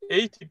score of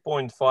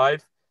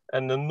 80.5,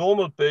 and the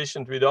normal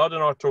patient without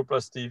an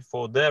arthroplasty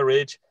for their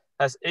age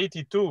has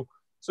 82.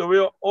 So we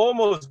are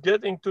almost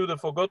getting to the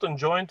forgotten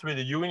joint with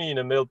a uni in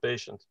a male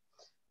patient.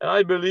 And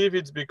I believe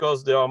it's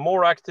because they are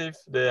more active,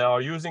 they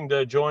are using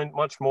their joint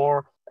much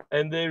more,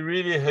 and they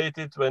really hate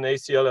it when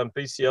ACL and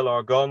PCL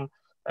are gone.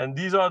 And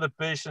these are the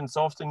patients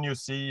often you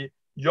see,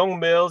 young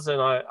males,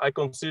 and I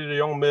consider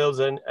young males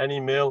and any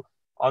male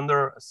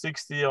under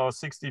 60 or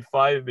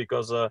 65,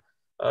 because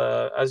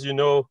as you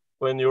know,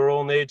 when your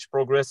own age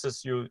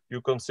progresses,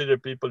 you consider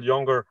people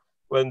younger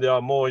when they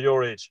are more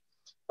your age.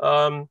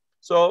 And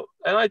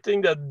I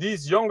think that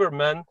these younger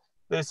men,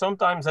 they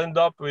sometimes end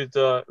up with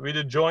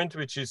a joint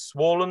which is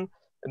swollen,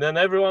 and then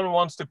everyone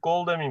wants to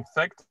call them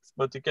infected,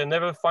 but you can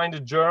never find a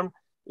germ.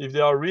 If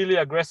they are really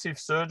aggressive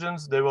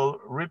surgeons, they will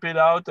rip it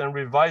out and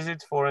revise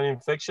it for an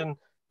infection,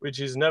 which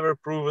is never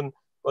proven.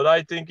 But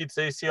I think it's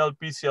ACL,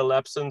 PCL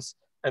absence,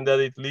 and that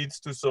it leads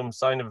to some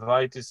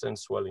synovitis and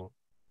swelling.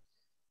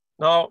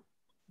 Now,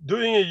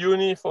 doing a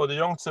uni for the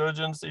young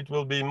surgeons, it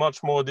will be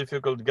much more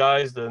difficult,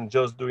 guys, than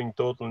just doing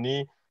total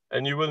knee.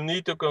 And you will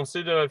need to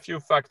consider a few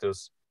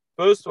factors.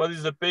 First, what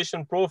is the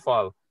patient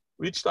profile?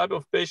 Which type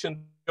of patient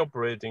are you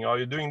operating? Are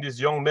you doing this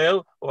young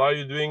male, or are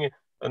you doing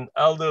an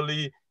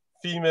elderly,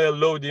 female,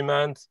 low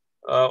demand,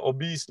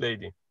 obese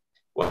lady?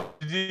 What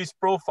is this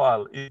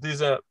profile? It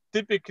is a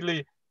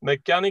typically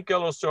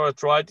mechanical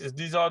osteoarthritis.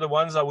 These are the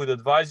ones I would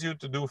advise you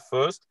to do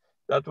first.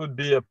 That would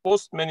be a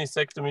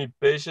post-meniscectomy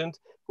patient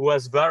who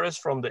has varus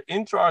from the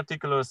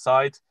intra-articular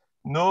side,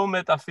 no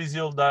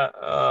metaphyseal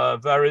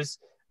varus,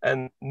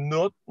 and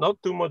not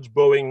too much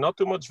bowing, not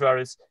too much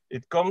varus.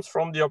 It comes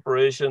from the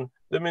operation.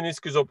 The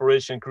meniscus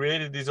operation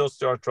created this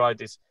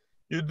osteoarthritis.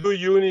 You do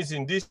unis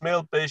in these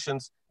male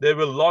patients, they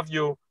will love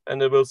you and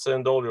they will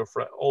send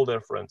all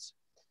their friends.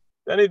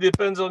 Then it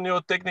depends on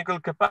your technical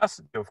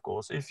capacity, of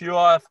course. If you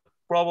have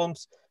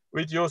problems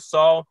with your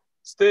saw,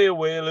 stay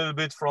away a little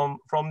bit from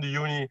the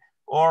uni,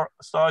 or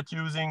start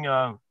using,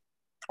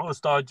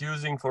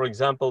 for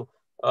example,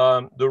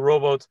 the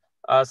robot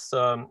as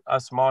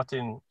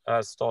Martin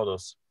has taught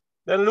us.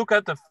 Then look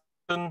at the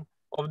function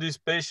of this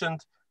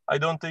patient. I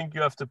don't think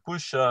you have to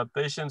push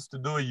patients to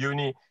do a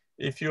uni.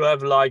 If you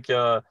have like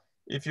a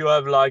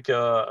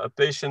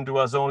patient who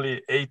has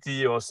only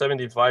 80 or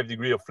 75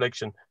 degree of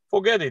flexion,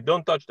 forget it,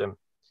 don't touch them.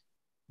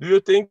 Do you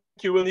think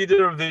you will need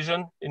a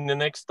revision in the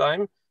next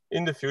time,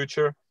 in the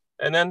future?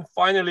 And then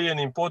finally, an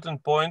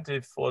important point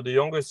for the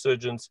younger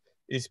surgeons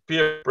is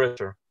peer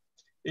pressure.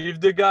 If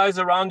the guys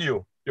around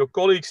you, your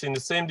colleagues in the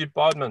same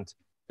department,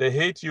 they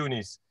hate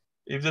unis.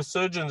 If the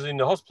surgeons in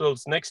the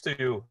hospitals next to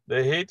you,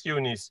 they hate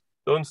unis,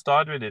 don't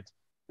start with it.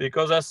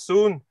 Because as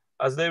soon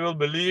as they will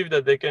believe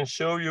that they can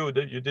show you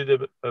that you did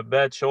a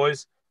bad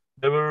choice,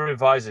 they will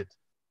revise it.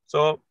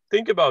 So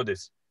think about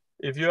this.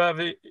 If you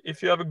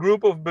have a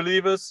group of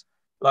believers,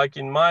 like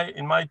in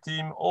my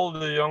team, all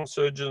the young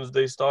surgeons,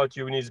 they start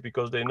unis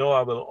because they know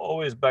I will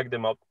always back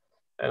them up.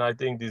 And I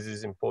think this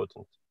is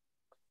important.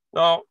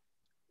 Now,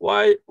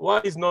 why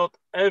is not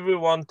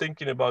everyone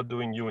thinking about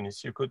doing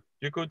unis? You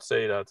could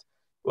say that.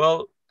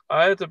 Well,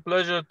 I had the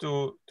pleasure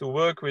to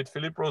work with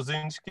Philippe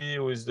Rosinski,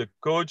 who is the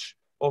coach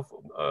of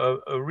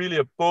really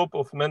a pope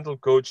of mental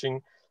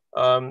coaching.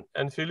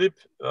 And Philippe,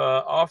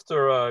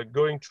 after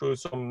going through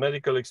some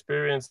medical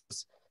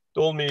experiences,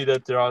 told me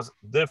that there are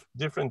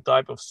different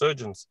type of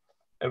surgeons,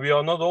 and we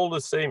are not all the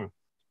same.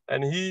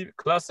 And he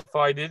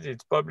classified it.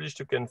 It's published.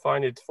 You can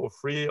find it for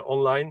free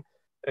online.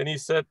 And he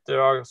said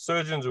there are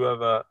surgeons who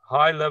have a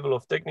high level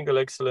of technical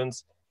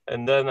excellence,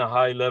 and then a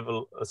high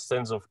level, a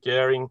sense of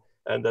caring,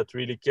 and that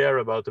really care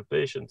about the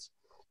patients.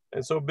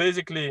 And so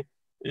basically,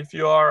 if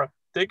you are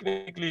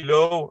technically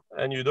low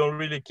and you don't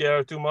really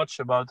care too much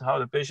about how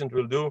the patient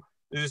will do,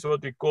 this is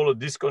what we call a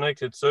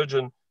disconnected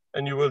surgeon,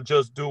 and you will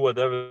just do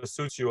whatever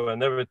suits you and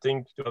never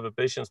think to have a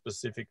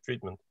patient-specific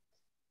treatment.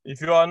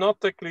 If you are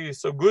not technically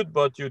so good,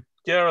 but you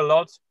care a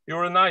lot,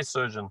 you're a nice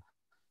surgeon.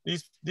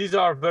 These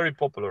are very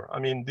popular. I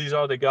mean, these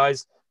are the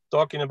guys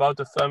talking about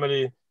the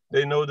family.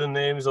 They know the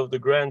names of the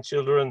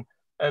grandchildren,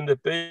 and the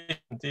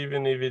patient,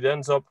 even if it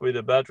ends up with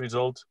a bad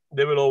result,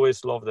 they will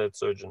always love that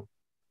surgeon.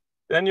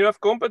 Then you have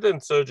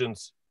competent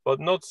surgeons, but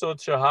not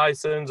such a high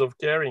sense of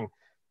caring.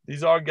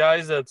 These are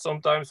guys that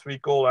sometimes we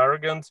call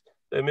arrogant.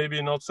 They may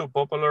be not so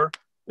popular.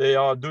 They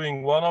are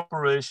doing one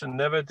operation,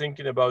 never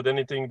thinking about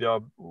anything. They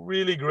are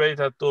really great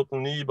at total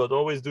knee, but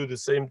always do the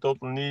same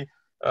total knee,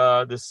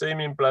 the same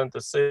implant,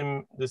 the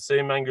same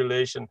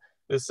angulation,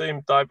 the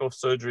same type of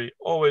surgery,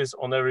 always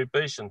on every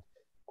patient,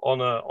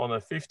 on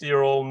a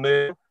 50-year-old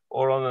male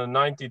or on a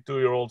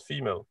 92-year-old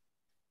female.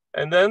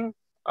 And then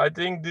I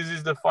think this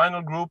is the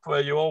final group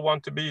where you all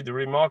want to be, the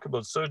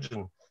remarkable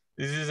surgeon.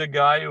 This is a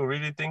guy who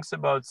really thinks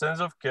about sense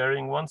of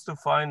caring, wants to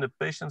find a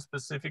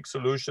patient-specific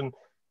solution,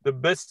 the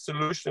best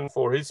solution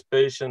for his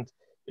patient.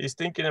 He's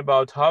thinking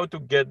about how to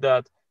get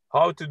that,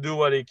 how to do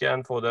what he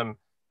can for them,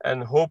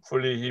 and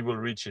hopefully he will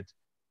reach it.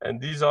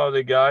 And these are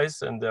the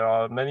guys, and there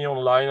are many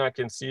online, I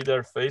can see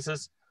their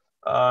faces.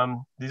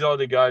 These are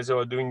the guys who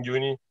are doing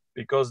uni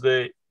because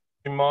they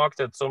remarked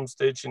at some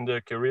stage in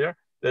their career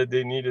that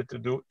they needed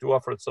to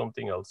offer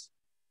something else.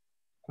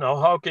 Now,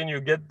 how can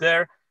you get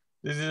there?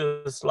 This is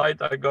a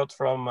slide I got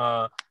from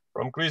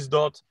Chris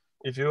Dodd.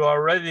 If you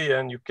are ready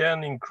and you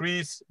can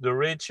increase the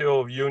ratio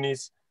of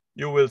unis,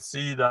 you will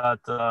see that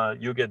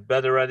you get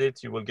better at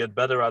it. You will get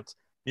better at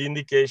the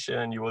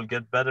indication. You will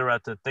get better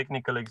at the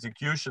technical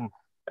execution,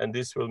 and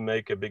this will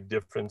make a big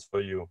difference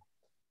for you.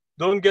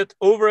 Don't get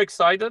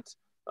overexcited.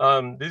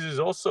 This is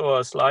also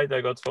a slide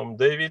I got from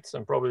David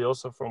and probably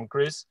also from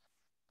Chris.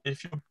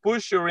 If you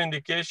push your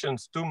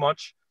indications too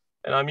much,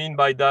 and I mean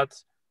by that,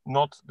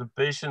 not the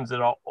patients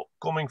that are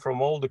coming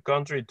from all the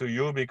country to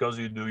you because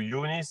you do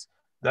unis,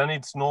 then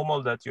it's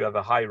normal that you have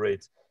a high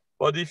rate.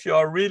 But if you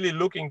are really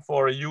looking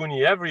for a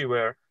uni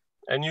everywhere,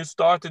 and you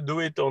start to do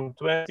it on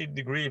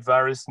 20-degree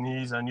varus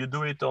knees, and you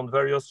do it on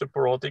very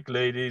osteoporotic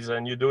ladies,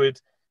 and you do it,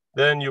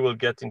 then you will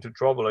get into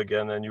trouble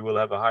again, and you will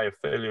have a higher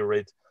failure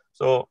rate.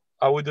 So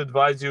I would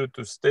advise you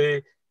to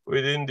stay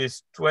within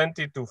this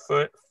 20 to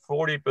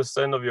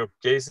 40% of your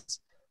cases,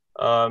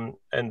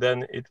 and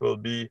then it will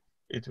be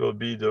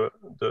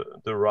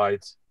the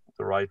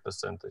right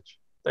percentage.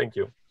 Thank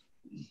you.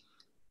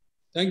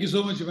 Thank you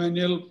so much,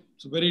 Emmanuel.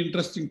 It's a very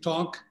interesting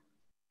talk.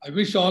 I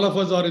wish all of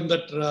us are in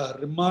that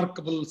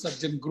remarkable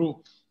surgeon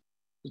group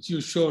which you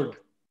showed.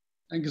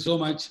 Thank you so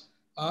much.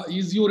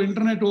 Is your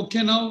internet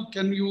okay now?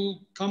 Can you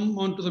come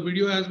onto the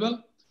video as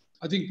well?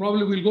 I think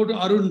probably we'll go to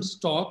Arun's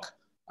talk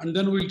and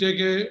then we'll take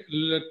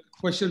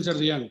questions at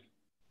the end.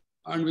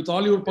 And with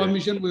all your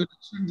permission, we'll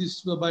extend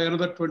this by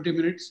another 20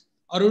 minutes.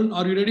 Arun,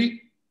 are you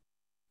ready?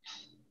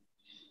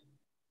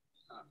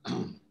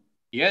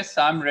 Yes,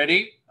 I'm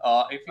ready.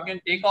 If you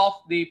can take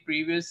off the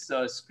previous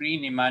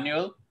screen,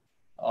 Emmanuel,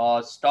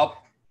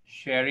 stop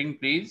sharing,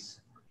 please.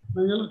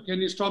 Emmanuel, can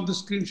you stop the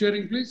screen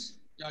sharing, please?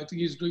 Yeah, I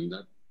think he's doing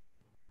that.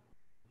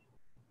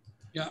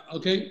 Yeah,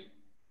 okay.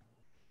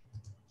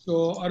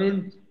 So,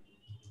 Arun.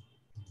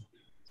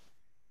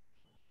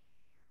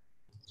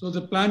 So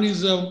the plan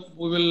is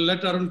we will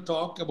let Arun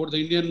talk about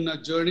the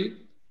Indian journey,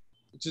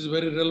 which is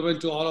very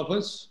relevant to all of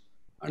us.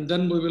 And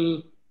then we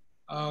will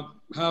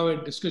have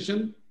a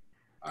discussion.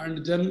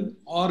 And then,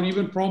 or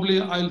even probably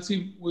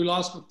we'll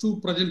ask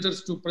 2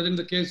 presenters to present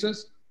the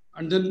cases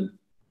and then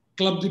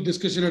club the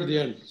discussion at the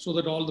end so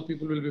that all the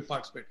people will be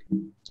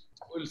participating.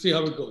 We'll see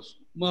how it goes.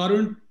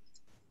 Arun?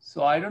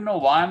 So I don't know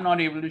why I'm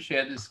not able to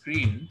share the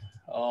screen.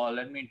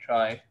 Let me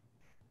try.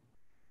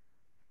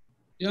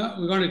 Yeah,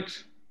 we got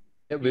it.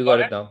 Yeah, we got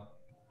it now.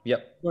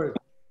 Yep.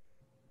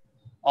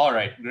 All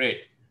right,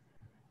 great.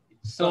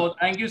 So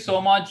thank you so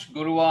much,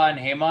 Guruva and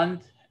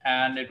Hemant.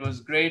 And it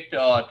was great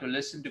to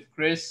listen to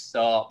Chris,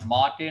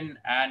 Martin,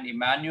 and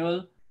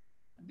Emmanuel.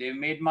 They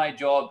made my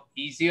job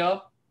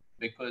easier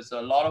because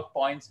a lot of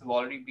points have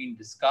already been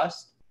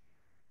discussed.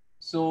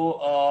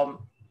 So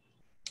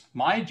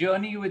my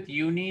journey with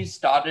uni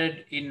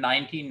started in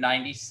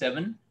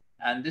 1997.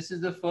 And this is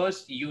the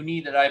first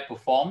uni that I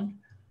performed.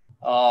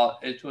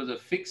 It was a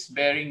fixed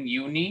bearing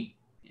uni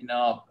in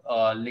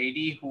a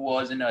lady who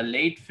was in her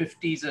late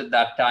 50s at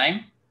that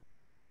time.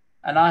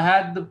 And I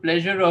had the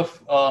pleasure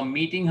of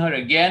meeting her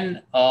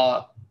again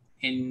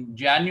in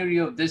January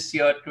of this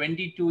year,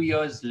 22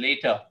 years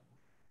later.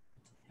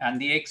 And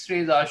the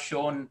x-rays are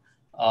shown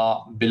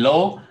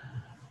below.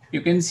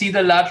 You can see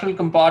the lateral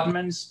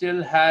compartment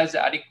still has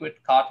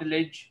adequate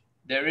cartilage.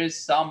 There is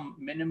some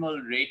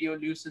minimal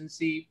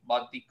radiolucency,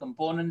 but the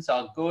components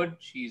are good.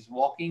 She's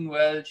walking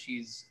well.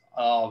 She's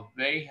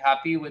very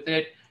happy with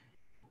it.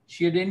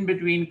 She had in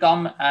between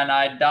come and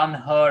I'd done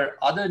her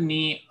other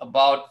knee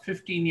about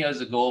 15 years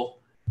ago.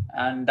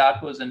 And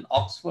that was in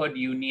Oxford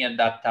Uni at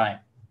that time.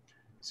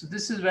 So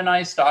this is when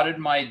I started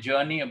my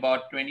journey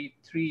about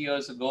 23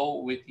 years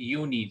ago with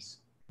unis.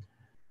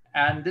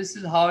 And this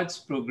is how it's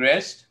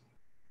progressed.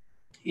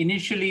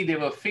 Initially, they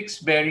were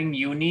fixed bearing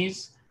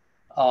unis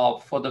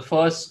for the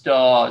first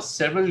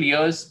several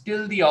years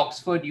till the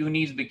Oxford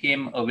unis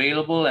became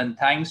available. And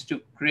thanks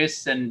to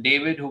Chris and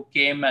David, who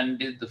came and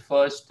did the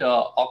first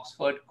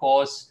Oxford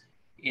course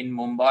in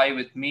Mumbai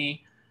with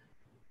me.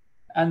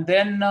 And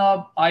then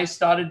I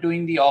started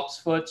doing the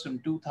Oxfords from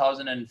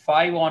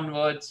 2005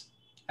 onwards.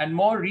 And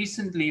more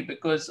recently,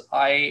 because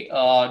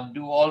I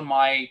do all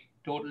my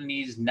total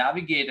knees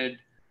navigated,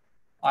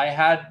 I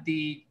had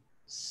the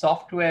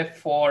software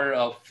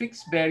for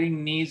fixed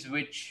bearing knees,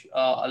 which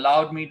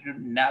allowed me to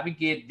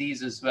navigate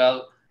these as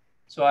well.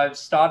 So I've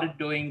started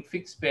doing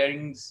fixed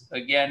bearings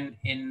again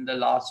in the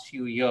last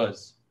few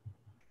years.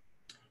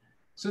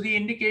 So the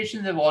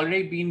indications have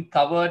already been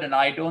covered, and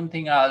I don't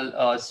think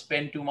I'll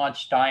spend too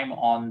much time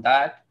on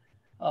that.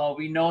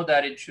 We know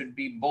that it should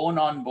be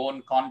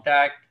bone-on-bone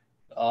contact,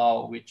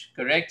 which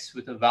corrects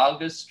with a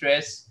valgus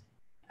stress,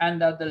 and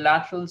that the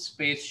lateral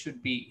space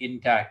should be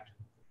intact.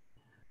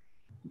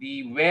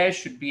 The wear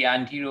should be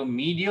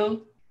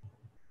anteromedial,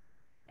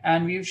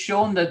 and we've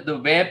shown that the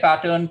wear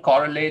pattern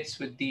correlates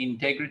with the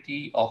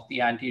integrity of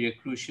the anterior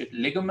cruciate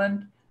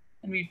ligament,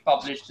 and we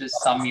published this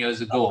some years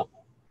ago.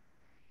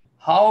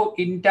 How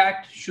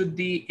intact should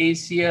the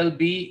ACL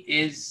be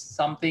is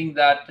something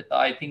that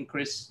I think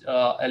Chris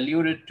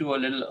alluded to a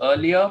little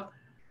earlier.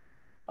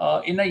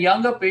 In a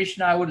younger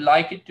patient, I would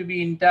like it to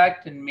be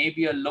intact, and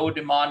maybe a low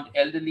demand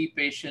elderly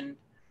patient,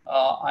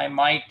 I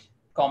might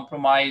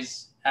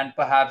compromise and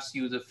perhaps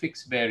use a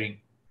fixed bearing.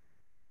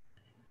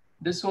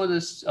 This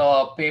was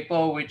a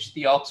paper which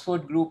the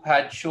Oxford group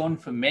had shown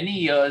for many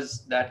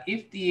years that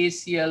if the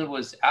ACL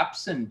was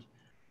absent,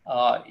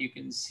 you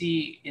can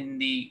see in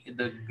the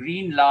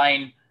green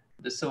line,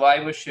 the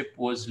survivorship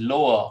was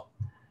lower.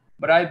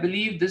 But I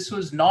believe this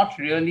was not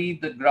really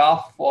the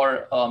graph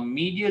for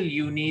medial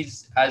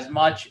unis as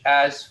much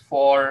as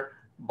for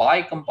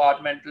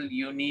bicompartmental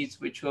unis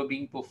which were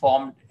being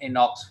performed in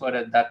Oxford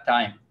at that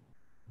time.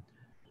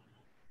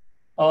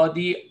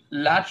 The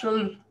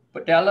lateral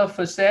patellar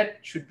facet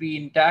should be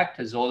intact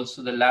as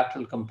also the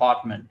lateral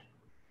compartment.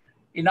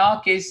 In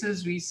our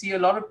cases, we see a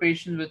lot of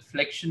patients with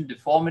flexion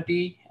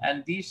deformity,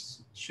 and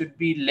these should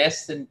be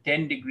less than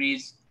 10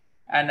 degrees.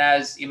 And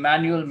as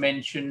Emmanuel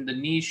mentioned, the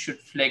knees should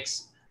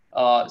flex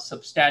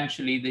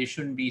substantially. They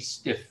shouldn't be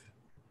stiff.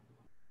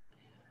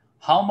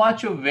 How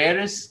much of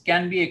varus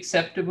can be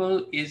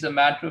acceptable is a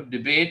matter of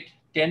debate.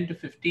 10 to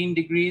 15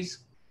 degrees,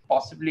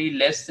 possibly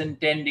less than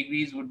 10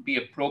 degrees would be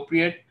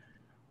appropriate.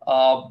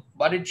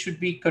 But it should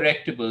be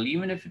correctable.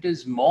 Even if it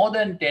is more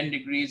than 10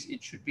 degrees,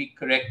 it should be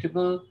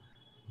correctable.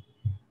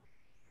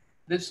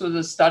 This was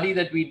a study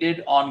that we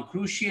did on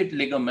cruciate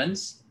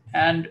ligaments,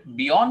 and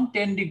beyond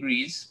 10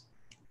 degrees,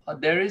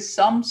 there is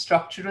some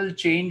structural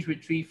change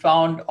which we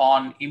found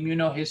on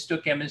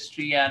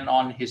immunohistochemistry and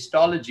on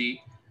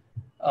histology,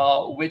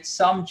 with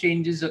some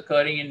changes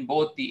occurring in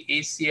both the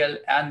ACL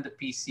and the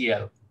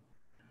PCL.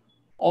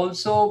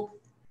 Also,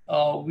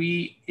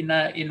 we,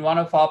 in one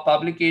of our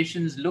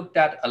publications, looked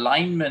at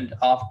alignment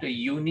after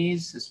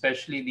unis,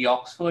 especially the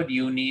Oxford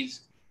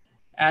unis,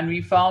 and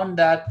we found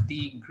that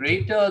the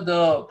greater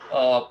the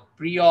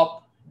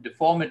pre-op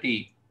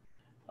deformity,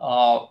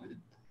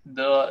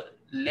 the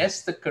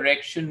less the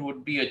correction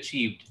would be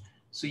achieved.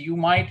 So you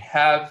might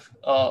have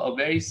a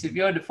very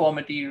severe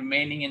deformity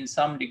remaining in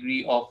some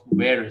degree of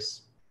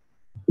varus.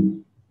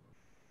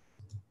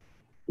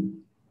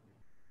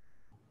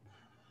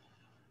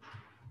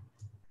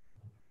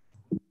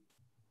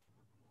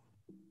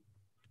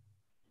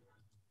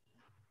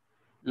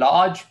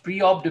 Large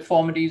pre-op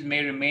deformities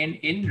may remain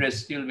in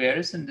residual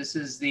varus, and this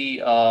is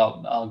the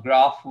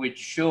graph which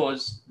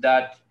shows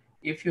that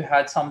if you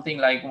had something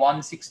like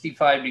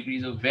 165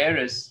 degrees of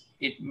varus,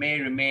 it may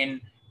remain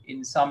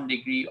in some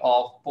degree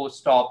of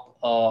post-op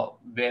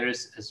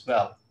varus as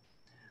well.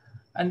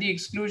 And the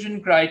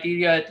exclusion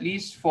criteria, at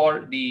least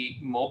for the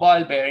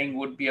mobile bearing,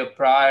 would be a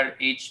prior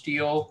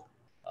HTO,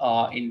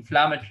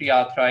 inflammatory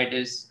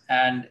arthritis,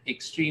 and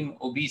extreme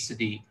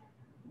obesity,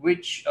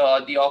 which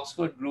the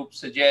Oxford group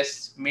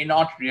suggests may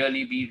not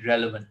really be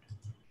relevant.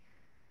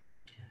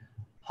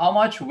 How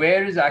much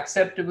wear is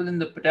acceptable in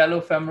the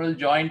patellofemoral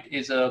joint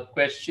is a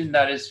question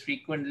that is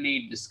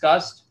frequently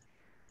discussed.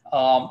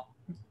 I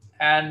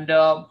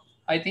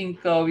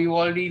think we've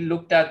already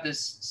looked at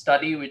this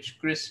study which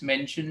Chris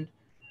mentioned,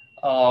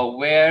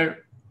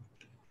 where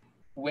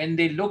when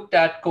they looked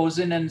at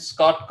Cozen and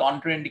Scott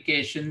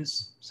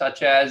contraindications,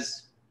 such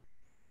as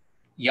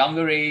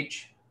younger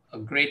age, a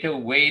greater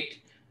weight,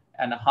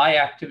 and a high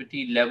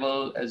activity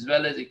level, as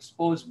well as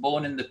exposed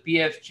bone in the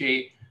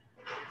PFJ,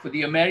 for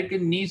the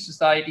American Knee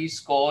Society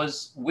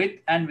scores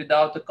with and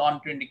without the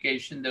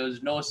contraindication, there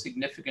was no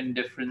significant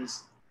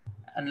difference.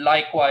 And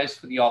likewise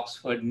for the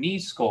Oxford knee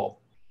score,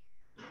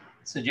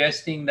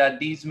 suggesting that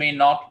these may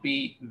not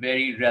be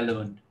very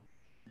relevant.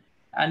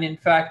 And in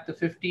fact, the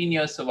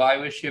 15-year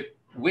survivorship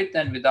with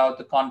and without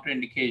the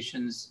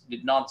contraindications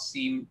did not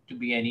seem to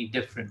be any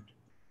different.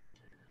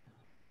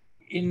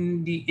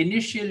 In the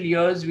initial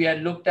years, we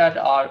had looked at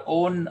our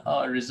own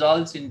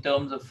results in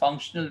terms of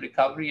functional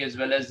recovery as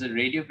well as the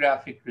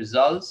radiographic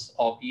results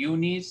of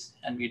unis,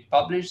 and we had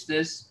published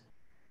this.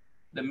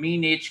 The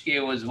mean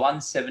HK was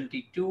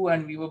 172,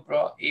 and we were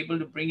able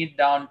to bring it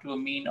down to a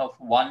mean of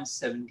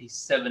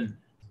 177.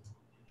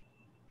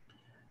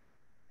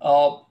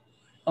 A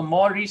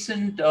more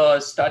recent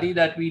study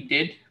that we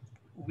did,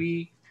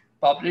 we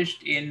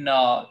published in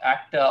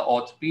Acta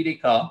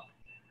Orthopaedica,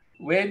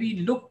 where we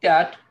looked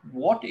at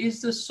what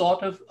is the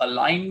sort of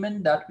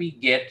alignment that we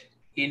get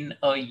in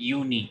a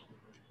uni.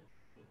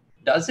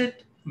 Does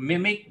it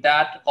mimic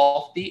that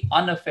of the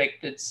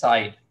unaffected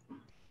side?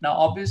 Now,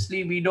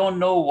 obviously, we don't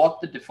know what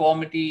the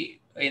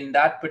deformity in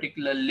that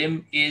particular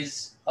limb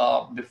is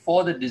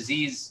before the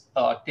disease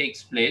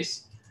takes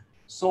place.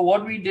 So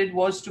what we did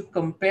was to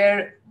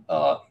compare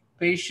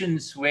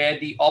patients where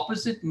the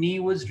opposite knee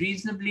was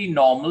reasonably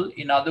normal,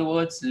 in other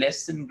words,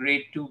 less than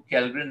grade 2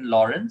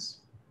 Kellgren-Lawrence,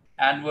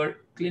 and were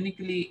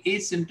clinically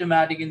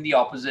asymptomatic in the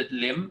opposite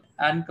limb,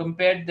 and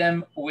compared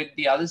them with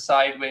the other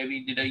side where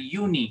we did a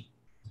uni.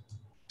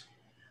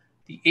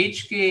 The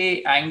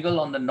HKA angle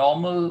on the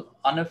normal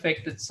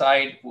unaffected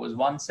side was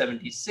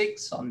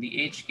 176. On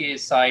the HKA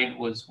side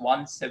was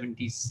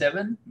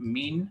 177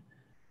 mean.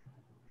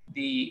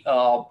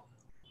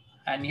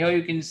 And here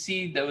you can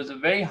see there was a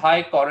very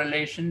high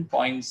correlation,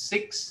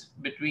 0.6,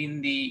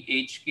 between the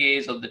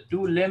HKAs of the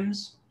two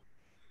limbs.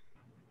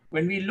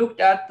 When we looked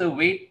at the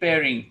weight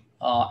bearing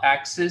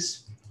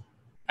axis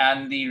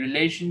and the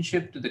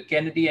relationship to the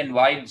Kennedy and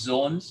White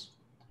zones,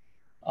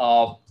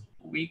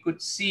 we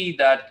could see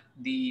that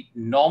the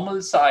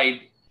normal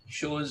side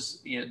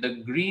shows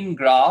the green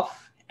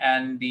graph,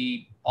 and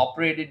the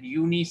operated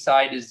uni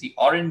side is the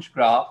orange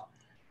graph.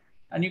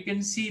 And you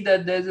can see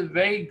that there's a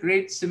very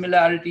great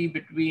similarity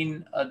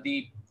between on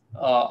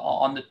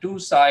the two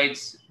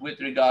sides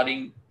with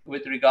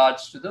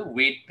regards to the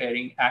weight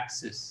bearing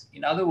axis.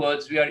 In other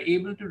words, we are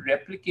able to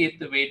replicate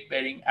the weight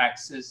bearing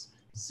axis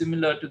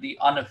similar to the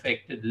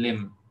unaffected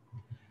limb.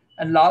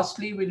 And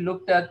lastly, we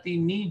looked at the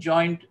knee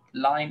joint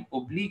line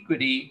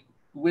obliquity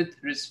with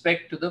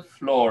respect to the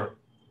floor.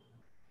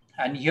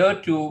 And here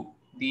too,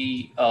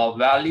 the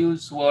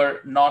values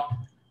were not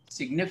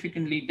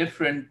significantly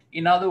different.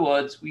 In other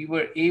words, we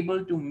were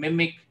able to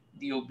mimic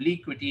the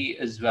obliquity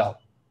as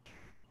well.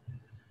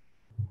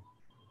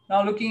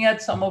 Now, looking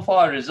at some of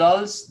our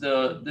results,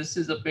 this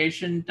is a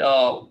patient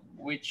whom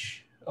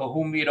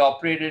we had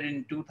operated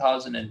in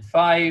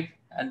 2005,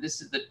 and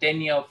this is the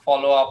 10-year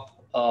follow-up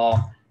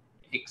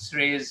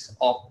X-rays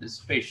of this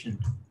patient.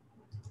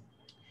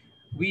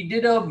 We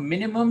did a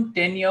minimum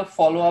 10-year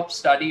follow-up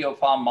study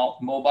of our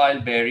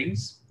mobile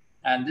bearings,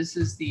 and this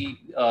is the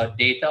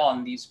data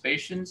on these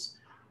patients.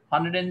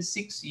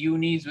 106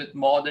 unis with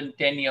more than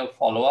 10-year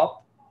follow-up.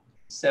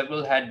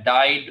 Several had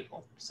died,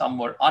 some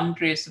were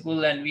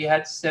untraceable, and we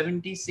had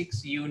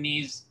 76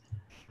 unis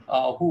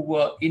who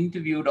were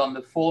interviewed on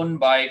the phone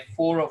by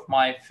 4 of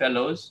my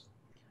fellows,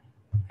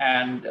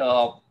 and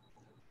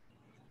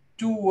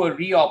 2 were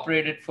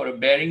reoperated for a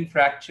bearing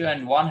fracture,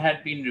 and 1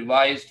 had been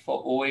revised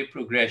for OA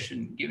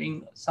progression,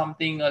 giving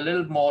something a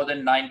little more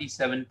than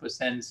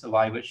 97%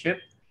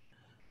 survivorship.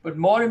 But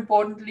more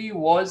importantly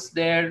was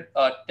their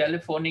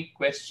telephonic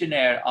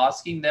questionnaire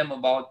asking them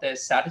about their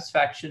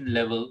satisfaction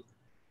level.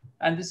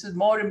 And this is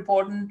more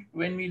important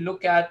when we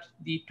look at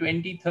the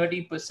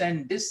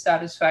 20-30%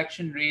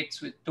 dissatisfaction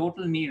rates with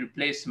total knee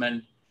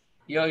replacement.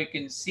 Here you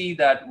can see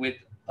that with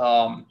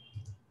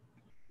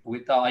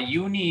our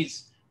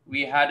unis,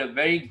 we had a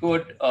very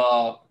good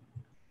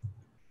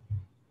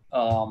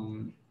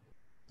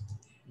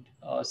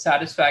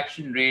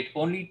satisfaction rate.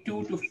 Only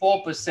 2 to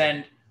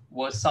 4%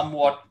 were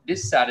somewhat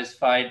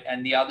dissatisfied,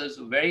 and the others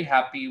were very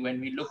happy when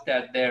we looked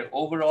at their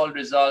overall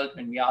result,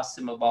 when we asked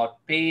them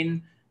about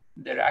pain,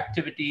 their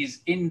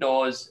activities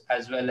indoors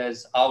as well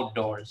as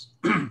outdoors.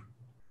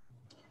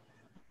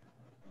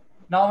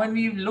 Now, when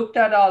we looked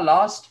at our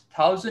last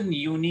 1,000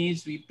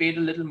 unis, we paid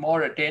a little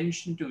more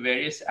attention to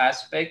various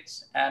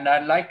aspects, and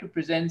I'd like to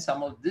present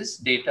some of this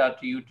data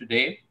to you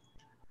today.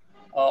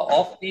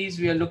 Of these,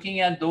 we are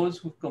looking at those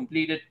who've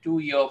completed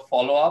 2-year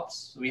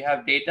follow-ups. We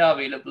have data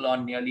available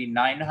on nearly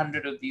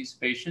 900 of these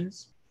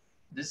patients.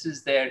 This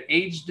is their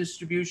age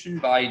distribution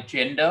by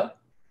gender.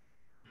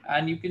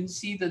 And you can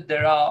see that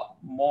there are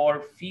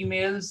more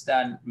females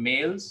than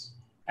males,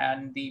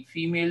 and the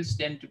females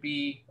tend to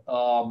be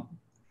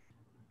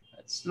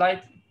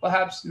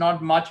perhaps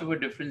not much of a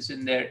difference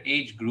in their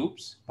age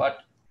groups,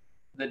 but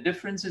the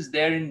difference is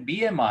there in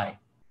BMI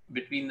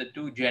between the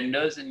two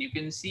genders. And you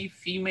can see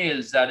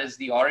females, that is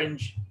the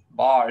orange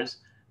bars,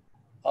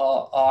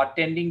 are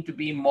tending to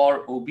be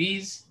more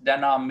obese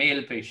than our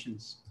male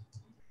patients.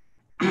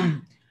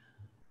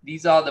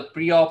 These are the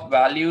pre-op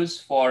values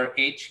for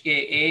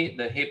ISHKS,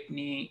 the hip,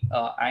 knee,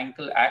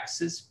 ankle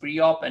axis,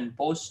 pre-op and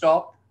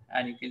post-op.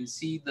 And you can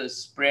see the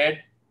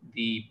spread,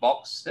 the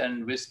box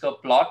and whisker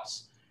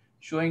plots,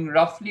 showing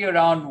roughly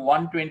around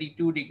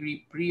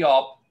 122-degree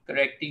pre-op,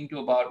 correcting to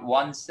about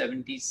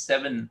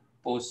 177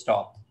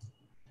 post-op.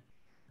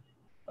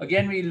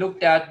 Again, we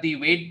looked at the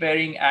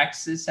weight-bearing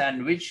axis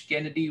and which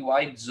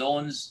Kennedy-White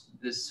zones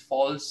this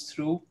falls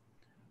through.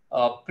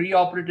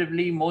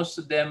 Preoperatively, most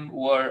of them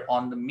were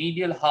on the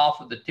medial half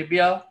of the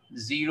tibia,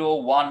 0,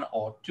 1,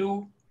 or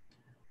 2.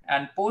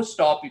 And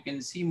post-op, you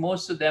can see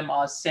most of them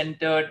are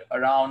centered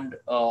around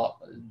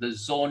the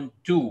zone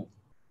 2,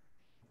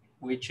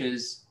 which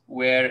is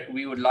where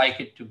we would like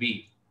it to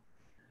be.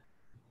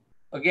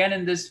 Again,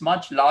 in this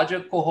much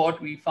larger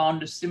cohort, we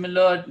found a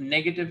similar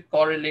negative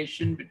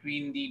correlation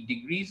between the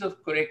degrees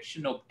of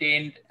correction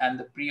obtained and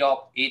the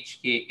pre-op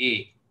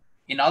ISHKS.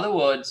 In other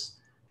words,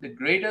 the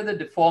greater the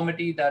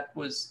deformity that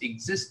was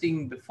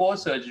existing before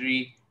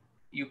surgery,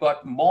 you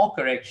got more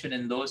correction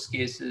in those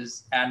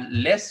cases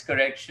and less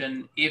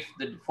correction if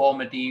the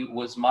deformity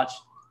was much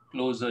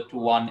closer to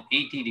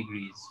 180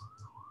 degrees.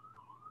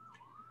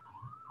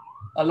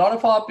 A lot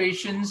of our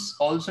patients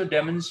also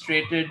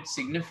demonstrated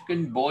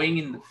significant bowing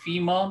in the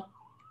femur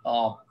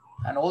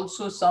and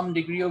also some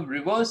degree of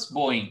reverse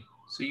bowing.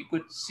 So you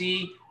could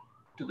see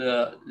to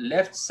the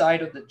left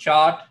side of the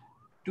chart,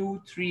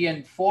 2, 3,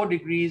 and 4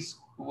 degrees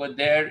were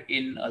there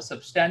in a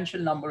substantial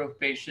number of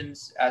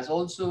patients, as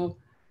also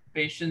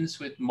patients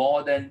with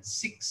more than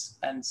 6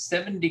 and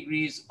 7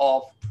 degrees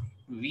of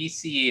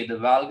VCA, the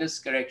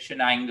valgus correction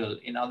angle.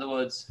 In other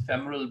words,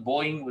 femoral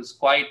bowing was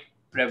quite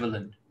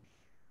prevalent.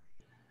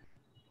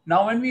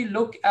 Now, when we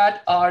look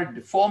at our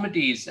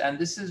deformities, and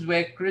this is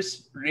where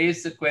Chris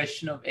raised the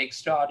question of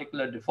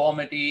extra-articular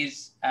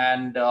deformities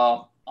and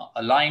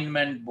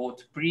alignment,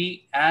 both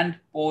pre and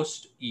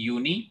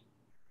post-uni.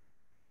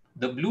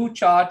 The blue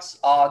charts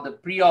are the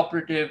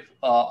preoperative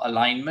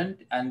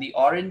alignment, and the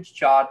orange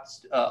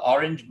charts,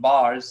 orange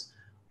bars,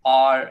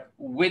 are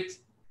with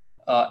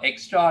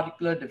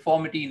extra-articular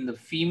deformity in the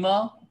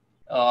femur,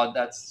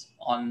 that's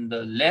on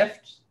the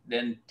left,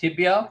 then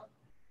tibia,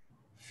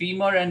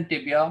 femur and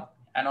tibia,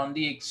 and on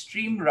the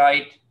extreme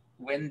right,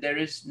 when there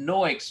is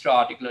no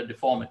extra-articular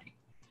deformity.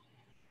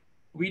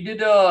 We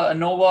did a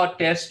ANOVA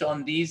test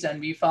on these,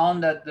 and we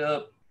found that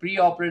the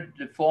preoperative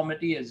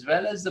deformity as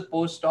well as the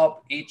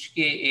post-op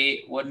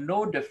HKA were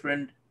no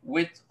different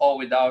with or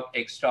without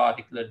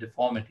extra-articular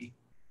deformity.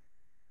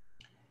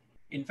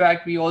 In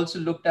fact, we also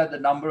looked at the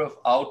number of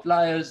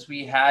outliers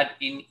we had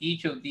in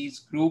each of these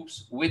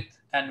groups with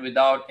and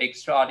without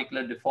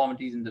extra-articular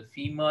deformities in the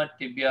femur,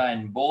 tibia,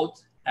 and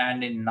both,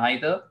 and in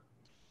neither.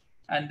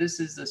 And this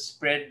is the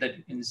spread that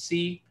you can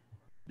see.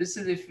 This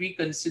is if we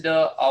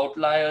consider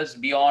outliers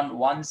beyond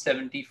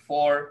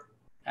 174,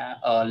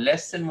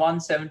 less than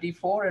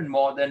 174 and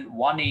more than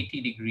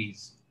 180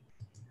 degrees.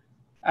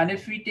 And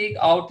if we take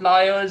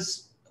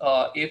outliers,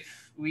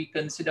 if we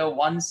consider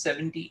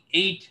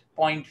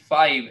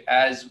 178.5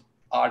 as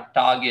our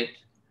target,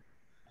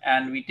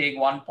 and we take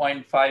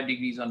 1.5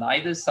 degrees on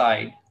either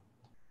side.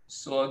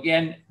 So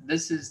again,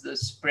 this is the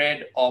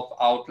spread of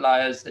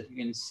outliers that you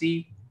can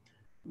see.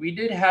 We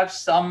did have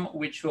some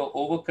which were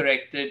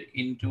overcorrected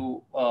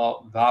into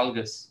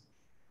valgus.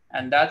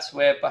 And that's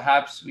where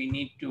perhaps we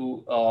need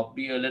to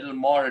be a little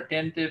more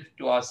attentive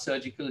to our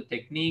surgical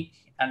technique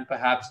and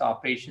perhaps our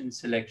patient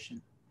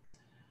selection.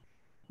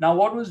 Now,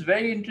 what was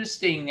very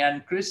interesting,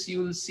 and Chris,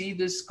 you will see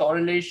this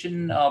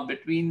correlation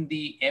between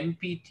the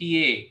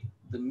MPTA,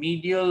 the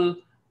medial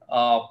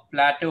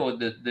plateau,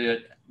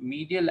 the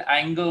medial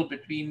angle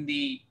between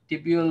the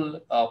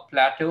tibial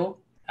plateau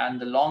and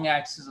the long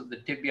axis of the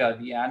tibia,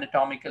 the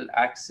anatomical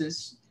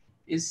axis,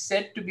 is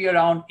said to be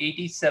around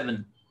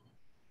 87.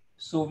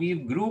 So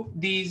we've grouped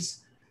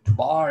these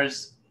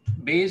bars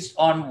based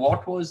on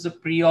what was the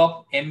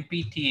pre-op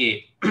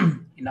MPTA.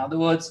 In other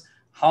words,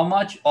 how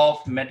much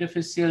of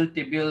metaphyseal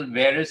tibial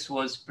varus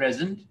was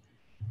present.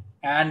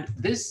 And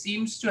this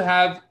seems to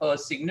have a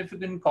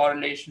significant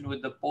correlation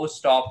with the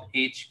post-op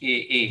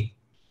HKA.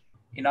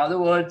 In other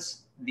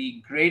words,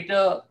 the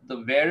greater the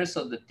varus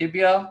of the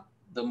tibia,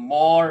 the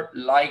more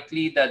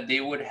likely that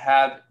they would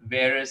have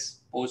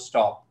varus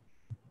post-op.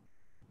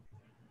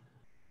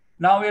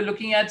 Now we're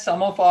looking at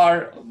some of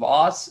our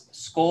VAS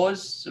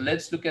scores. So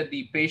let's look at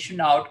the patient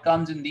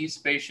outcomes in these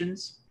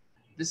patients.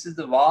 This is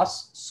the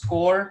VAS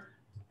score,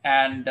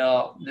 and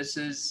this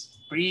is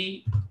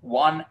pre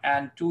 1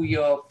 and 2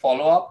 year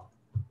follow-up.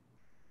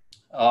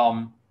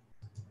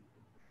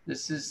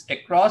 This is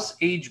across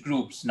age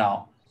groups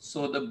now.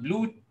 So the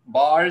blue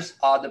bars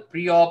are the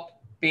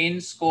pre-op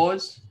pain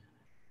scores.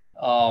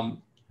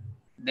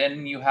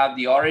 Then you have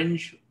the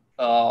orange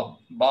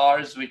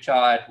bars, which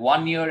are at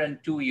 1 year and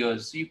 2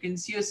 years. So you can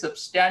see a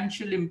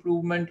substantial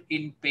improvement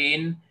in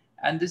pain,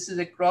 and this is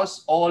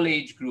across all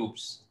age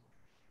groups.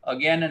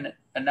 Again, an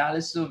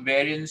analysis of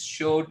variance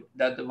showed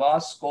that the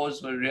VAS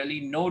scores were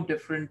really no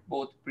different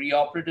both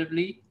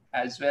preoperatively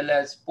as well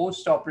as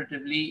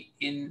postoperatively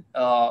in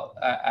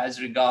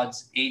as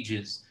regards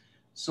ages.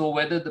 So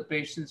whether the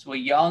patients were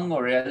young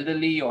or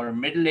elderly or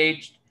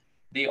middle-aged,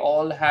 they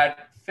all had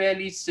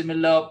fairly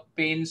similar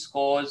pain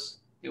scores.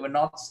 They were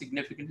not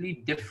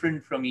significantly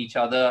different from each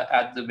other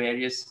at the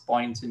various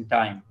points in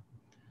time.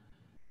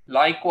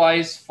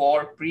 Likewise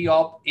for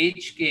pre-op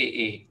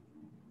HKA.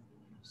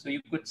 So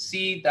you could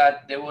see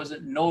that there was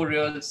no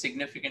real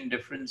significant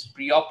difference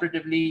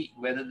preoperatively,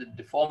 whether the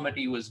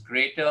deformity was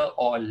greater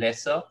or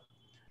lesser.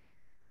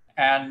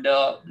 And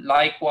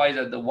likewise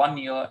at the 1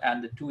 year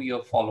and the 2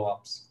 year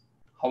follow-ups.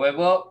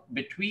 However,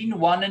 between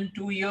 1 and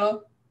 2 year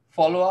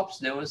follow-ups,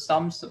 there was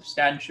some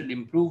substantial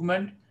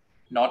improvement,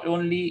 not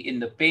only in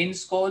the pain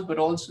scores, but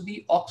also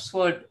the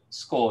Oxford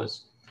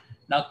scores.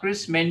 Now,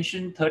 Chris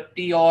mentioned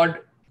 30 odd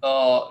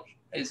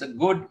is a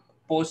good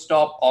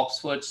post-op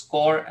Oxford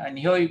score. And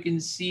here you can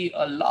see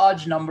a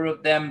large number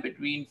of them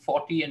between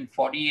 40 and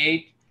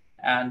 48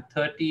 and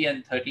 30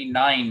 and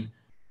 39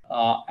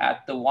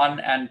 at the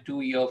 1 and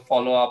 2 year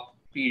follow-up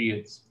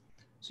periods.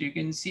 So you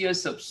can see a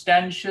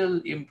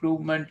substantial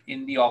improvement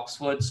in the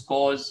Oxford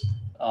scores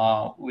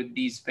with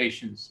these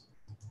patients.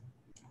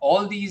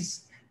 All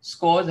these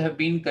scores have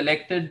been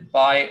collected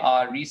by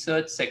our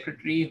research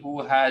secretary,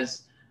 who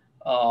has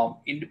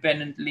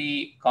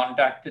independently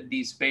contacted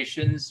these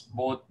patients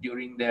both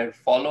during their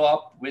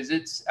follow-up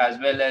visits as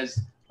well as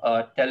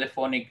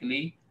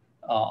telephonically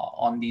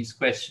on these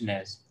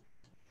questionnaires.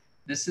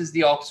 This is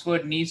the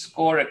Oxford knee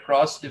score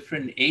across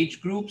different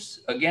age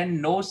groups.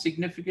 Again, no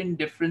significant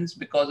difference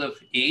because of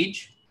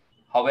age.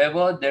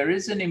 However, there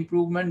is an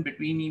improvement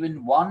between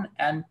even 1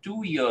 and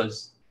 2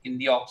 years in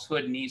the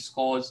Oxford knee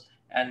scores,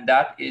 and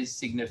that is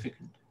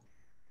significant.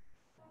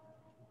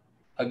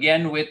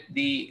 Again, with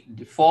the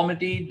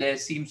deformity, there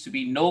seems to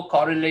be no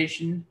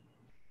correlation.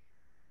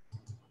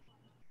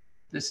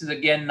 This is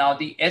again now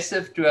the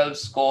SF12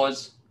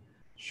 scores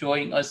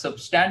showing a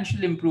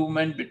substantial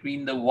improvement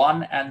between the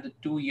 1 and the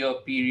 2-year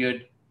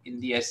period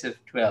in the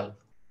SF12.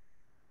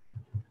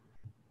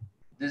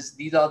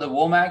 These are the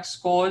WOMAC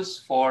scores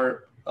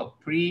for a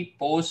pre,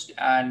 post,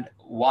 and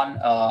 1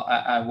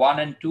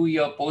 and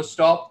 2-year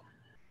post-op.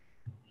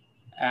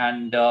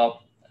 And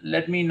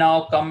let me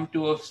now come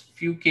to a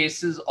few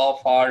cases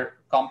of our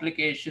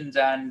complications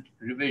and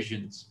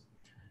revisions.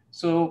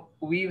 So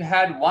we've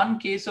had one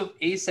case of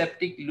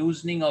aseptic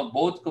loosening of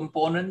both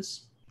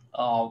components.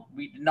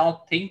 We did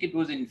not think it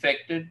was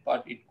infected,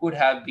 but it could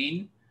have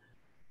been.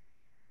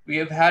 We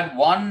have had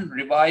one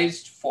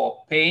revised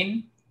for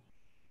pain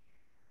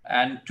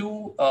and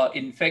 2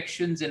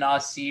 infections in our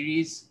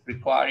series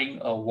requiring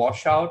a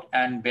washout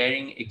and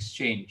bearing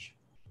exchange.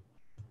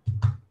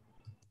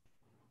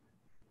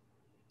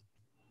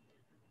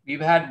 We've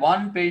had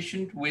one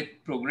patient with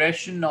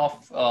progression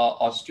of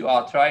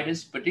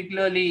osteoarthritis,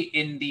 particularly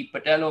in the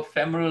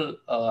patellofemoral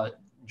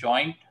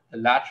joint, the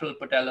lateral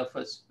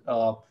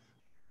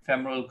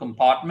patellofemoral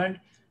compartment,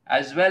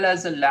 as well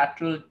as the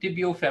lateral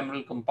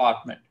tibiofemoral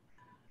compartment.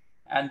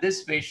 And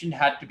this patient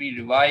had to be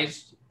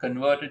revised,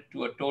 converted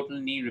to a total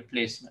knee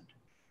replacement.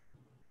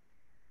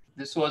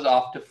 This was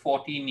after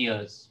 14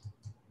 years.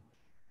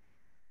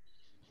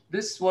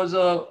 This was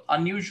an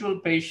unusual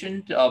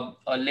patient, a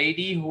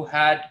lady who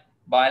had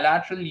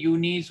bilateral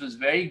unis, was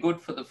very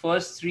good for the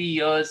first 3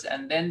 years,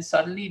 and then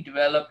suddenly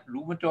developed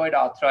rheumatoid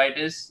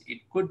arthritis. It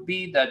could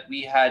be that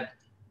we had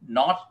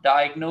not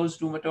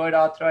diagnosed rheumatoid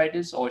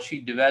arthritis, or she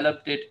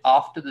developed it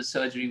after the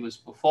surgery was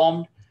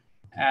performed,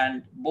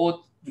 and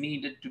both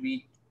needed to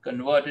be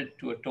converted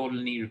to a total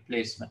knee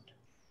replacement.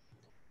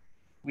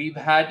 We've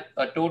had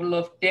a total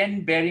of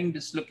 10 bearing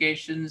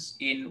dislocations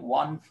in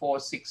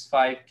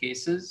 1465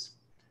 cases.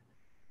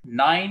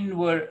 9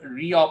 were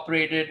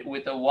reoperated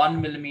with a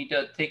 1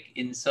 millimeter thick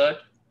insert,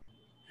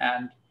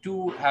 and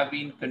 2 have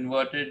been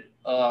converted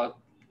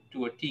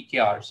to a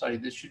TKR. Sorry,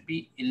 this should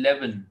be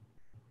 11,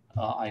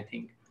 I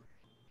think.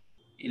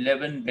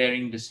 11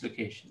 bearing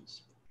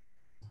dislocations.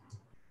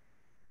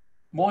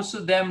 Most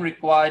of them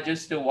require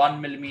just a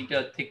 1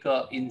 millimeter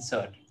thicker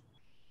insert.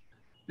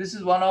 This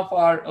is one of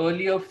our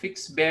earlier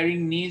fixed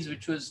bearing knees,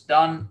 which was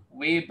done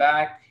way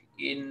back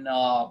in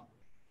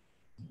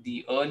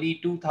the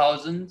early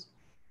 2000s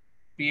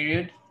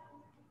period,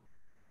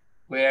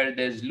 where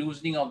there's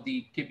loosening of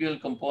the tibial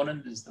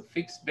component. This is the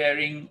fixed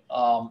bearing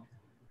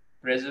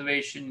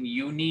preservation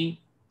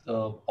uni,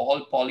 the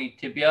all poly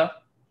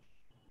tibia.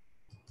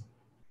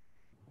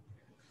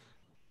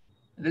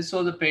 This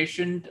was a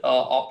patient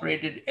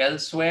operated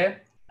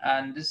elsewhere,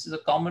 and this is a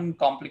common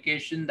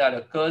complication that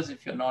occurs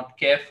if you're not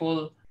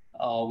careful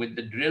with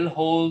the drill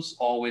holes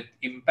or with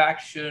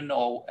impaction,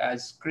 or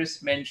as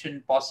Chris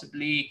mentioned,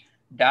 possibly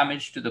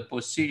damage to the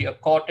posterior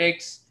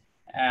cortex.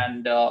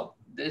 And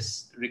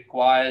this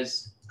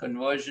requires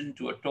conversion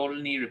to a total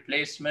knee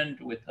replacement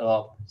with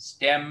a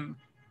stem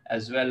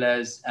as well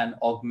as an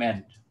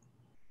augment.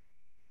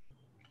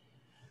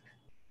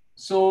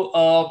 So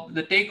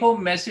the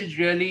take-home message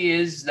really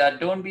is that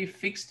don't be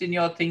fixed in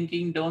your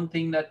thinking. Don't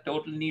think that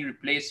total knee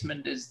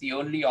replacement is the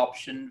only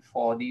option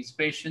for these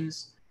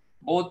patients.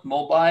 Both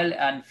mobile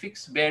and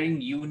fixed bearing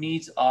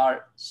unis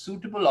are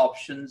suitable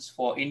options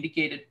for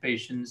indicated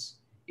patients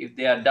if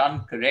they are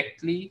done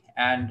correctly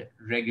and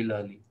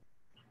regularly.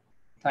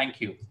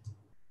 Thank you.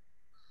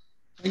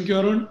 Thank you,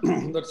 Arun.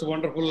 That's a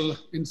wonderful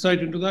insight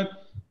into that.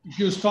 If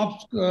you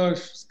stop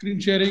screen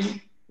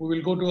sharing, we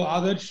will go to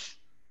Adarsh.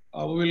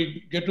 We will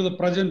get to the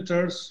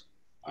presenters,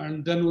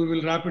 and then we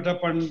will wrap it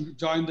up and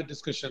join the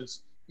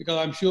discussions, because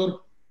I'm sure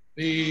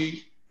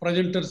the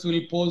presenters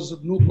will pose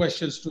new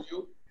questions to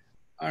you.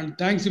 And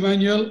thanks,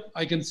 Emmanuel.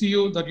 I can see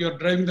you that you're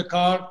driving the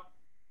car.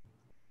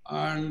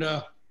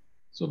 And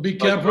so be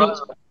careful.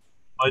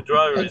 My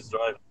driver is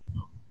driving.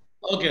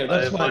 Okay,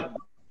 that's fine.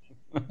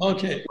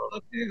 Okay.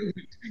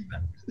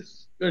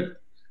 Good.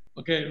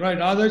 Okay, right.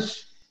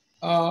 Adarsh,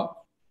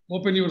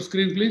 open your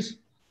screen, please.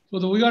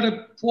 So we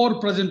got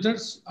 4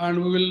 presenters,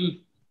 and we will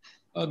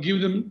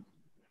give them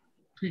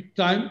quick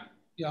time.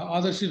 Yeah,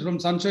 Adarsh is from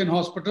Sunshine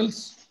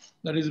Hospitals.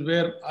 That is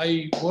where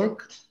I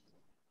work.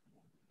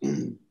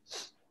 Good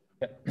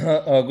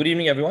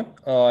evening, everyone.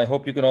 I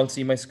hope you can all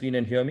see my screen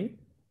and hear me.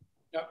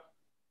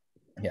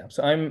 Yeah,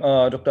 so I'm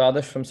Dr.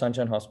 Adarsh from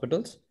Sunshine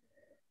Hospitals.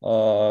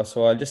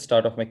 So I'll just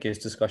start off my case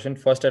discussion.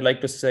 First, I'd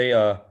like to say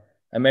I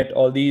met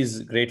all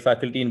these great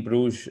faculty in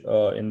Bruges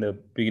in the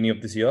beginning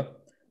of this year.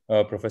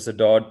 Professor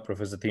Dodd,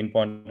 Professor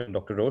Thienpont, and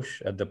Dr.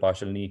 Roche at the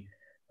Partial Knee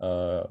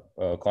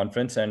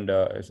conference. And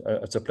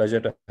it's a pleasure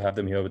to have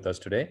them here with us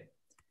today.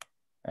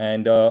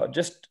 And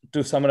just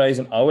to summarize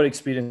on our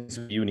experience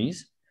with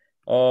unis,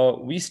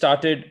 we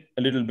started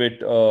a little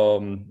bit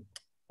on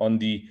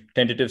the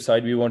tentative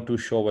side. We want to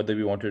show whether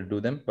we wanted to do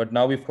them, but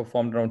now we've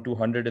performed around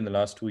 200 in the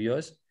last 2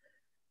 years.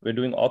 We're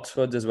doing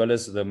Oxfords as well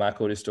as the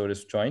Mako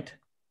Restorative joint.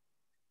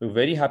 We're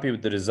very happy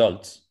with the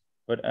results,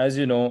 but as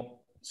you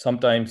know,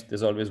 sometimes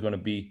there's always going to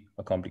be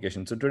a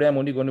complication. So today I'm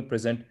only going to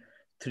present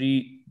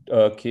 3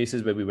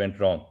 cases where we went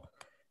wrong.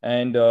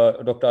 And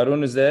Dr.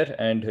 Arun is there,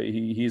 and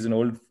he's an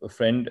old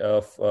friend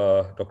of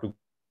Dr.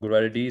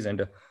 Gurvareddy's.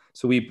 And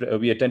so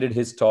we attended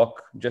his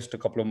talk just a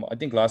couple of, I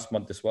think last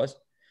month this was.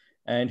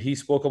 And he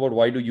spoke about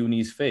why do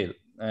unis fail.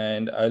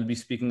 And I'll be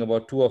speaking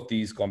about 2 of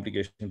these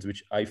complications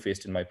which I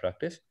faced in my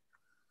practice.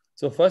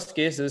 So first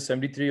case is a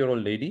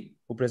 73-year-old lady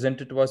who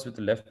presented to us with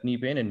left knee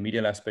pain and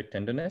medial aspect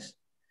tenderness.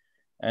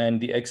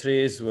 And the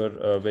x-rays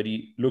were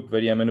looked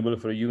very amenable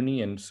for a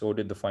uni, and so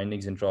did the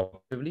findings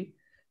intraoperatively.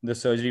 The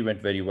surgery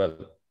went very well.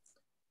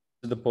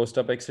 The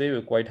post-op x-ray, we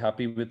were quite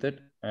happy with it,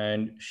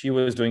 and she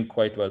was doing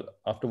quite well.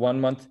 After 1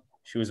 month,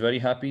 she was very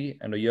happy,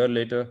 and a year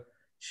later,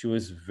 she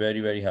was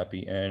very, very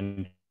happy,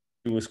 and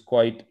she was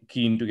quite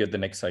keen to get the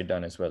next side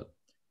done as well.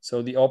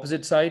 So the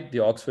opposite side, the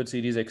Oxford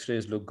series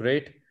x-rays look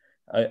great,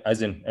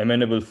 as in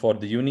amenable for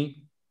the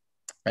uni,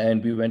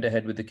 and we went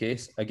ahead with the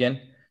case.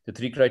 Again, the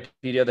 3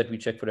 criteria that we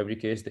check for every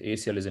case: the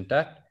ACL is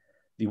intact,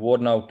 the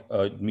worn out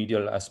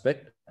medial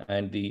aspect,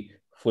 and the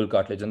full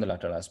cartilage on the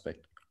lateral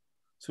aspect.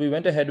 So we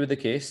went ahead with the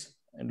case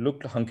and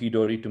looked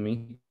hunky-dory to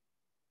me.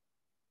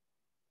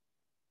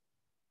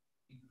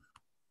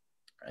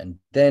 And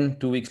then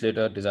 2 weeks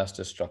later,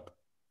 disaster struck.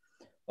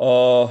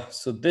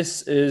 So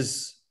this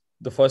is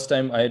the first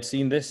time I had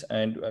seen this,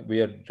 and we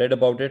had read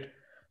about it.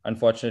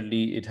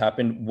 Unfortunately, it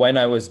happened when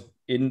I was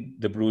in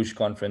the Bruges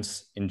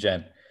conference in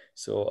Jan.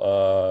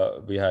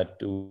 So we had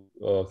to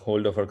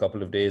hold off for a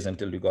couple of days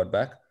until we got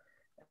back.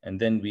 And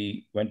then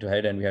we went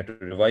ahead and we had to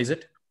revise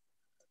it.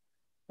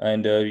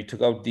 And we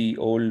took out the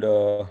old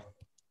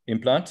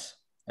implants,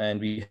 and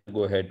we had to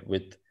go ahead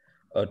with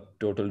a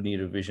total knee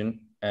revision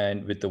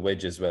and with the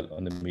wedge as well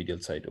on the medial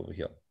side over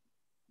here.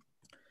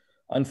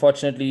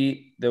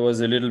 Unfortunately, there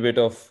was a little bit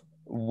of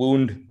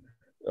wound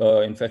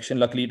infection.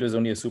 Luckily, it was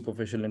only a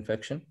superficial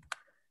infection.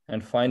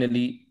 And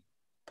finally,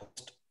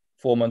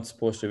 4 months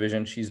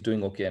post-revision, she's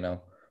doing okay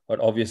now. But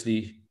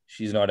obviously,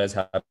 she's not as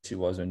happy as she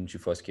was when she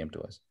first came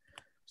to us.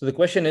 So the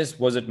question is,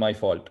 was it my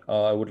fault?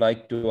 I would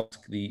like to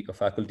ask the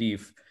faculty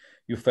if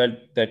you felt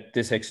that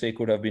this X-ray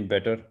could have been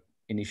better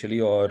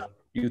initially, or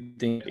you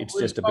think it's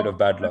just a bit of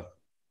bad luck?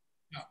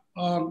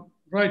 Yeah.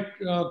 Right.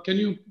 Can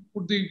you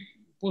put the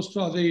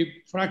poster, the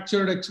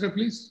fractured X-ray,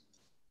 please?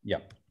 Yeah.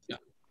 Yeah.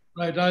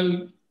 Right.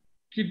 I'll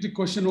keep the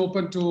question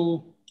open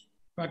to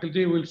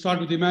faculty. We'll start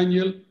with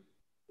Emmanuel.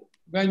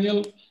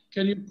 Emmanuel,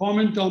 can you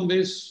comment on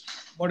this?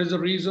 What is the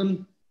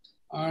reason?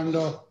 And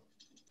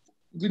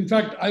in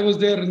fact, I was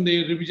there in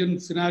the revision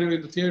scenario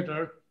in the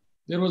theater.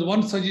 There was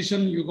one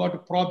suggestion: you got to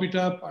prop it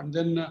up and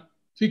then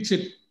fix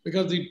it,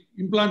 because the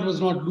implant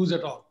was not loose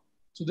at all.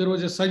 So there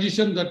was a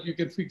suggestion that you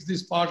can fix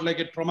this part like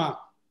a trauma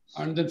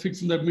and then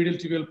fix in the medial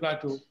tibial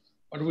plateau.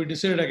 But we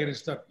decided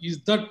against that.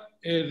 Is that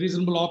a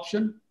reasonable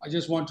option? I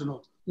just want to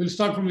know. We'll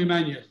start from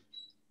Emmanuel.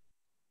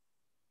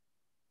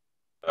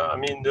 I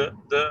mean,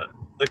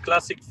 the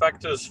classic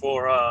factors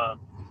for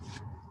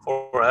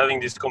having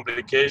this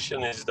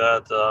complication is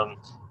that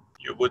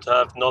you would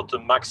have not a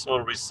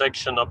maximal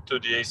resection up to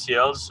the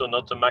ACL, so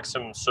not the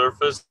maximum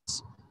surface.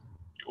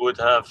 You would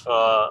have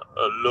a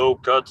low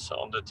cut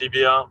on the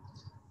tibia,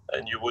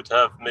 and you would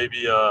have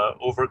maybe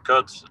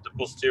overcut the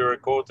posterior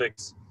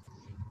cortex,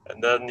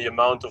 and then the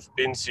amount of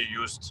pins you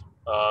used.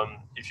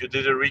 If you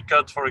did a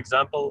recut, for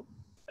example,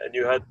 and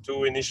you had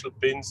 2 initial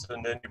pins,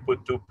 and then you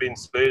put 2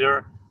 pins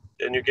later,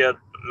 then you get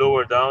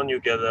lower down,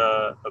 you get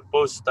a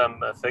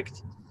post-stem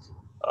effect.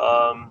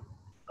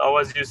 Now,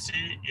 as you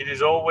see, it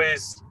is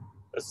always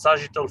a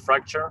sagittal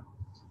fracture.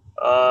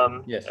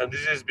 Yes. And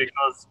this is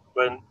because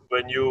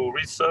when you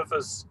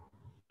resurface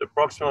the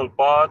proximal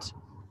part,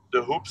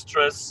 the hoop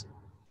stress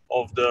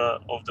of the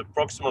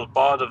proximal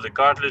part of the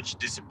cartilage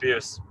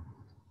disappears.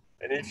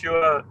 And if you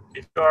are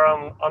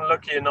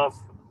unlucky enough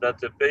that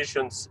the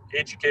patient's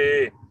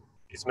ISHKS,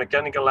 his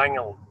mechanical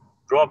angle,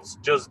 drops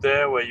just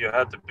there where you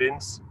had the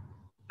pins,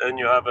 then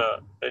you have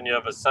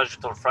a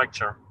sagittal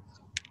fracture.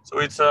 So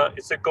it's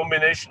a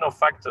combination of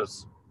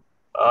factors.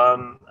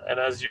 And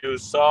as you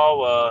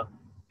saw,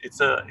 it's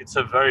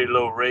a very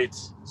low rate.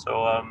 So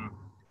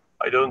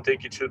I don't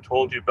think it should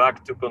hold you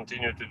back to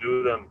continue to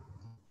do them.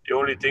 The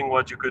only thing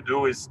what you could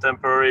do is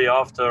temporary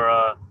after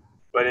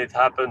when it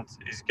happened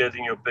is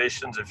getting your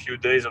patients a few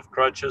days of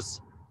crutches.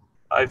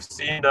 I've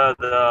seen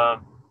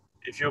that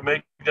if you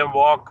make them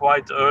walk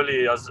quite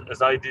early,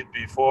 as I did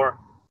before,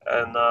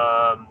 and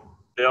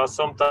they are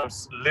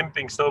sometimes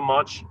limping so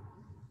much,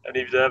 and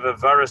if they have a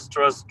varus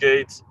thrust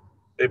gait,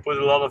 they put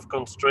a lot of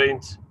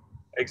constraint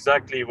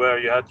exactly where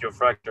you had your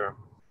fracture.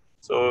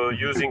 So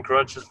using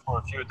crutches for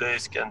a few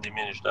days can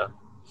diminish that.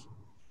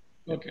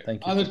 Okay,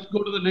 thank you. Let's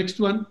go to the next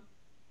one.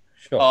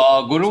 Sure.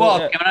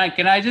 Guruva,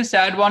 can I just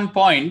add one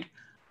point?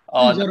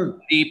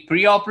 The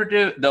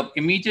preoperative, the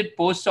immediate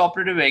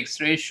post-operative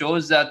X-ray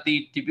shows that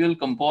the tibial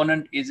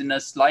component is in a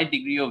slight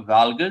degree of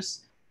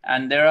valgus,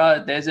 and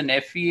there's an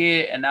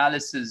FEA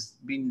analysis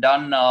being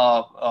done,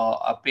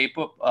 a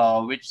paper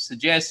which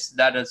suggests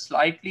that a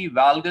slightly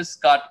valgus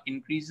cut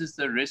increases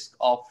the risk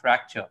of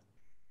fracture.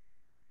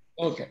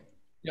 Okay,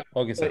 Yeah.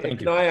 Okay, sir.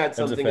 Thank you. Can I add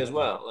something as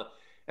well?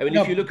 I mean,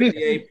 if you look at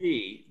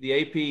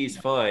the AP is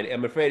fine.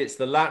 I'm afraid it's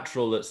the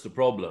lateral that's the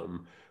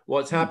problem.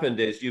 What's happened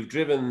is you've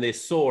driven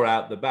this saw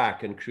out the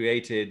back and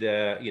created,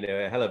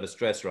 a hell of a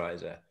stress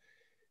riser.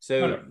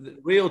 So the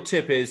real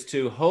tip is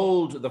to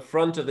hold the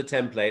front of the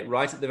template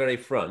right at the very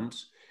front,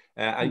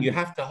 and you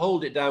have to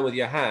hold it down with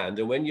your hand.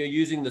 And when you're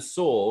using the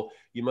saw,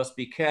 you must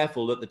be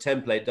careful that the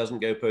template doesn't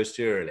go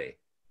posteriorly.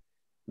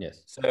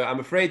 Yes. So I'm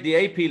afraid the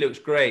AP looks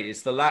great.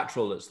 It's the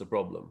lateral that's the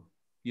problem.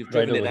 You've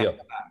driven it out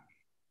the back.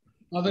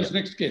 Others,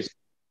 next case.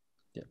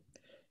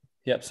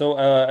 Yeah. So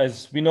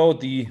as we know,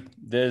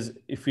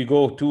 if we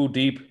go too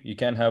deep, you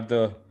can have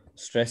the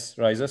stress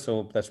riser.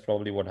 So that's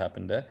probably what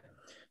happened there.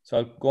 So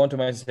I'll go on to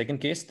my second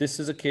case. This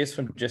is a case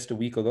from just a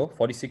week ago.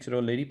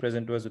 46-year-old lady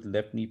present to us with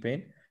left knee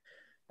pain.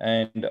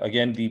 And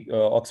again, the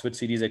Oxford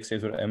series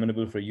X-rays were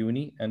amenable for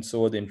uni, and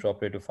so were the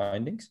intraoperative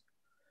findings.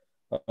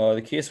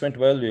 The case went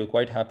well. We were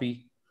quite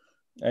happy.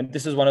 And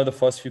this is one of the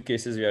first few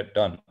cases we had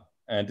done.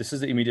 And this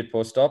is the immediate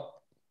post-op.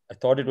 I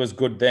thought it was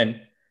good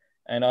then.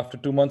 And after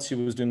 2 months, she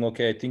was doing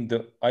okay.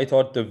 I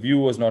thought the view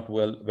was not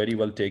very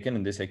well taken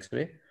in this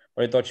X-ray,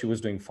 but I thought she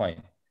was doing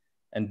fine.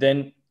 And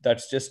then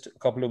that's just a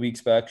couple of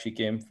weeks back, she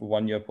came for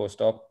 1 year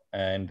post-op,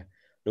 and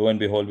lo and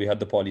behold, we had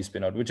the poly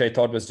spin out, which I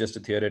thought was just a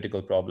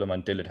theoretical problem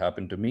until it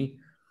happened to me.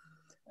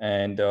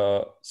 And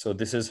so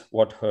this is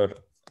what her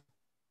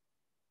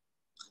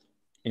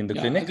in the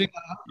clinic. I think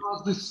I have to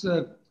ask this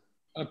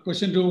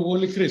question to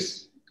only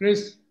Chris.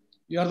 Chris,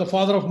 you are the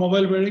father of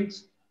mobile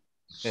weddings.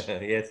 Yes.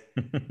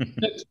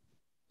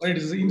 But it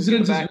is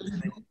incidence. Have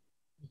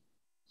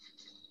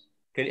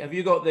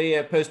you got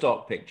the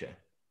post-op picture?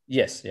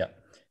 Yes. Yeah.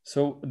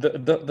 So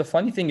the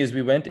funny thing is,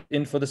 we went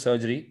in for the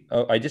surgery.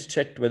 I just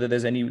checked whether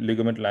there's any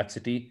ligament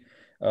laxity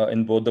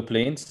in both the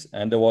planes,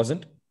 and there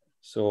wasn't.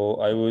 So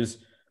I was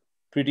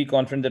pretty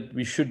confident that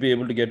we should be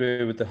able to get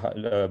away with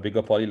a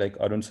bigger poly, like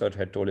Arun sir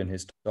had told in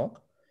his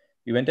talk.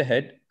 We went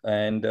ahead,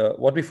 and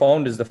what we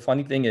found is, the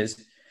funny thing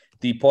is,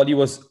 the poly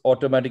was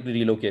automatically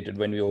relocated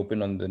when we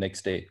opened on the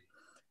next day.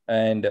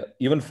 And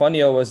even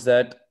funnier was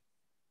that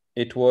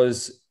it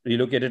was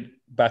relocated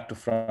back to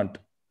front.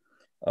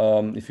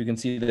 If you can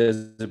see,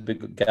 there's a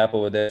big gap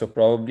over there. So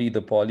probably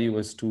the poly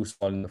was too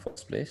small in the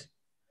first place.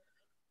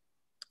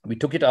 We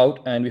took it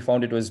out and we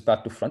found it was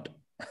back to front.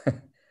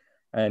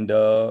 And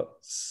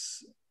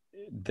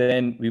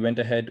then we went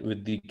ahead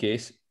with the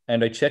case,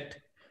 and I checked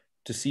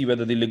to see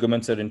whether the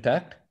ligaments are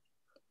intact.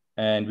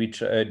 And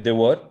they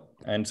were.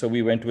 And so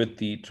we went with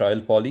the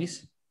trial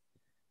polys.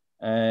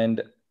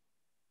 And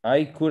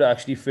I could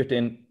actually fit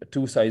in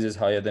 2 sizes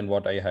higher than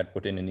what I had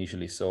put in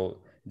initially.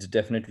 So it's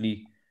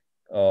definitely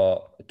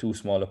too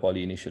small a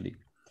poly initially.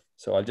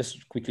 So I'll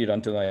just quickly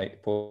run to my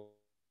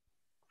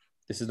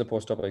this is the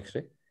post-op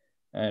X-ray,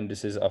 and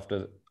this is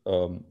after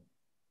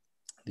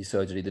the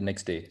surgery the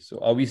next day. So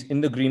are we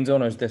in the green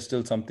zone, or is there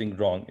still something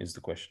wrong, is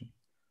the question?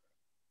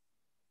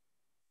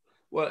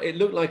 Well, it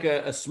looked like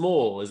a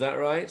small, is that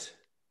right?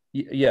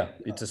 Yeah,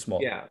 it's a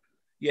small.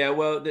 Yeah.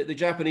 Well, the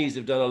Japanese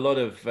have done a lot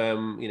of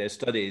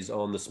studies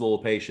on the small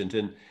patient,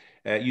 and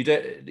you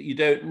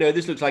don't know.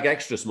 This looks like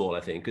extra small.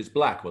 I think it's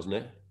black, wasn't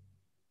it?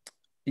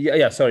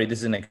 Yeah. Sorry, this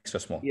is an extra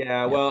small.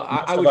 Yeah. Well,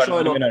 I would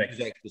try not to use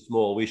extra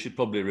small. We should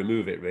probably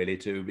remove it really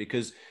too,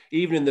 because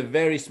even in the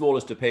very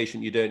smallest of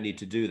patient, you don't need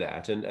to do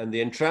that. And the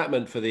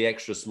entrapment for the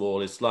extra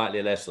small is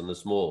slightly less than the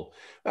small.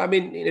 I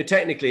mean,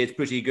 technically it's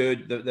pretty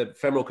good. The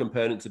femoral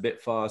component's a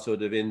bit far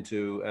sort of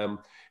into,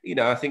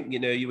 I think,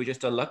 you were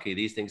just unlucky.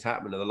 These things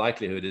happen, and the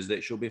likelihood is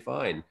that she'll be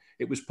fine.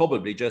 It was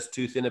probably just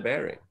too thin a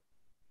bearing.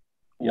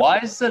 Why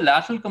is the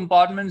lateral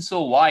compartment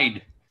so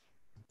wide?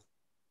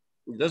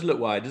 It does look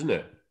wide, doesn't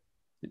it?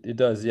 It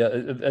does, yeah.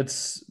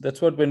 That's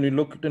what, when we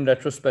looked in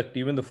retrospect,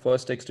 even the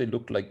first X-ray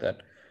looked like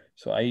that.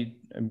 So I'm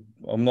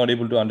not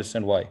able to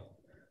understand why.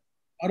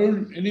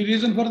 Arun, any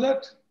reason for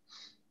that?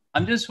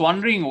 I'm just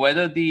wondering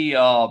whether the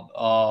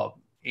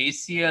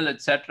ACL,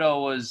 etc.,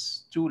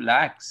 was too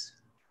lax.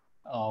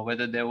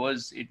 Whether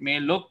it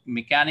may look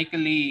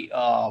mechanically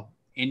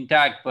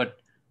intact, but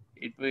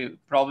it will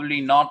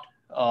probably not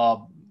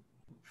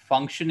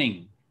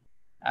functioning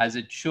as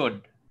it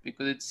should,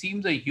 because it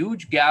seems a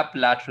huge gap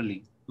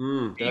laterally.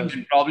 You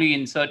can probably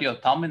insert your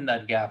thumb in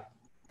that gap.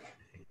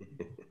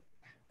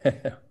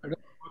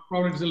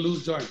 Probably it's a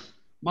loose joint.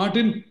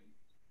 Martin,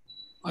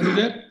 are you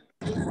there?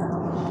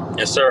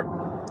 Yes, sir.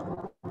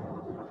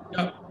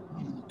 Yeah.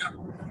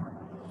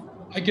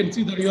 I can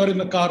see that you are in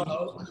the car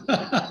now.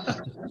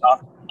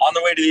 On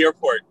the way to the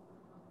airport.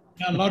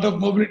 Yeah, a lot of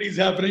mobility is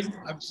happening.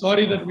 I'm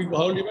sorry that we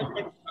hold you,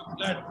 but I'm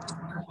glad.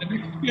 The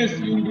next case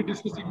you will be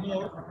discussing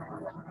more.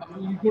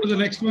 We'll go to the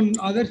next one.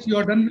 Adarsh, you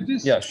are done with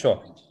this? Yeah,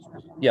 sure.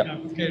 Yeah.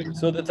 Okay.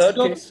 So the third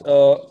case,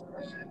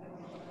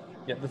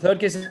 the third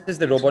case is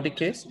the robotic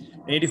case.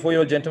 An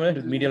 84-year-old gentleman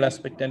with medial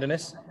aspect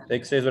tenderness. The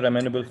X-rays were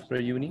amenable for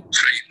uni,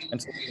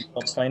 and some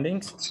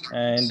findings.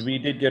 And we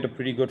did get a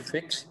pretty good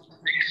fix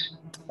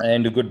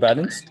and a good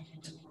balance.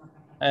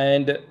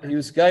 And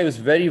guy was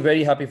very,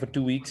 very happy for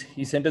 2 weeks.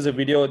 He sent us a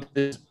video.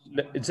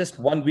 It's just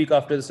 1 week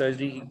after the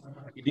surgery.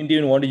 He He didn't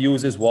even want to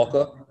use his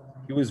walker.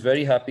 He was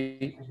very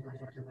happy.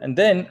 And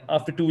then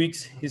after 2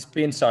 weeks, his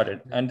pain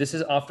started. And this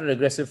is after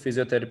aggressive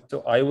physiotherapy.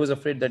 So I was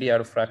afraid that he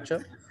had a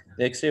fracture.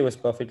 The X-ray was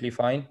perfectly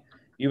fine.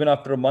 Even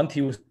after a month,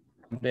 he was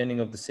complaining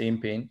of the same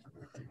pain.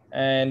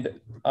 And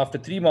after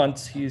 3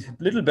 months, he's a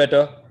little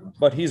better,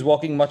 but he's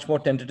walking much more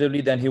tentatively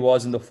than he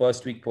was in the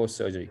first week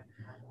post-surgery.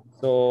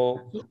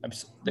 So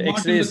the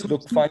X-rays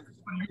look fine.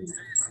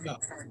 Yeah.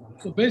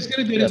 So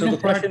basically, there is so no the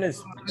question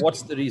is,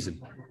 what's the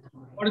reason?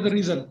 What is the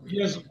reason?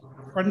 He was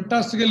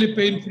fantastically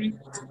pain-free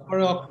for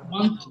a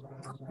month,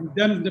 and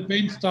then the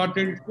pain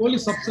started slowly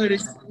subsiding.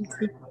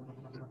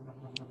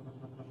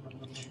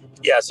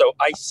 Yeah, so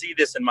I see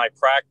this in my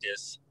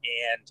practice,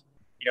 and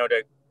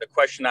the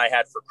question I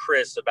had for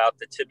Chris about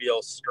the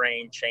tibial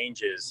strain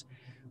changes,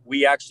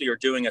 we actually are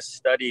doing a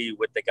study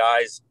with the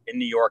guys in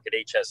New York at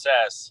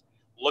HSS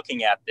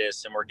looking at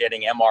this, and we're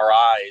getting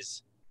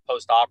MRIs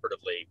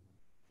post-operatively.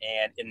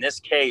 And in this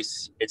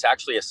case, it's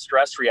actually a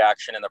stress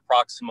reaction in the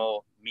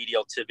proximal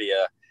medial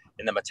tibia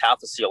in the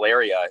metaphyseal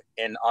area.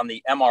 And on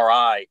the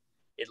MRI,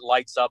 it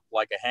lights up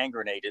like a hand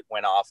grenade. It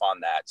went off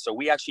on that. So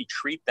we actually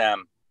treat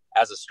them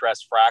as a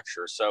stress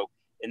fracture. So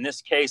in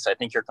this case, I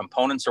think your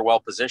components are well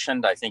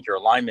positioned. I think your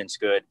alignment's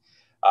good.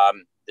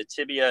 The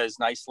tibia is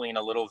nicely in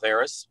a little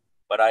varus,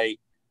 but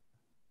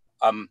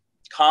I'm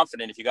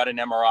confident if you got an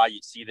MRI,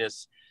 you'd see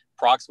this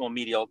proximal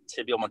medial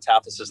tibial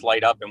metaphysis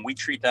light up. And we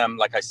treat them,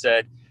 like I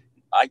said,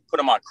 I put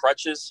them on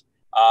crutches.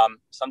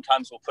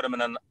 Sometimes we'll put them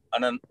in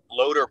an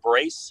loader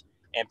brace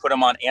and put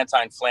them on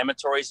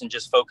anti-inflammatories and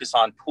just focus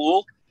on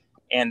pool.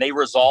 And they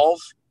resolve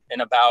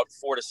in about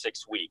 4 to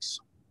 6 weeks.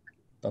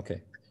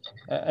 Okay.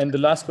 And the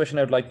last question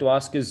I'd like to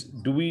ask is,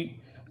 do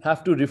we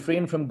have to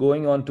refrain from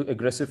going on to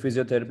aggressive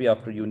physiotherapy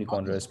after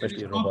unicondylar,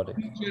 especially robotic?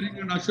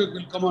 And Ashok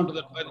will come on to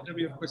that by the time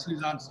your question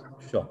is answered.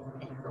 Sure.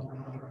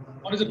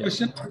 What is the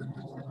question?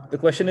 The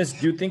question is,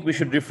 do you think we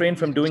should refrain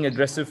from doing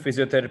aggressive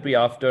physiotherapy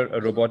after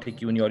a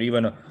robotic uni or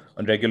even a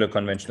regular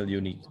conventional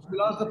uni?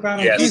 We'll ask the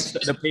panel. Yes.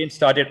 The pain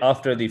started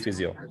after the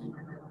physio.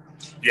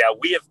 Yeah,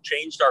 we have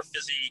changed our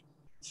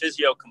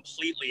physio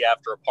completely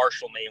after a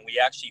partial knee, and we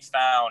actually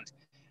found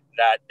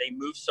that they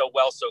move so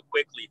well so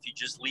quickly if you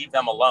just leave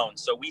them alone.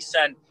 So we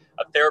send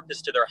a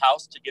therapist to their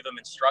house to give them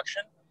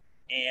instruction,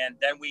 and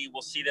then we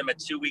will see them at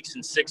 2 weeks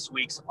and 6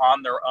 weeks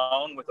on their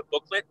own with a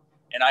booklet.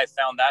 And I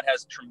found that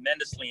has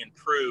tremendously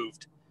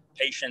improved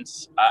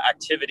patients'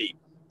 activity.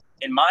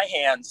 In my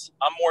hands,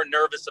 I'm more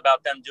nervous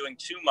about them doing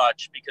too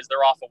much because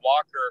they're off a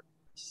walker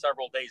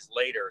several days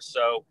later.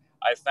 So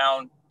I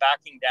found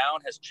backing down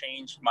has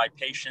changed my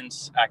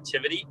patients'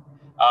 activity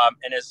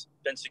and has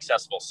been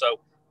successful. So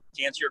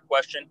to answer your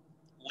question,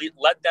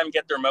 let them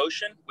get their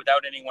motion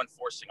without anyone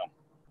forcing them.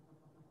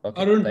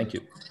 Okay, Arun, thank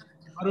you.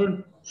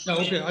 Arun, yeah,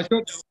 okay.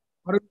 Ashok,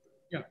 Arun,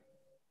 yeah.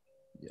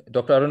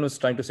 Dr. Arun was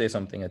trying to say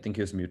something. I think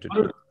he was muted.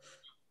 Arun.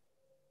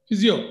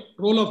 Physio,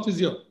 role of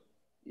physio.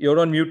 You're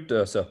on mute,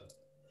 sir.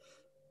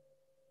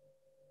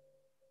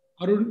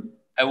 Arun?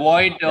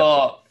 Avoid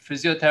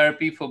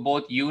physiotherapy for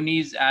both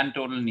unis and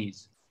total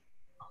knees.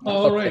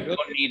 All right. You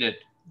don't need it.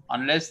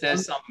 Unless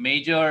there's some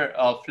major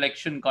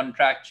flexion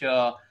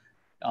contracture,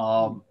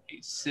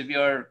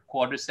 severe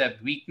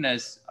quadricep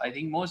weakness, I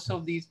think most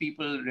of these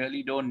people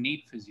really don't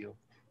need physio.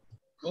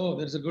 Oh,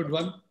 there's a good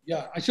one.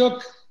 Yeah,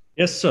 Ashok.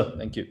 Yes, sir.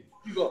 Thank you.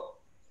 You go.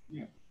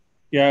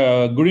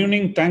 Yeah, good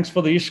evening. Thanks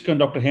for the ISHK and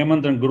Dr.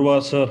 Hemant and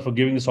Guruva, sir, for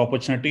giving this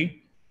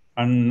opportunity.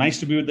 And nice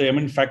to be with the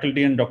eminent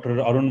faculty and Dr.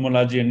 Arun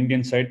Mullaji and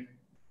Indian side.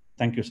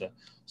 Thank you, sir.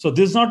 So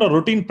this is not a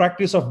routine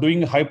practice of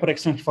doing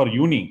hyperextension for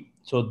uni.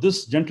 So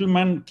this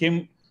gentleman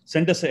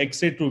sent us an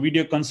X-ray through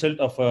video consult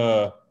of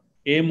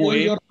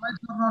AMOA. Your slides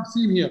are not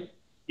seen here.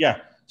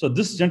 Yeah. So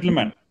this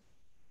gentleman,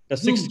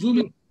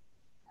 Zoom.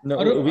 No,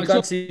 Arun, we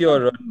can't see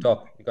your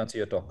talk. We can't see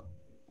your talk.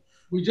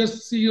 We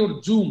just see your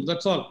Zoom.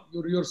 That's all.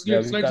 Your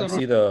slides we can't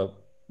see the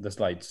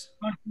slides.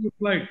 Not your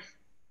slides.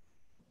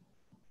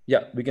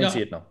 Yeah, we can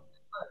see it now.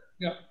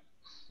 Yeah.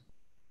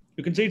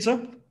 You can see it,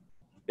 sir?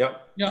 Yeah.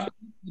 Yeah.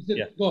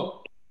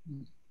 Go.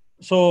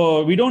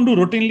 So we don't do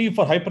routinely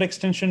for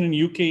hyperextension in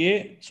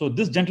UKA. So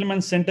this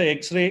gentleman sent an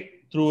X-ray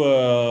through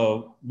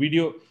a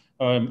video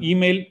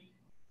email.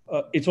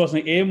 It was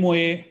an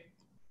AMOA.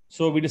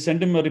 So we just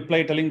sent him a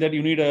reply telling that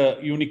you need a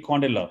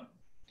unicondylar.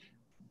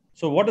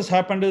 So what has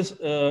happened is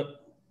a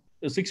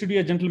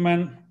 62-year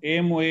gentleman,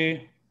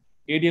 AMOA,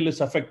 ADL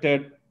is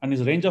affected, and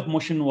his range of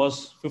motion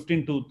was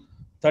 15 to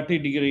 30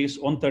 degrees,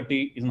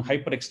 130 is in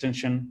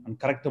hyperextension and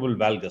correctable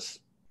valgus.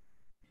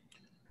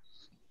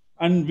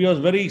 And we are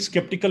very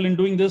skeptical in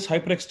doing this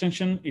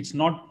hyperextension. It's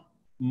not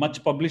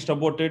much published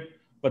about it,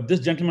 but this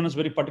gentleman is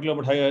very particular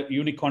about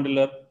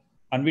unicondylar.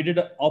 And we did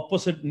an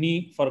opposite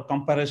knee for a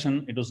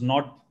comparison. It was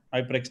not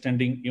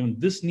hyperextending. Even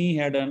this knee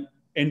had an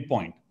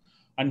endpoint.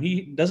 And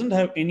he doesn't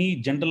have any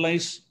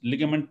generalized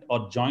ligament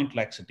or joint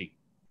laxity.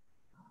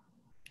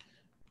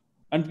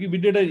 And we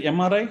did an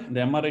MRI.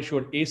 The MRI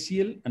showed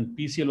ACL and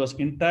PCL was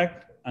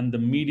intact, and the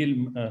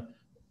medial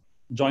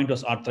joint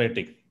was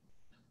arthritic.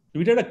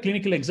 We did a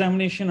clinical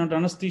examination under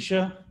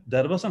anesthesia.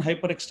 There was a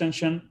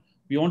hyperextension.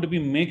 We want to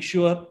make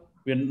sure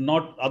We're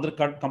not, other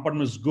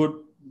compartment is good.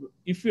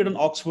 If we're in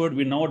Oxford,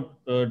 we're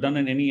not done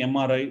in any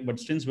MRI, but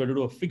since we're to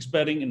do a fixed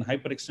bearing in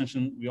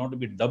hyperextension, we want to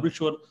be double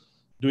sure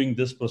doing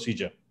this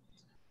procedure.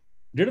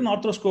 Did an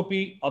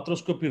arthroscopy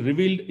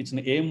revealed it's an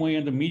AMOA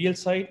on the medial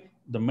side.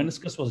 The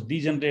meniscus was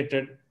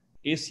degenerated,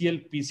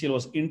 ACL, PCL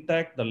was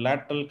intact, the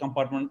lateral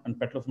compartment and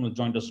patellofemoral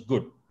joint was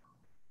good.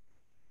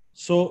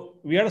 So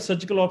we had a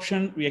surgical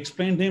option. We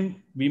explained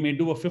him, we may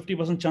do a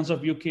 50% chance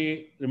of UK,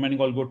 remaining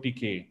all go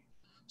TKA.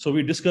 So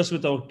we discussed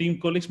with our team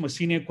colleagues, my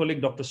senior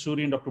colleague, Dr.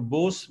 Suri and Dr.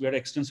 Bose. We had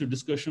extensive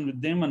discussion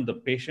with them and the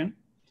patient,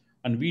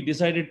 and we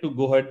decided to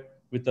go ahead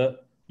with a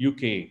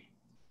UKA.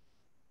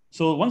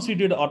 So once we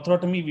did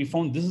arthrotomy, we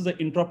found this is the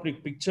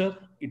intraoperative picture.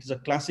 It is a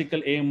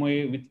classical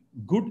AMOA with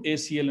good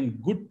ACL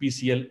and good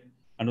PCL,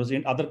 and was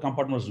in other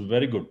compartment was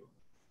very good.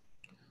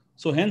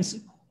 So hence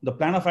the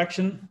plan of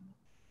action,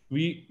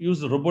 we use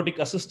the robotic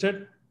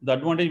assisted. The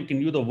advantage, we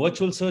can use the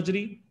virtual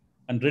surgery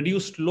and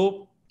reduce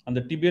slope and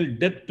the tibial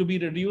depth to be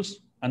reduced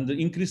and the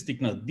increased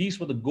thickness. These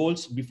were the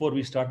goals before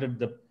we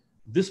started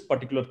this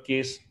particular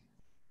case.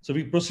 So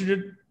we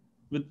proceeded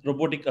with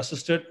robotic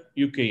assisted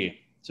UKA.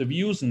 So we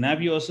use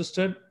Navio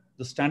assisted,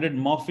 the standard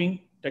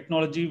morphing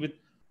technology with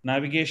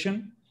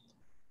navigation,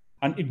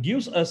 and it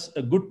gives us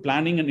a good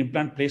planning and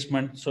implant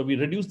placement. So we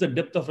reduce the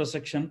depth of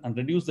resection and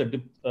reduce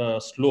the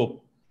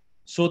slope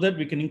so that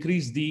we can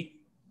increase the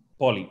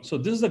poly. So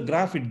this is the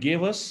graph it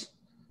gave us.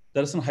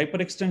 There is some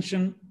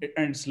hyperextension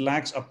and it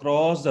lags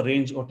across the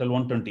range of till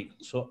 120.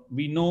 So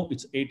we know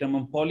it's 8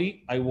 mm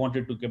poly. I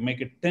wanted to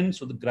make it 10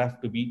 so the graph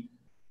to be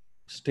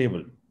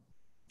stable.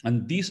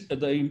 And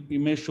the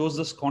image shows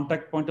this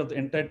contact point of the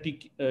entire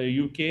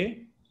UK,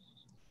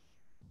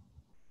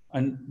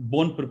 and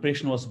bone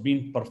preparation was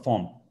being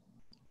performed.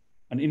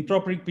 An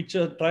intraoperative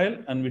picture trial,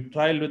 and we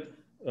trial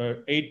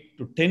with 8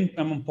 to 10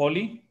 mm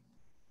poly.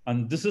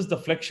 And this is the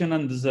flexion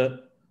and this is a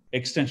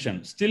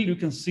extension. Still, you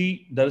can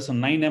see there is a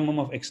 9 mm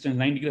of extension,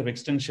 9 degree of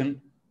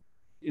extension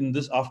in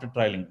this after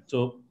trialing.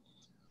 So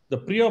the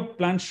pre-op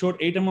plan showed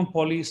 8 mm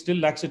poly, still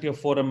laxity of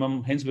 4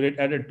 mm. Hence, we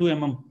added 2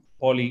 mm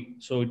poly.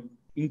 So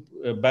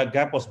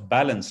gap was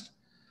balanced.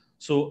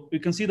 So you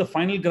can see the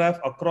final graph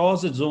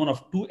across the zone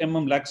of 2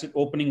 mm laxity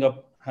opening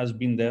up has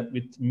been there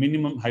with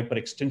minimum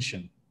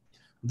hyperextension.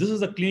 This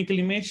is the clinical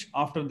image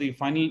after the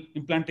final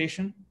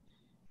implantation.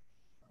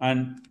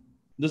 And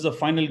this is the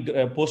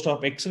final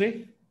post-op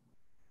X-ray.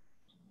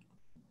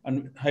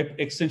 And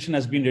extension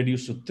has been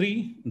reduced to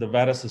 3. The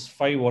varus is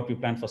 5, what we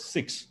planned for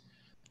 6.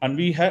 And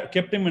we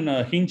kept him in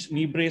a hinge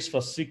knee brace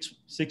for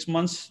six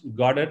months,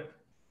 guarded.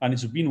 And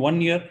it's been 1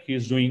 year, he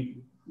is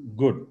doing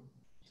good.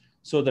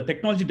 So the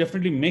technology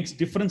definitely makes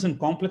difference in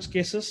complex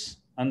cases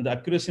and the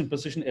accuracy and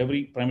precision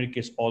every primary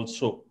case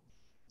also.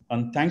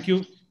 And thank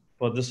you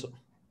for this.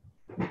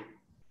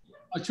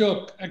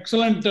 Ashok,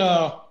 excellent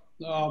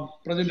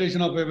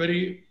presentation of a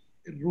very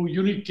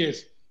unique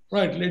case.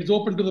 Right, let's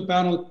open to the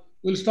panel.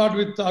 We'll start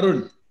with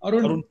Arun.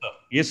 Arun, sir.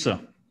 Yes, sir.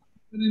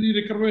 Any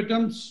recurrent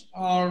attempts,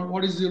 or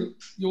what is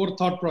your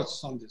thought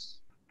process on this?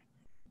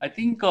 I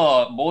think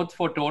both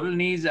for total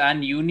knees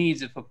and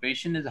unis, if a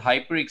patient is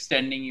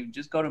hyperextending, you've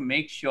just got to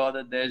make sure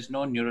that there's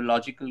no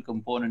neurological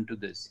component to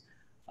this.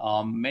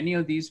 Many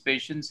of these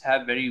patients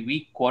have very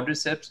weak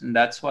quadriceps, and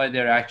that's why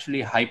they're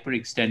actually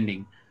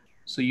hyperextending.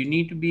 So you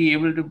need to be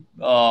able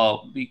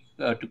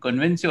to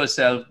convince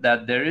yourself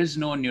that there is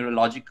no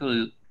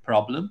neurological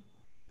problem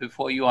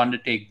before you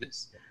undertake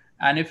this.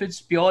 And if it's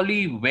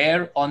purely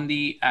wear on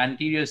the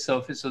anterior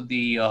surface of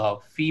the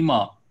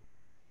femur,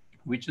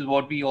 which is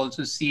what we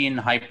also see in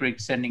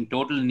hyperextending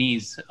total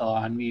knees,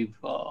 and we've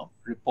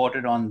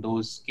reported on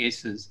those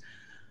cases.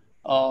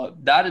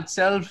 That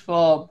itself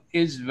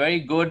is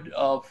very good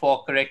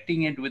for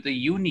correcting it with a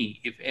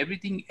uni. If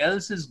everything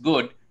else is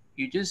good,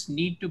 you just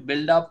need to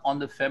build up on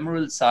the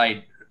femoral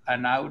side.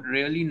 And I would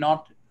really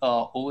not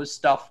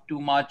overstuff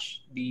too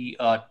much the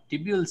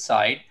tibial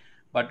side,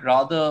 but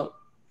rather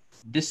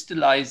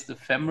distalize the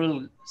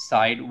femoral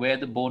side where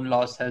the bone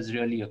loss has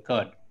really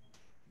occurred.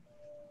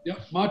 Yeah,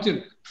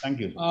 Martin. Thank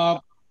you.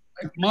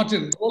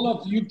 Martin, role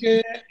of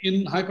UK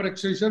in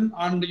hyperextension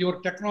and your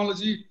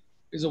technology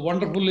is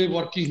wonderfully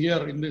working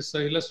here in this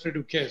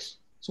illustrative case.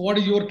 So what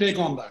is your take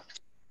on that?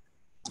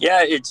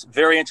 Yeah, it's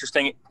very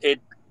interesting.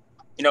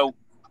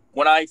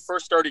 When I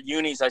first started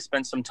unis, I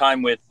spent some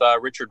time with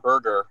Richard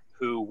Berger,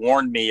 who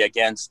warned me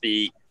against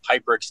the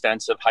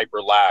hyperextensive,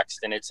 hyperlaxed.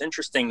 And it's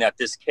interesting that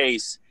this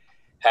case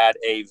had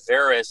a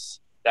varus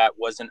that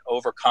wasn't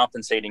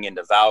overcompensating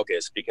into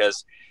valgus,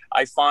 because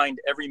I find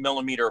every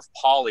millimeter of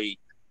poly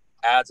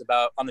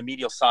on the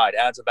medial side,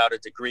 adds about a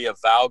degree of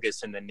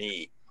valgus in the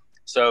knee.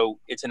 So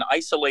it's an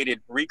isolated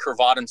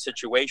recurvatum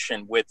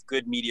situation with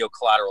good medial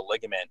collateral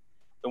ligament.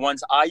 The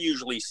ones I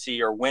usually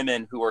see are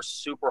women who are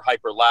super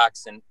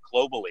hyperlax and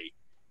globally.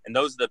 And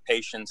those are the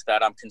patients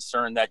that I'm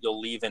concerned that you'll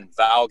leave in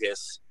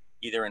valgus,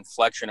 either in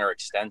flexion or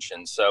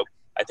extension. So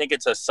I think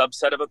it's a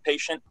subset of a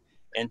patient.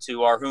 And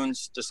to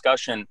Arun's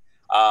discussion,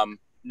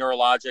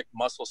 neurologic,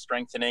 muscle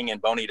strengthening,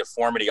 and bony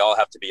deformity all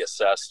have to be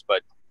assessed.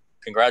 But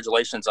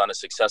congratulations on a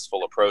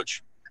successful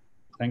approach.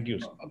 Thank you.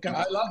 Okay,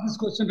 I'll ask this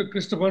question to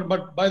Christopher,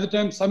 but by the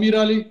time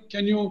Sameerali,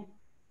 can you,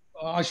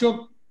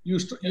 Ashok, you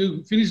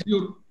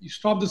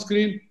stop the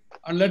screen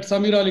and let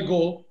Sameerali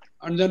go,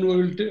 and then we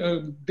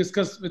will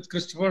discuss with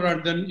Christopher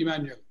and then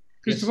Emmanuel.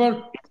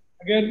 Christopher, yes.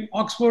 Again,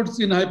 Oxford's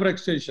in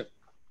hyperextension.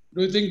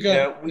 Do you think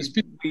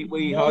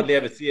we hardly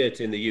ever see it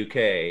in the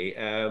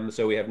UK,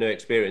 so we have no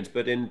experience.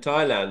 But in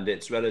Thailand,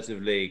 it's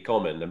relatively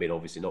common. I mean,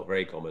 obviously not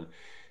very common.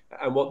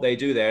 And what they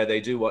do there,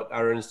 they do what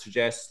Arun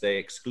suggests. They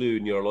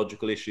exclude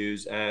neurological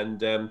issues,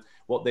 and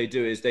what they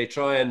do is they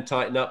try and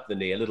tighten up the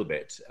knee a little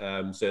bit.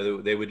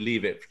 So they would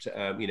leave it,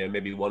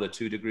 maybe 1 or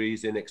 2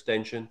 degrees in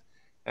extension.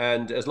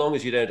 And as long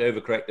as you don't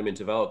overcorrect them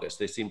into valgus,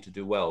 they seem to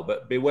do well.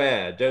 But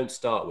beware, don't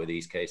start with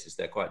these cases.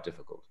 They're quite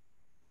difficult.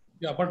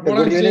 Yeah, but what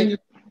I'm saying is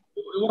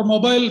your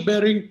mobile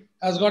bearing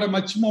has got a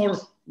much more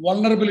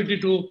vulnerability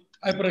to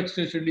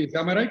hyperextension knees.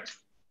 Am I right?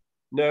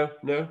 No.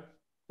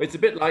 It's a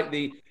bit like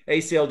the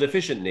ACL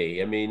deficient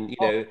knee. I mean,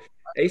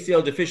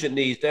 ACL deficient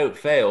knees don't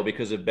fail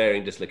because of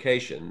bearing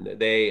dislocation.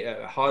 They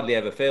hardly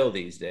ever fail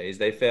these days.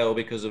 They fail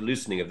because of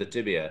loosening of the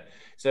tibia.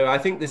 So I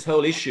think this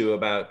whole issue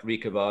about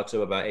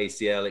recurvatum, about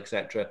ACL,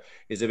 etc.,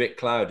 is a bit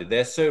clouded.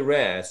 They're so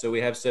rare, so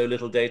we have so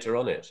little data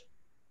on it.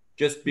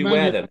 Just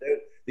beware them.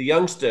 The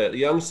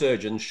young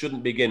surgeons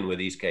shouldn't begin with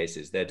these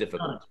cases. They're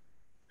difficult.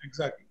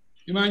 Exactly.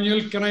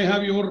 Emmanuel, can I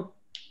have your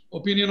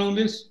opinion on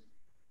this?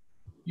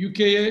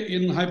 UKA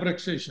in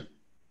hyperextension.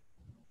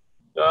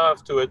 I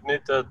have to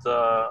admit that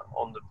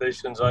on the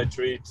patients I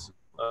treat,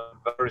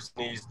 various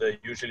knees, they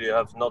usually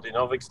have not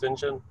enough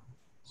extension.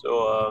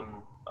 So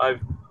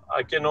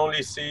I can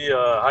only see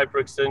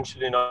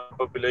hyperextension in our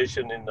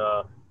population in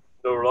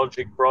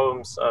neurologic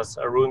problems, as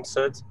Arun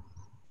said,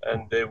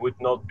 and they would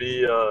not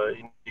be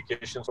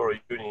indications for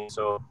a uni.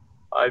 So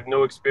I have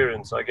no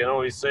experience. I can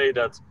only say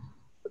that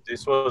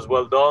this was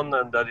well done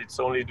and that it's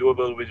only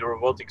doable with a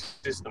robotic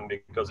system,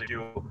 because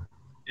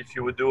if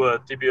you would do a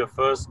tibia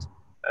first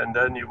and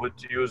then you would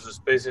use a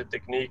spacer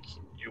technique,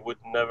 you would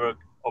never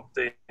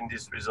obtain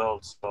these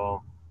results.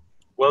 So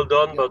well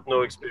done, but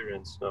no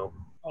experience, no.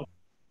 Okay.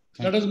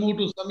 Let us move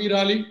to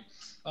Sameerali.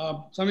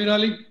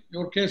 Sameerali,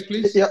 your case,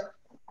 please.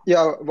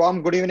 Yeah.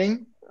 Warm good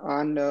evening.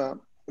 And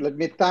let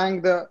me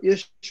thank the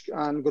ISHKS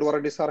and Guru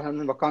Reddy Sir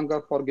and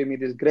Vakanga for giving me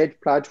this great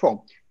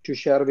platform to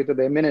share with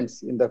the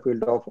eminence in the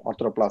field of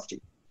arthroplasty.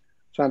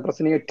 So I'm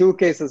presenting 2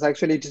 cases.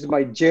 Actually, it is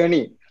my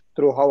journey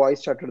through how I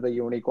started the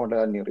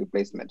unicondylar knee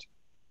replacement.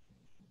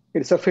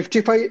 It's a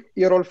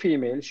 55-year-old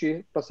female.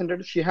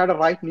 She had a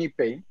right knee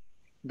pain,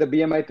 the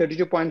BMI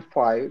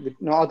 32.5 with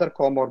no other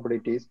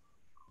comorbidities,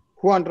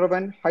 who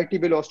underwent high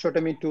tibial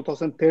osteotomy in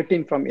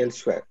 2013 from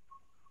elsewhere.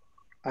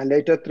 And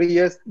later 3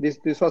 years,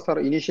 this was her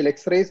initial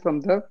x-rays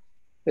from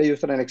they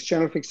used an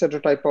external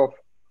fixator type of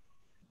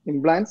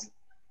implants.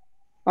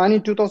 And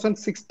in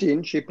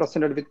 2016, she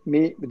presented with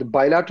me with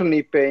bilateral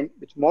knee pain,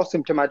 which more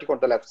symptomatic on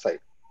the left side.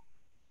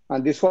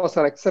 And this was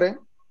her x-ray.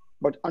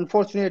 But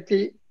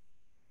unfortunately,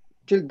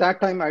 till that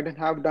time, I didn't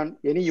have done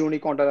any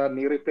unicondylar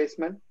knee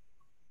replacement.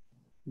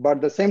 But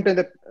at the same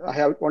time, I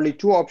have only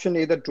 2 options,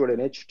 either to do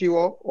an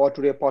HTO or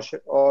to do a partial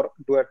or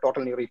do a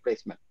total knee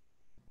replacement.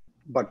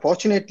 But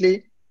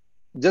fortunately,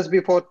 just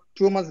before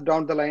 2 months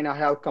down the line, I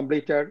have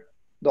completed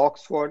the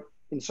Oxford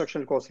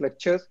instructional course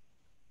lectures.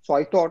 So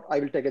I thought I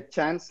will take a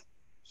chance.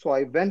 So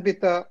I went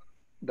with the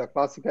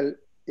classical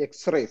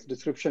X-rays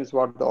descriptions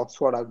what the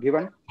Oxford have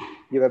given.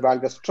 Give a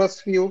valgus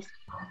stress view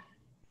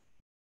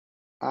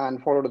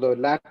and follow the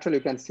lateral.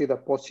 You can see the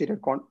posterior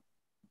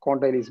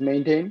condyle is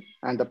maintained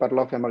and the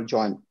patellofemoral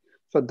joint.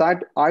 So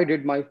that I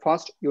did my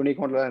first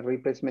unicondylar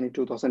replacement in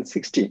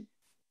 2016.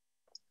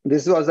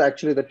 This was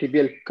actually the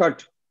tibial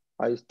cut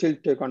I still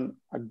take on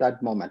at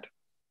that moment.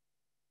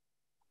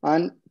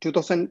 And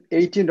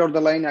 2018 down the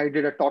line, I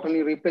did a total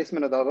knee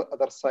replacement on the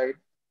other side,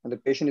 and the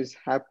patient is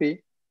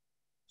happy.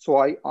 So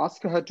I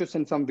asked her to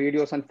send some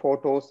videos and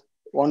photos.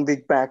 1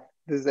 week back,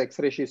 this is the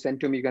X-ray she sent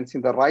to me. You can see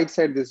on the right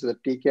side, this is a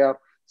TKR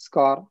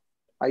scar.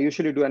 I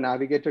usually do a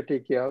navigator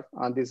TKR,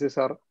 and this is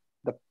the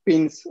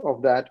pins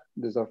of that.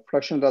 There's a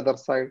flexion on the other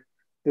side.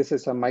 This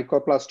is a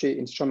microplasty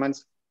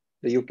instruments,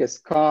 the UK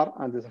scar,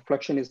 and this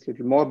flexion is a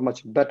little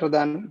much better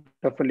than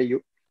definitely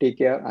you take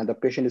care. And the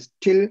patient is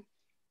still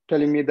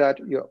telling me that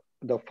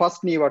the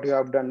first knee what you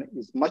have done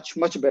is much,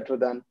 much better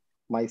than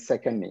my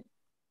second knee.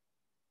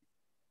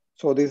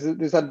 So this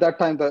is at that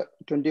time the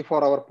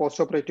 24-hour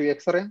postoperative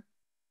X-ray.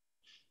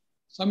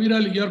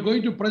 Sameerali, you're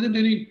going to present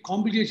any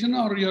complication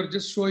or you're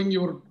just showing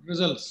your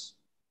results?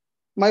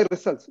 My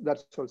results,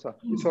 that's all, sir.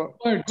 So,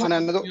 and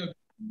another, you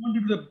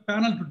wanted the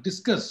panel to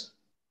discuss.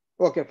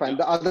 Okay, fine.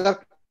 Yeah.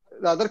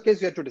 The other case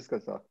we have to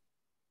discuss, sir.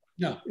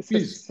 Yeah, it's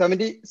please. A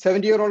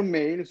 70-year-old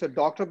male. He's a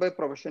doctor by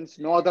profession,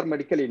 no other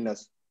medical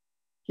illness.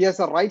 He has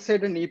a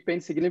right-sided knee pain,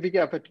 significantly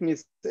affecting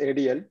his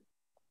ADL.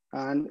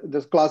 And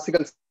this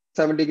classical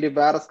 7-degree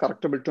varus,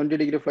 correctable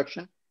 20-degree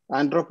flexion,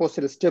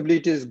 anteroposterior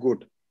stability is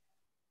good.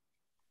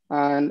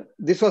 And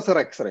this was her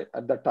X-ray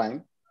at that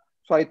time.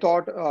 So I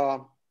thought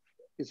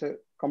it's a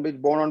complete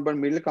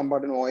bone-on-bone middle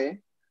compartment OA.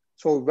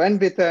 So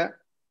went with this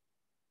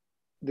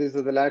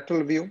is the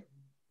lateral view.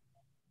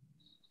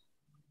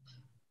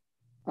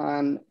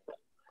 And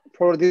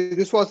for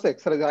this was the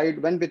exercise. I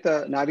went with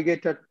a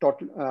navigated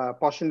total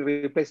partial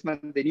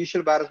replacement. The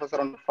initial virus was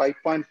around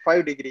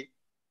 5.5 degree.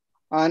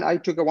 And I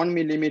took a 1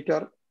 millimeter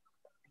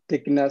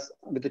thickness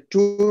with a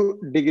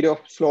 2 degree of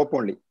slope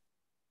only.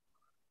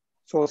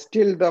 So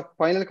still the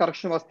final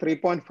correction was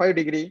 3.5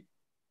 degree.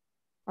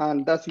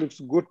 And that looks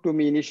good to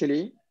me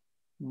initially.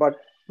 But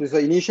this is the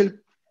initial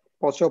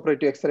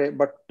postoperative X-ray.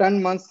 But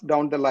 10 months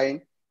down the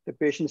line, the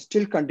patient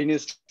still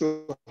continues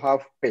to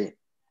have pain.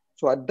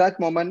 So at that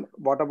moment,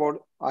 what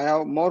about, I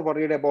am more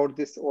worried about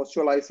this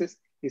osteolysis.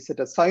 Is it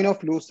a sign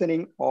of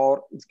loosening,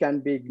 or it can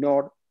be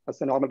ignored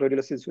as a normal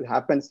radiolysis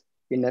happens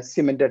in a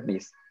cemented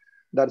knees?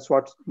 That's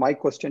what my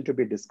question to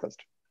be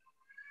discussed.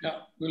 Yeah,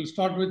 we'll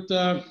start with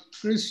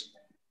Chris.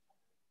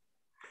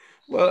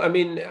 Well, I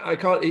mean, I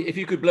can't, if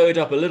you could blow it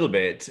up a little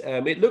bit,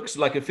 it looks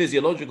like a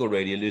physiological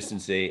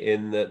radiolucency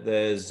in that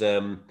there's,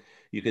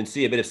 you can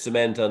see a bit of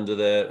cement under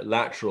the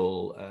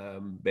lateral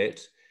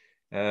bit.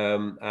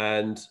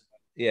 And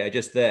yeah,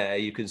 just there,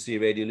 you can see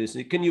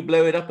radiolucency. Can you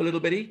blow it up a little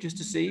bit, just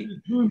to see?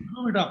 Zoom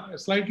it up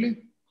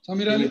slightly.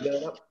 Sameerali?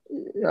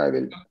 Yeah, I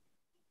will.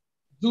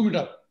 Zoom it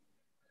up.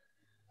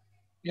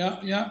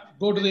 Yeah,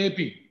 go to the AP.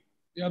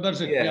 Yeah,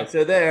 that's it. Yeah,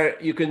 so there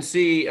you can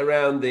see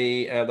around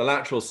the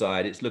lateral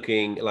side, it's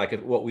looking like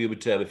what we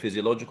would term a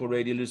physiological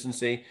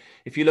radiolucency.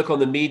 If you look on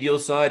the medial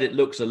side, it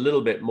looks a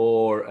little bit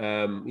more,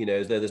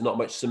 as though there's not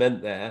much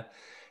cement there.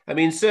 I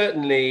mean,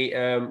 certainly,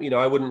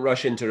 I wouldn't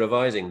rush into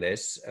revising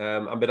this,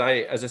 but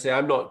as I say,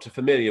 I'm not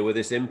familiar with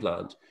this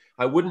implant.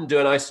 I wouldn't do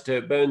an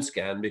isotope bone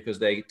scan because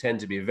they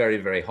tend to be very,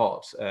 very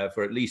hot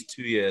for at least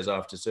 2 years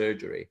after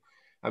surgery.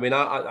 I mean,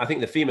 I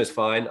think the femur's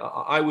fine.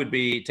 I would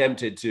be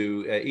tempted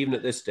to, even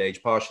at this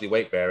stage, partially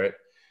weight bear it.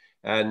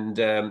 And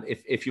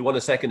if you want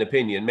a second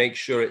opinion, make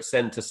sure it's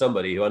sent to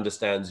somebody who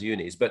understands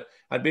unis. But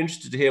I'd be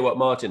interested to hear what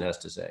Martin has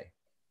to say.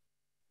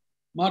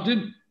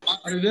 Martin,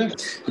 are you there?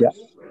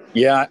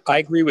 Yeah, I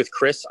agree with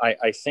Chris.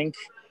 I think,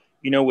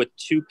 with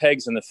 2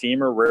 pegs in the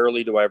femur,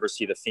 rarely do I ever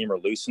see the femur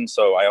loosen.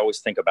 So I always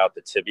think about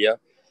the tibia.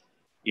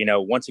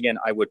 Once again,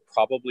 I would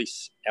probably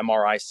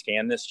MRI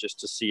scan this just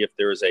to see if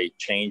there is a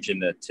change in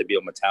the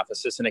tibial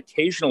metaphysis. And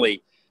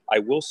occasionally I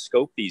will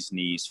scope these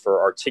knees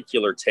for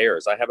articular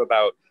tears. I have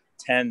about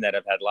 10 that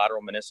have had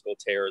lateral meniscal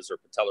tears or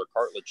patellar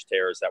cartilage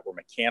tears that were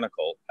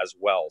mechanical as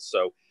well.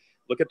 So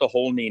look at the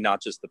whole knee,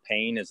 not just the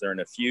pain. Is there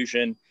an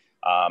effusion?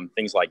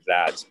 Things like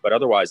that. But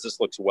otherwise, this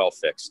looks well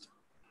fixed.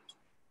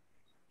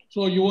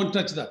 So you won't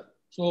touch that.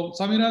 So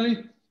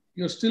Sameerali,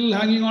 you're still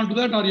hanging on to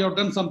that, or you have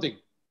done something?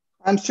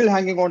 I'm still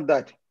hanging on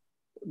that.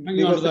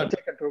 Hanging on to that.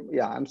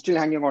 Yeah, I'm still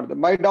hanging on to that.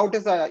 My doubt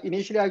is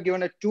initially I've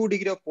given a 2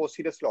 degree of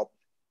posterior slope.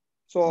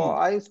 So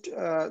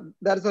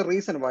there's a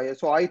reason why.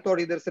 So I thought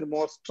there's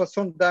more stress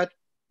on that,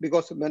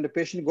 because when the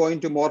patient go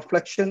into more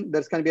flexion,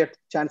 there's going to be a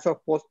chance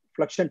of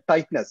post-flexion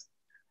tightness.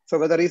 So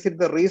whether is it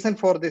the reason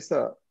for this,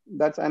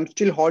 that's I'm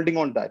still holding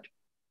on that.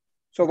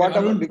 So what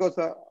about, because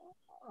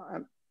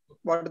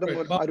what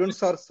is Arun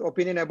sir's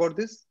opinion about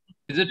this?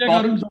 Is it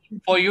possible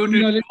for you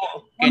to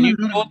can you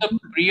show the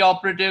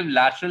preoperative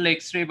lateral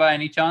X-ray by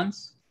any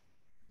chance?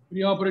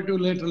 Preoperative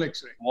lateral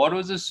X-ray. What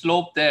was the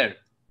slope there?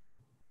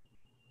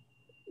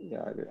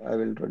 Yeah, I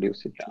will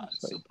reduce it. Yeah,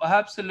 so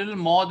perhaps a little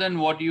more than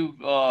what you've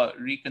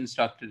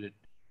reconstructed it.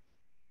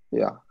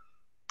 Yeah.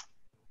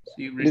 So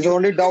this is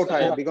only doubt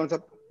I have, because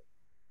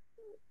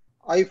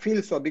I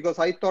feel so, because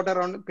I thought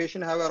around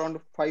patient have around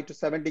 5 to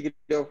 7 degree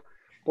of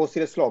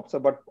posterior slope. So,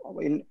 but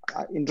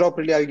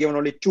intraoperatively I've given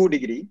only 2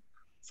 degree.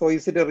 So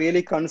is it a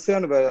really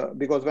concern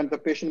because when the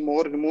patient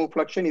more remove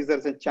flexion, is there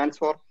a chance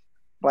for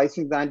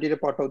rising the anterior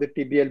part of the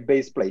tibial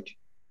base plate?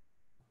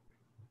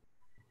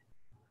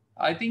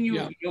 I think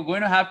you're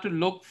going to have to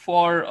look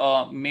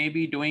for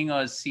maybe doing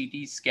a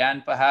CT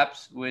scan,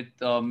 perhaps with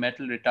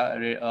metal, the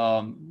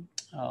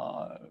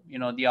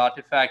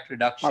artifact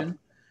reduction,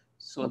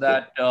 so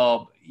that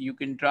you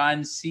can try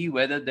and see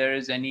whether there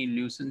is any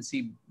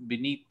lucency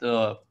beneath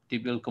the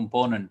tibial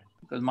component.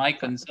 Because my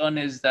concern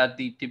is that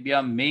the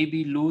tibia may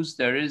be loose.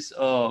 There is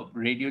a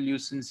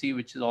radiolucency,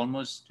 which is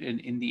almost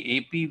in the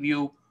AP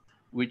view,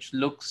 which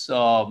looks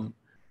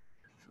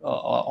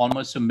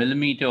almost a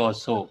millimeter or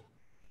so.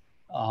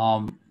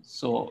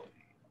 So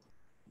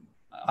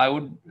I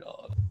would,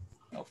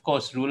 of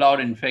course, rule out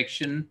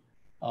infection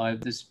if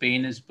this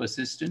pain is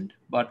persistent.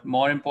 But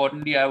more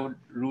importantly, I would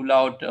rule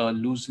out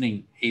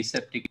loosening,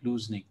 aseptic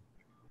loosening.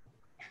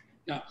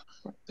 Yeah.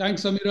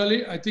 Thanks,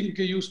 Sameerali. I think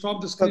you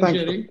stop the screen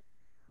sharing.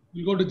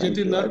 We'll go to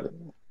Jatinder.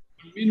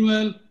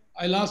 Meanwhile,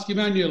 I'll ask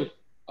Emmanuel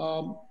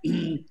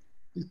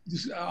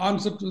this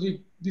answer to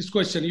this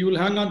question. You will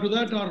hang on to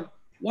that, or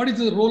what is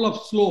the role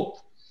of slope?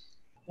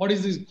 What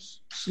is this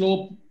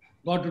slope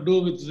got to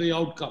do with the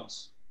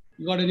outcomes?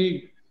 You got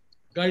any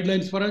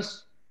guidelines for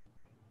us?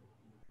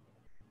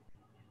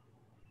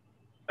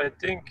 I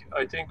think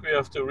we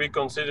have to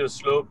reconsider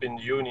slope in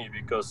uni,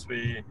 because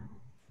we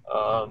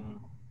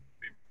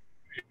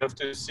have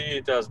to see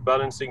it as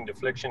balancing the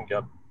flexion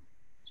gap.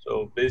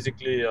 So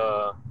basically,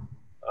 what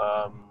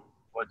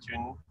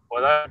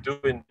I do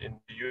in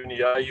the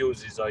uni I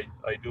use is I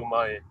do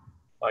my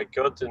my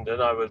cut, and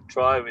then I will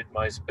try with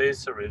my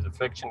spacer if the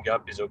flexion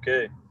gap is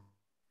okay.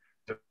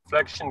 The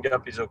flexion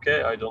gap is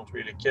okay, I don't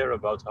really care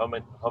about how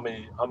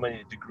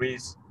many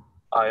degrees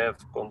I have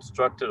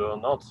constructed or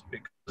not,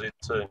 because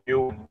it's a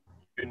new,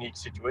 unique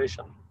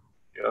situation.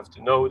 You have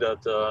to know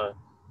that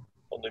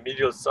on the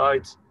medial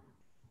side,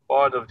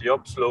 part of the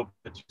upslope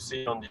that you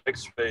see on the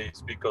X-ray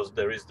is because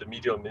there is the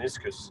medial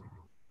meniscus.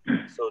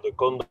 So the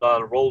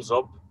condyle rolls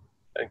up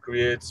and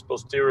creates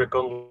posterior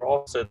condylar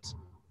offset,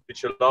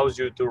 which allows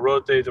you to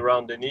rotate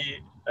around the knee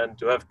and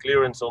to have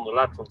clearance on the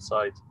lateral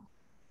side.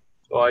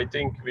 So I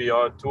think we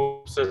are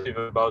too obsessive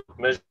about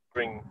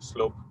measuring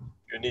slope.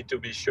 You need to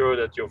be sure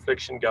that your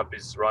flexion gap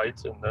is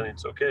right, and then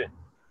it's okay.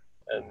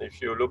 And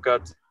if you look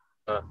at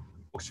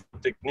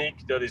Oxford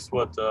technique, that is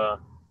what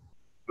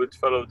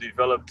Goodfellow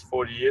developed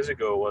 40 years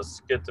ago,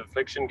 was get the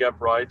flexion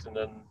gap right and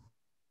then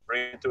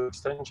bring it to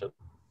extension.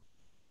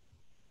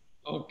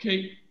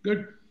 Okay,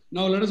 good.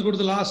 Now let us go to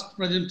the last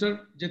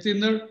presenter.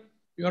 Jatinder,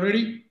 you are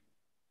ready?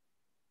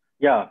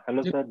 Yeah,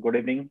 hello sir, good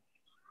evening.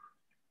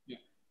 Yeah.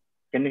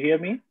 Can you hear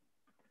me?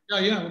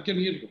 Yeah, we can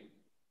hear you.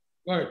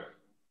 Go ahead.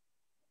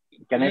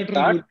 Can I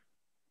start?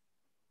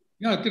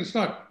 Yeah, I can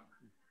start.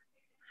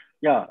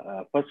 Yeah,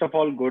 first of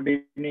all, good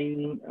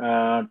evening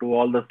to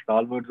all the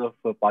stalwarts of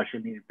partial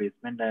knee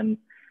replacement and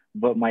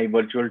my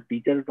virtual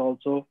teachers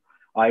also.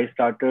 I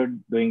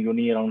started doing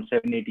uni around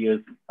 7-8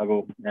 years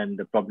ago, and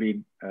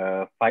probably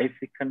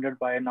 500-600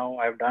 by now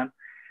I've done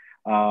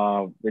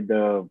with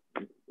the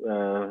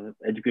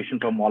education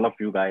from all of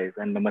you guys,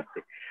 and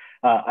namaste.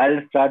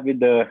 I'll start with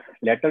the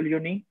lateral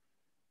uni.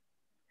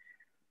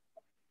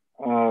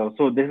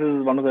 So this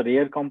is one of the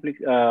rare complex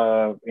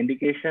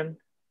indications.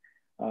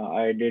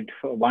 I did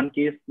one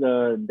case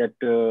that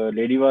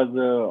lady was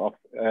of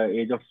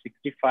age of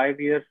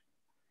 65 years,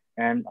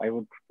 and I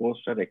would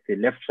post her X-ray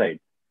left side.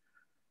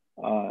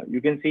 You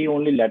can see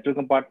only lateral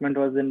compartment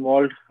was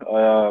involved.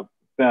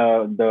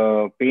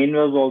 The pain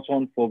was also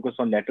on focus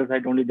on lateral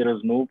side only. There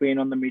was no pain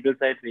on the medial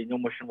side. Range of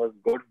motion was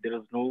good. There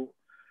was no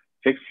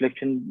fixed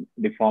flexion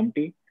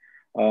deformity.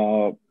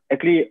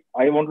 Actually,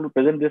 I wanted to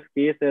present this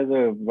case as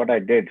what I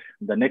did.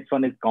 The next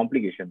one is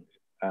complications.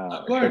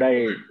 Should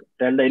I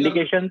tell the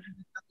indications?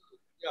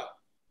 Yeah,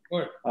 go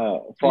ahead.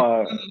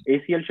 For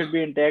ACL should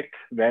be intact.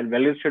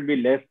 Values should be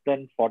less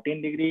than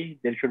 14 degree.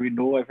 There should be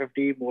no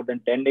FFT more than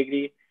 10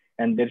 degree.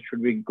 And there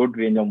should be good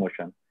range of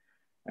motion.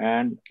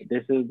 And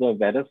this is the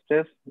varus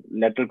test.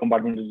 Lateral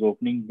compartment is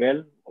opening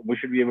well. We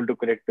should be able to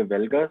correct the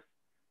valgus.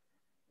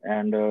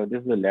 And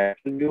this is the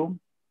lateral view.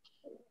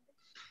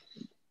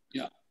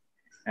 Yeah.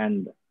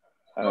 And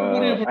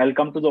I'll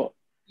come to the...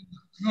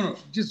 No,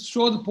 just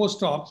show the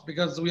post-ops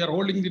because we are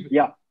holding the...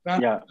 Yeah.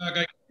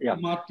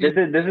 This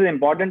is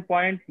important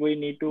point. We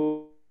need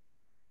to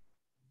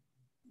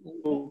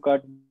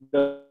cut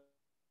the...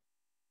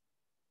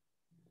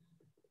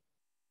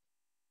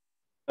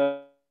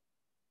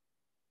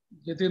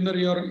 Jatinder,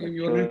 your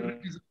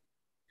internet is...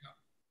 Yeah.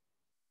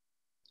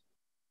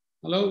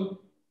 Hello?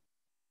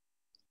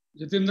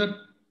 Jatinder?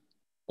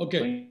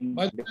 Okay.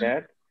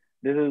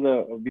 This is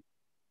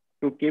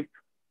to keep...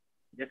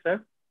 Yes,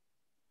 sir?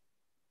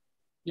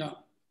 Yeah.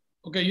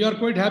 Okay, you are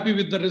quite happy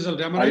with the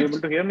result, am I right? Are you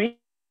able to hear me?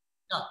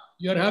 Yeah,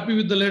 you are happy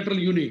with the lateral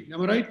uni,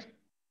 am I right?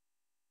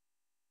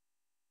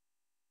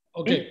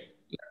 Okay.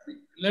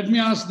 Let me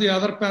ask the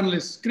other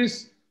panelists.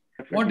 Chris,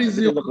 what is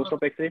the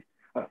post-op X-ray?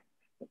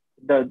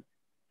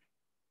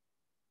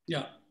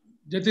 Yeah.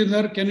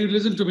 Jatinder, can you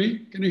listen to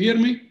me? Can you hear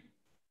me?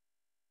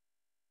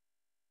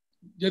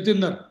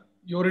 Jatinder,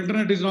 your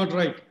internet is not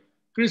right.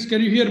 Chris,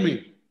 can you hear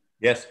me?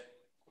 Yes.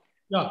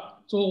 Yeah.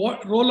 So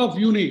what role of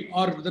uni,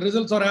 or the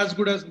results are as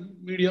good as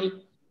medial,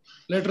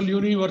 lateral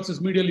uni versus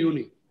medial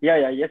uni?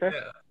 Yes, sir.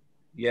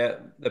 Yeah,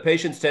 the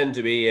patients tend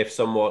to be, if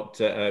somewhat,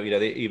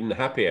 they're even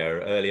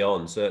happier early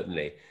on,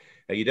 certainly.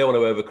 You don't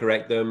want to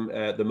overcorrect them.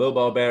 The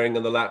mobile bearing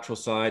on the lateral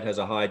side has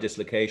a high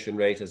dislocation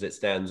rate as it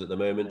stands at the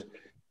moment.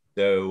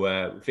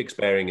 So fixed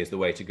bearing is the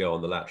way to go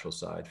on the lateral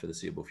side for the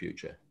foreseeable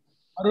future.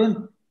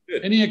 Arun,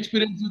 any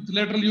experience with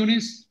lateral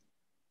unis?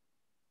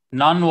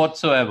 None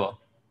whatsoever.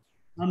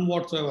 None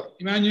whatsoever.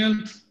 Emmanuel,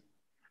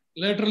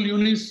 lateral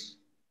unis?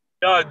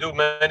 Yeah, I do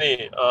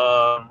many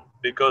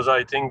because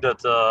I think that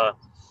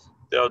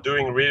they are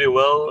doing really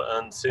well.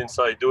 And since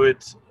I do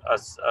it,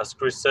 as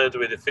Chris said,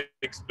 with a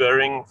fixed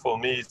bearing, for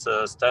me, it's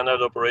a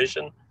standard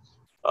operation.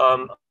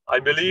 I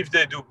believe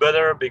they do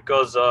better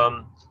because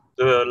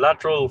the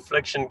lateral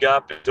flexion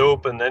gap is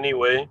open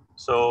anyway.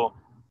 So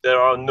there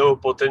are no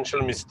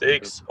potential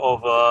mistakes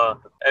of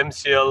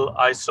MCL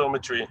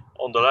isometry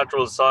on the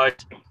lateral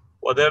side.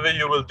 Whatever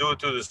you will do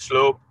to the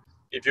slope,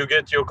 if you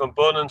get your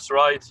components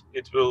right,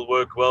 it will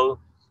work well.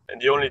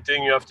 And the only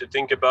thing you have to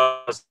think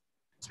about as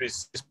we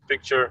see this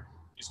picture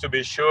is to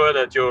be sure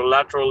that you're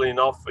lateral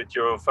enough with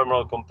your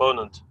femoral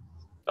component.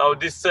 Now,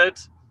 this said,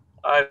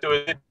 I have to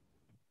admit,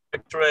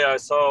 X-ray I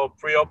saw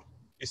pre-op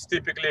is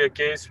typically a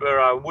case where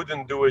I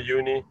wouldn't do a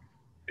uni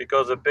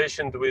because a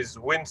patient with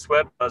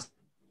windswept has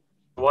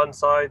one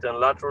side and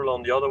lateral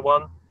on the other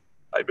one,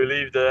 I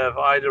believe they have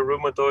either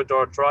rheumatoid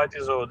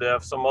arthritis or they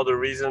have some other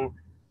reason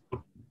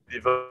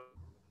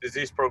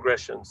disease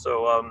progression.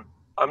 So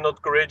I'm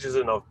not courageous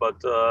enough,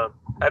 but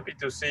happy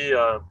to see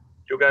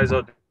you guys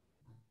are.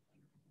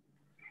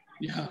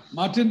 Yeah,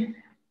 Martin,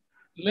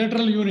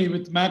 lateral uni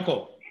with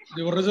MACO.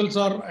 Your results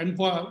are and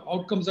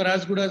outcomes are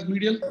as good as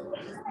medial.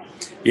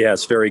 Yeah,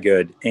 it's very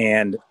good.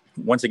 And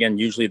once again,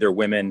 usually they're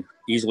women,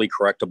 easily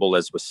correctable,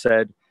 as was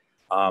said.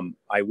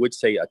 I would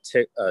say a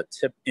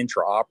tip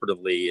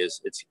intraoperatively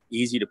is it's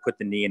easy to put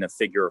the knee in a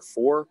figure of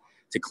 4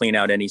 to clean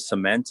out any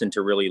cement and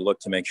to really look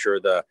to make sure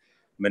the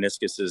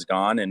meniscus is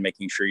gone and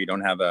making sure you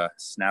don't have a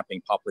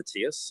snapping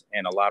popliteus,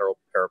 and a lateral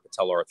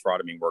parapatellar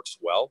arthrotomy works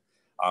well,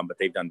 but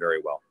they've done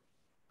very well.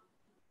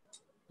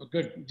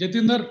 Good.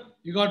 Jatinder,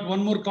 you got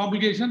one more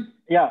complication?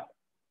 Yeah.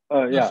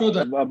 Yeah.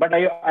 But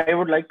I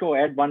would like to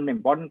add one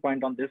important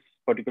point on this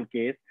particular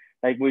case.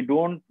 Like we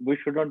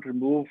should not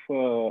remove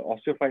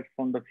osteophytes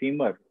from the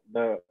femur.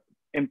 The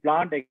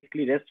implant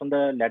actually rests on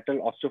the lateral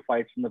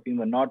osteophytes from the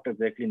femur, not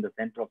exactly in the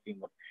center of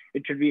femur.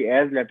 It should be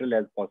as lateral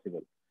as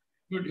possible.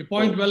 Good.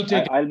 Point well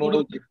taken.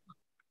 Go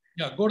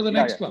to the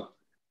next one.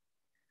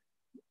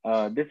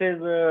 This is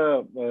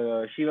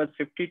she was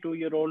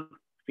 52-year-old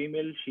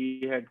female.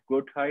 She had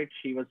good height.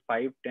 She was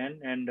 5'10",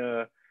 and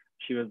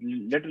she was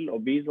little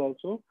obese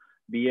also.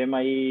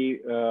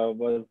 BMI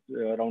was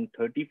around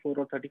 34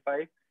 or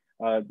 35.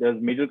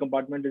 There's medial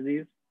compartment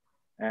disease,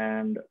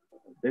 and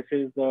this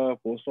is the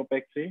post-op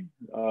X-ray.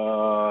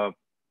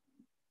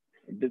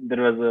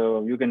 There was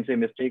a, you can say,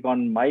 mistake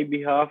on my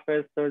behalf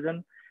as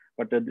surgeon,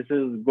 but this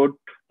is good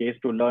case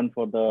to learn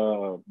for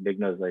the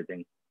beginners, I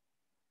think.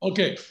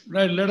 Okay,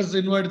 right. Let us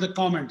invite the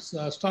comments,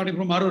 starting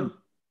from Arun.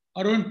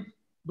 Arun,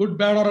 good,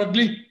 bad, or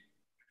ugly?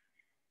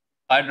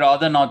 I'd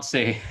rather not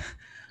say.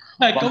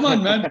 Come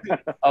on, man.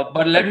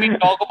 But let me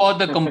talk about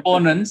the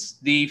components.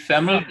 The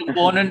femoral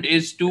component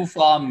is too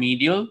far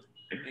medial.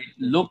 It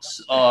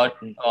looks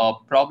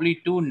probably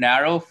too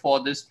narrow for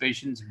this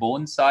patient's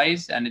bone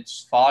size, and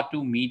it's far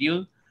too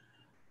medial.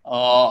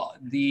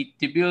 The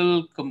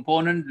tibial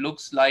component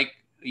looks like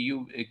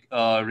you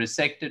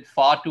resected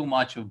far too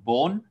much of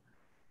bone,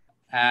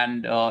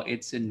 and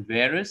it's in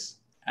varus,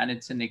 and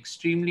it's an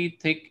extremely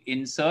thick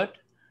insert.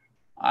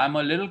 I'm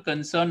a little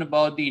concerned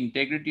about the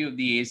integrity of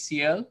the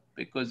ACL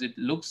because it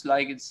looks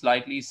like it's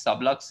slightly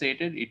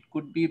subluxated. It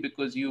could be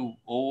because you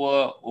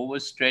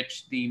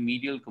overstretched the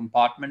medial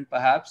compartment,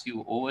 perhaps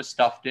you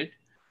overstuffed it.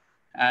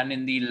 And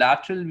in the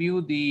lateral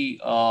view, the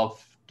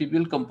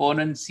tibial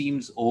component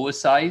seems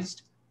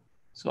oversized.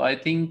 So I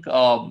think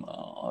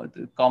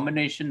the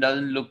combination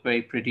doesn't look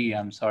very pretty.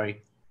 I'm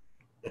sorry.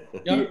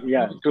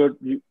 Yeah, so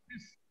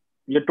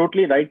you're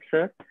totally right,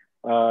 sir.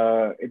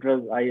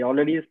 I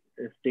already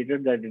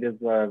stated that it is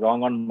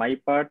wrong on my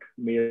part.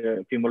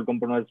 Femoral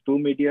component is too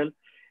medial,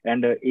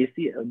 and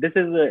AC. This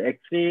is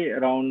X-ray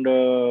around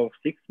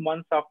 6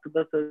 months after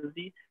the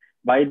surgery.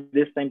 By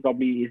this time,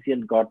 probably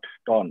ACL got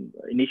torn.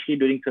 Initially,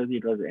 during surgery,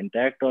 it was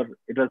intact, or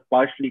it was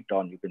partially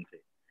torn, you can say.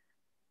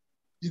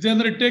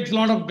 Jitendra, it takes a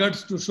lot of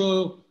guts to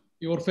show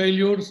your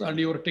failures and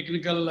your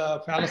technical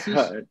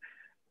fallacies.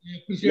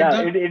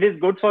 Yeah, it is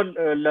good for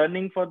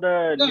learning for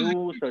the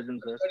new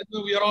surgeons. That is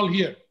why we are all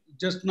here.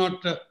 Just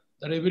not that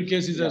every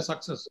case is a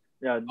success.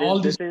 Yeah,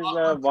 this is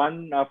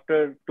one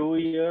after 2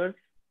 years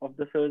of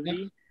the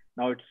surgery.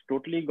 Now it's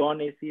totally gone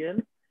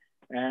ACL,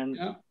 and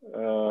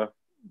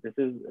this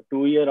is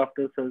 2 years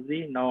after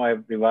surgery. Now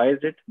I've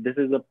revised it. This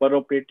is a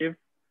per-operative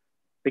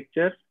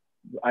picture.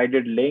 I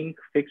did link,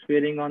 fixed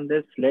fairing on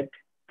this, slit,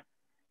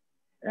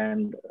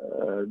 and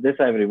this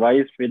I've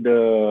revised with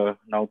the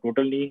now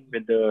totally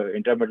with the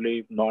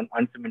intermedullary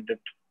non-uncemented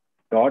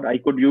rod. I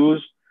could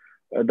use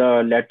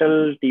the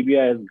lateral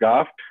tibia as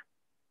graft.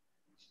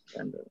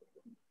 And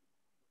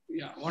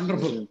yeah,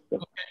 wonderful.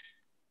 Okay.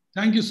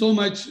 Thank you so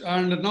much.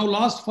 And now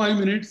last 5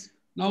 minutes.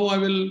 Now I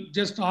will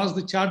just ask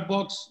the chat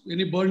box.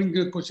 Any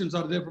burning questions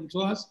are there from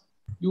Suhas?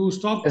 You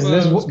stop.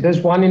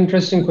 There's one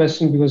interesting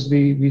question because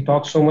we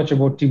talk so much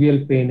about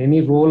tibial pain.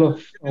 Any role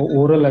of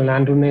oral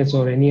alendronate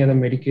or any other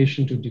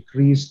medication to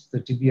decrease the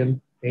tibial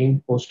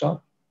pain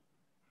post-op?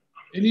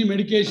 Any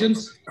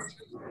medications?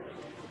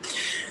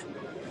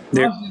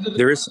 There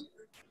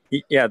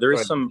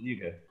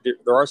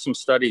are some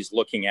studies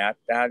looking at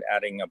that,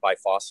 adding a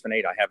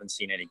biphosphonate. I haven't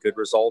seen any good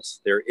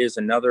results. There is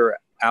another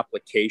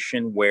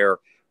application where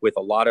with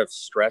a lot of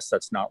stress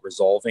that's not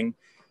resolving,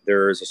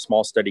 there's a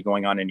small study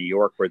going on in New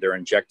York where they're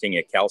injecting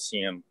a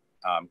calcium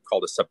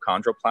called a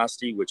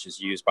subchondroplasty, which is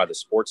used by the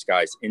sports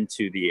guys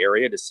into the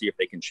area to see if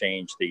they can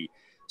change the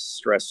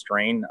stress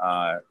strain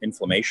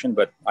inflammation,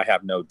 but I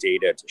have no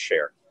data to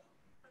share.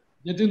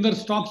 Jatinder,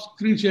 stop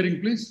screen sharing,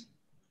 please.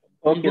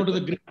 Okay. We'll go to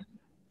the green.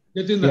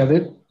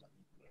 Jatinder,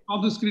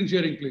 stop the screen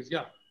sharing, please.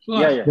 Yeah. So,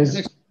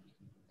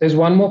 there's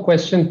one more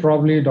question.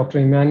 Probably Dr.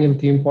 Emmanuel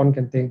Thienpont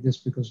can take this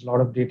because a lot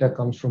of data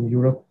comes from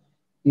Europe.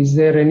 Is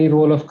there any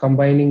role of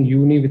combining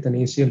uni with an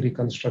ACL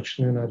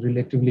reconstruction in a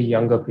relatively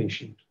younger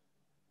patient?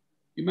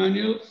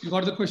 Emmanuel, you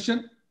got the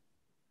question?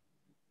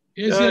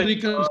 ACL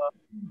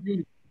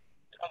reconstruction.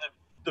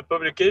 The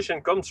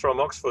publication comes from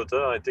Oxford.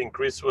 I think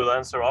Chris will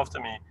answer after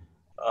me.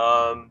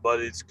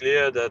 But it's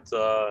clear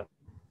that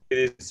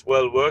it is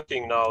well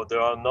working now.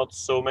 There are not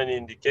so many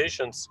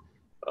indications,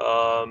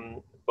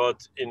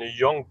 but in a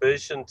young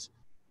patient,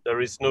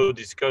 there is no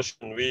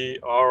discussion.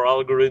 Our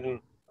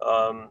algorithm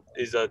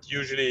is that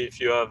usually if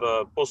you have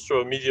a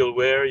posteromedial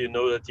wear, you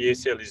know that the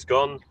ACL is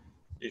gone.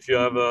 If you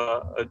have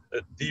a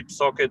deep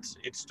socket,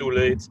 it's too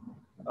late,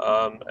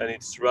 and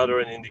it's rather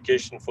an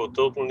indication for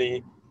total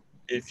knee.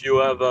 If you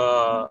have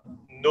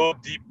no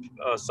deep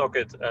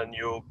socket and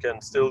you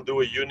can still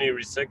do a uni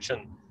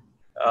resection,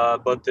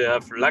 but they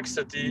have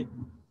laxity,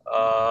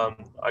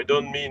 I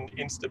don't mean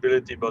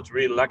instability, but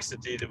real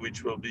laxity,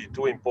 which will be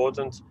too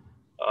important.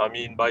 I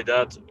mean by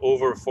that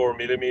over 4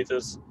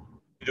 millimeters.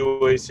 You do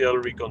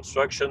ACL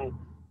reconstruction,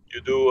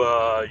 you do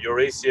your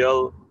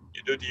ACL,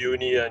 you do the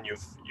uni, and you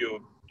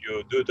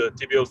do the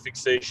tibial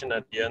fixation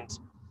at the end.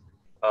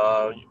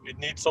 You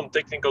need some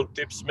technical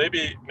tips.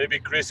 Maybe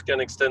Chris can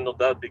extend on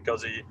that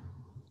because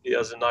he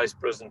has a nice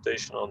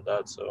presentation on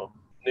that. So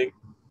Nick,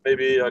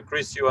 maybe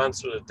Chris, you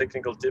answer the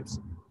technical tips.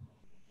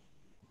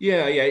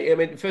 Yeah. I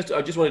mean, first,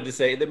 I just wanted to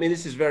say, I mean,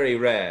 this is very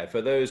rare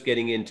for those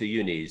getting into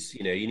unis.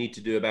 You know, you need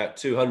to do about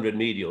 200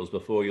 medials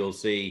before you'll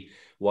see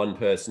one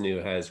person who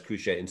has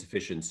cruciate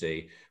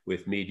insufficiency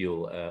with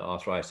medial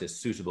arthritis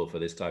suitable for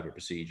this type of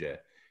procedure.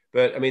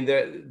 But I mean,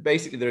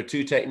 basically there are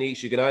two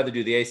techniques. You can either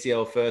do the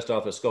ACL first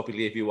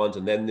arthroscopically if you want,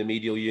 and then the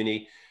medial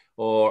uni,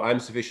 or I'm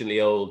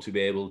sufficiently old to be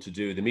able to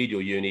do the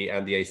medial uni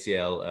and the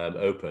ACL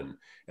open.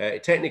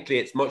 Technically,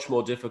 it's much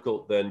more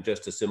difficult than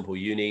just a simple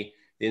uni.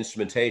 The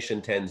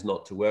instrumentation tends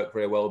not to work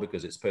very well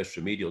because it's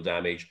posteromedial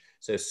damage.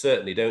 So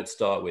certainly don't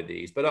start with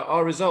these. But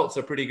our results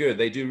are pretty good.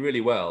 They do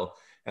really well.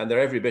 And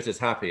they're every bit as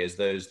happy as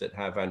those that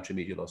have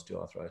anteromedial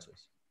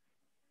osteoarthritis.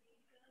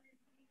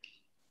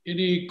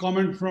 Any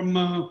comment from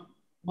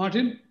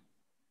Martin?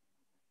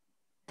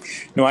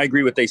 No, I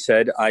agree with what they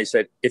said. I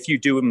said, if you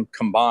do them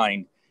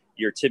combined,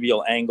 your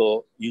tibial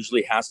angle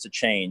usually has to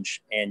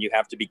change, and you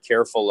have to be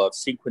careful of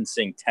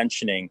sequencing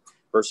tensioning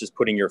versus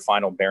putting your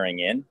final bearing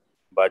in.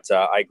 But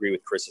I agree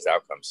with Chris's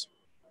outcomes.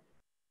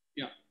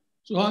 Yeah.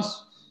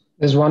 Suhas?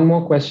 There's one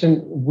more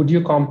question. Would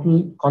you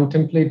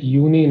contemplate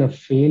uni in a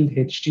failed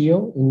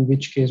HTO? In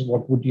which case,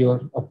 what would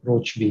your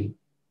approach be?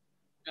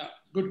 Yeah,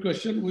 good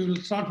question. We will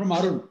start from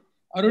Arun.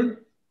 Arun,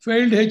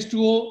 failed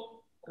H2O,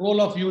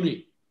 role of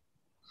uni.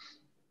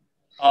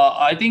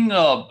 I think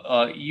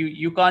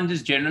you can't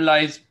just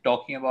generalize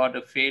talking about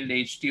a failed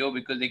HTO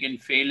because they can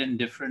fail in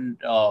different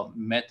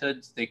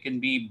methods. They can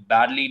be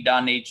badly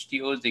done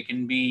HTOs. They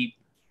can be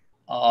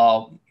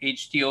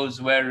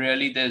HTOs where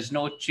really there's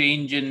no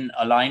change in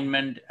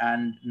alignment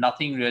and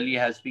nothing really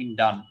has been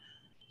done.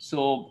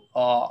 So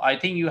I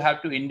think you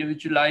have to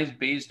individualize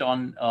based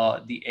on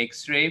the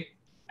X-ray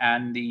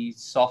and the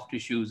soft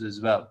tissues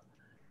as well.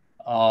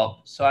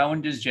 So I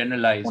won't just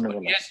generalize.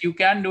 But yes, you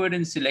can do it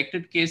in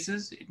selected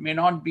cases. It may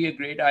not be a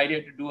great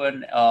idea to do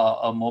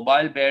a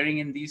mobile bearing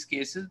in these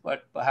cases,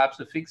 but perhaps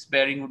a fixed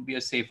bearing would be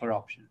a safer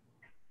option.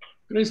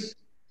 Chris?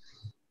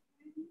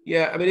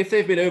 Yeah, I mean, if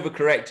they've been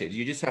overcorrected,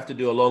 you just have to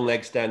do a long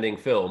leg standing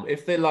film.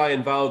 If they lie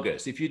in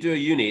valgus, if you do a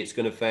uni, it's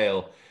going to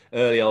fail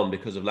early on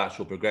because of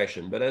lateral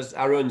progression. But as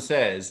Arun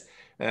says,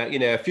 you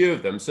know, a few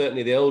of them,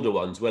 certainly the older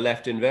ones, were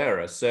left in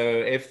varus. So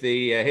if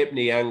the hip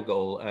knee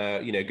angle,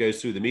 you know,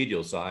 goes through the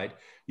medial side,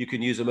 you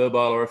can use a mobile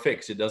or a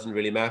fixed. It doesn't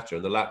really matter.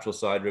 And the lateral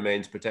side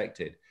remains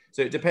protected.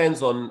 So it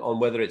depends on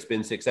whether it's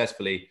been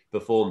successfully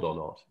performed or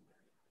not.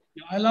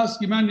 I'll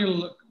ask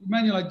Emmanuel.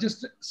 Emmanuel,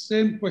 just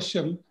same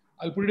question.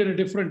 I'll put it in a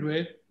different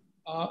way.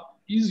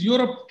 Is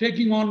Europe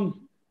taking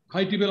on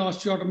high tibial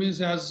osteotomies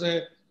as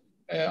an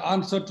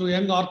answer to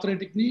young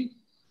arthritic knee?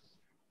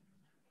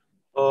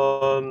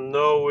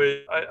 No,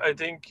 I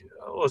think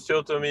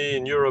osteotomy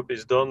in Europe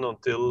is done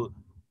until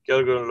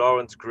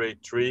Kellgren-Lawrence grade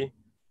 3.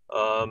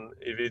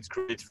 If it's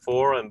grade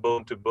 4 and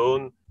bone to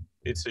bone,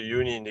 it's a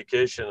uni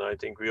indication. I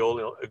think we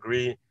all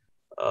agree.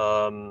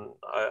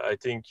 I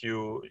think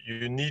you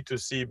need to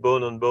see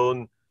bone on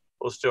bone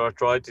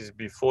osteoarthritis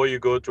before you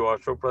go to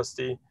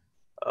arthroplasty.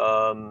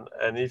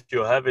 And if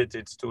you have it,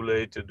 it's too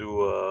late to do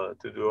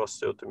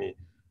osteotomy.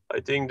 I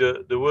think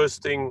the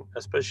worst thing,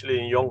 especially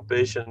in young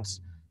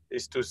patients,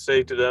 is to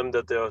say to them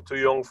that they are too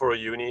young for a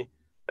uni,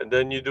 and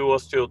then you do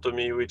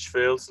osteotomy, which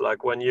fails.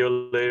 Like 1 year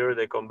later,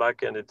 they come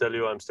back and they tell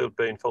you, I'm still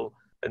painful.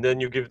 And then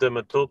you give them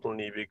a total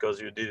knee because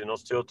you did an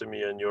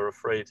osteotomy and you're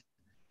afraid.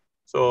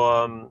 So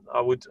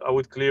I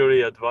would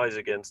clearly advise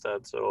against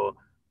that. So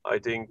I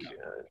think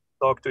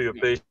talk to your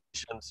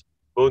patients,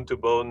 bone to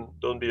bone.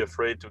 Don't be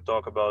afraid to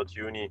talk about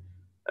uni.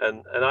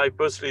 And I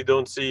personally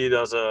don't see it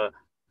as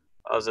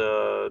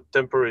a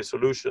temporary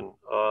solution.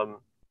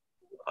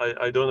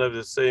 I don't have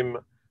the same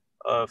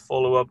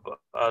follow-up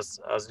as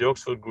the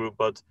Oxford group,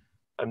 but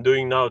I'm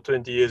doing now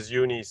 20 years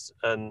unis,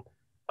 and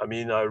I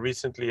mean, I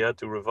recently had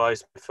to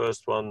revise my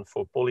first one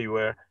for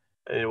polywear,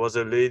 and it was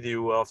a lady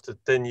who after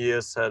 10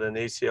 years had an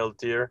ACL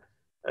tear,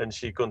 and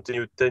she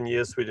continued 10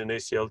 years with an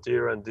ACL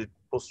tear and did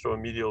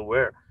posteromedial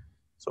wear.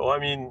 So I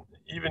mean,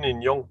 even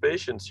in young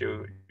patients,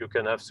 you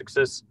can have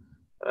success,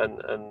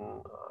 and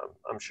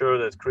I'm sure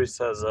that Chris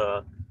has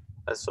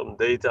some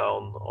data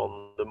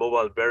on the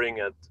mobile bearing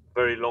at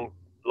very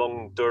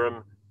long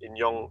term in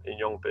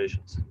young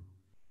patients.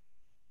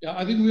 Yeah,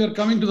 I think we are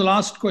coming to the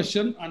last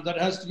question, and that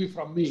has to be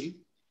from me.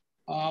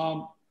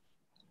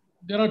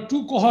 There are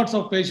two cohorts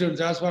of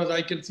patients, as far as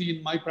I can see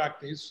in my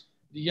practice: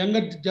 the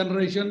younger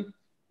generation,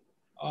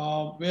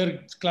 where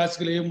it's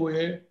classical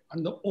AMOA,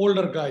 and the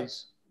older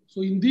guys.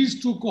 So in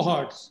these two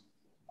cohorts,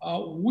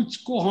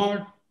 which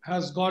cohort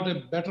has got a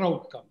better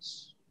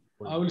outcomes?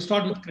 I will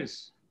start with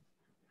Chris.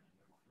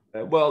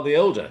 Well, the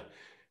older.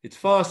 It's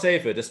far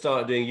safer to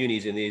start doing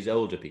unis in these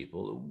older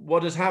people.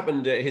 What has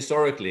happened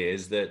historically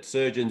is that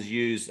surgeons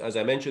use, as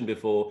I mentioned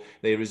before,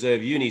 they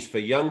reserve unis for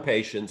young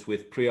patients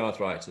with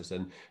pre-arthritis.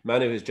 And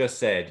Manu has just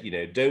said,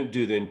 don't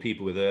do them in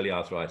people with early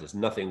arthritis.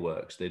 Nothing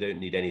works. They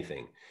don't need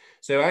anything.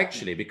 So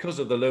actually, because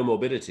of the low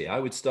morbidity, I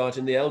would start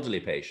in the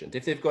elderly patient.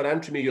 If they've got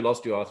antromedial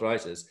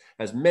osteoarthritis,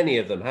 as many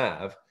of them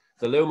have,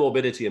 the low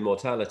morbidity and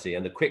mortality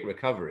and the quick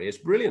recovery is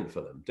brilliant for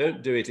them.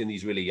 Don't do it in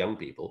these really young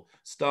people.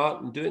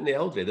 Start and do it in the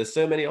elderly. There's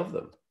so many of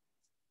them.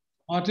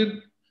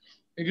 Martin,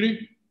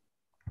 agree?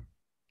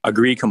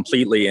 Agree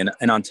completely. And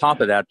on top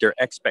of that, their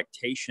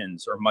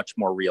expectations are much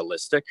more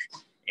realistic.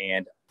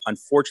 And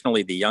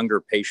unfortunately, the younger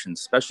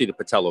patients, especially the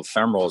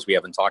patellofemorals we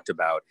haven't talked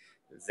about,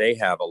 they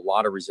have a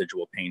lot of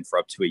residual pain for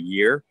up to a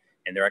year,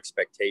 and their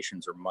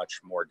expectations are much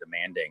more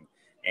demanding.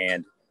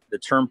 And the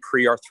term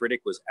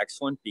pre-arthritic was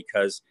excellent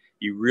because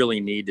you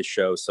really need to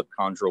show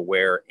subchondral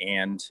wear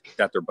and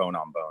that they're bone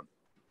on bone.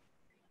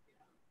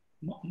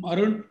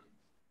 Arun,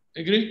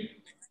 agree?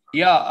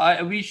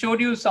 Yeah, we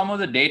showed you some of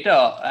the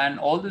data, and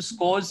all the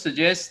scores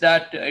suggest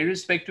that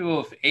irrespective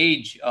of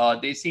age,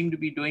 they seem to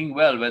be doing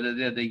well, whether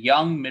they're the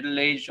young,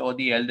 middle-aged, or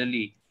the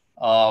elderly.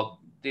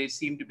 They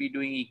seem to be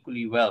doing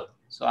equally well.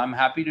 So I'm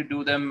happy to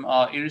do them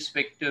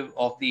irrespective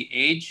of the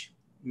age.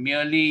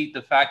 Merely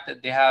the fact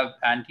that they have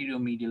anterior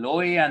medial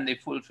OA and they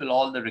fulfill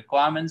all the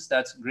requirements,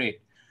 that's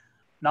great.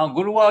 Now,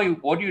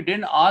 Guruva, what you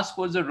didn't ask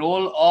was the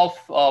role of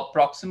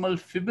proximal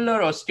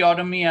fibular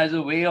osteotomy as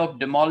a way of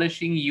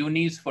demolishing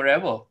unis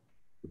forever.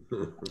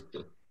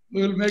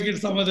 We will make it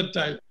some other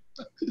time.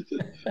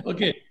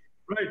 Okay,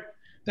 right.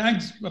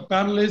 Thanks,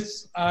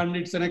 panelists. And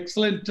it's an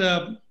excellent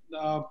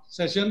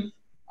session.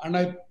 And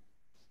I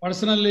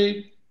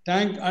personally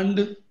thank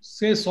and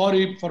say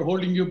sorry for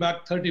holding you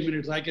back 30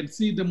 minutes. I can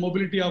see the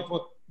mobility of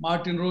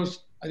Martin Roche,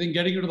 I think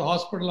getting you to the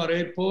hospital or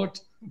airport,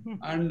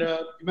 and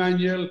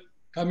Emmanuel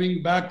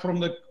coming back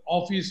from the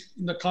office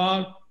in the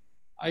car.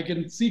 I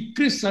can see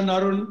Chris and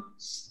Arun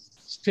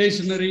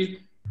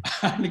stationary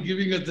and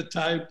giving us the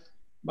time.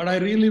 But I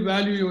really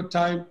value your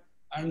time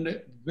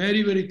and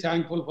very, very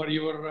thankful for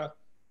your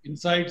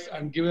insights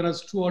and giving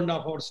us 2.5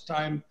 hours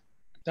time.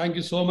 Thank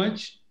you so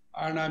much.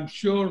 And I'm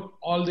sure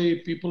all the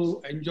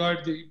people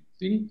enjoyed the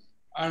thing.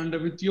 And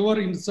with your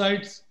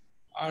insights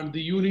and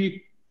the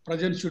uni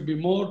presence should be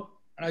more.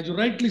 And as you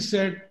rightly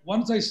said,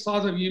 once I saw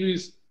the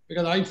unis,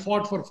 because I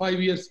fought for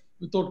 5 years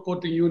without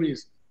quoting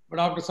unis. But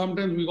after some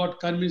time we got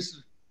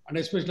convinced, and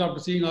especially after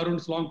seeing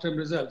Arun's long-term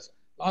results.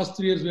 Last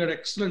 3 years we had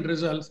excellent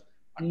results.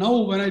 And now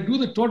when I do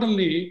the total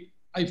knee,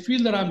 I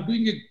feel that I'm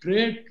doing a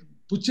great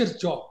butcher's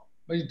job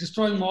by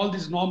destroying all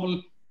these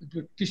normal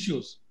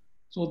tissues.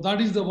 So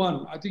that is the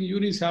one. I think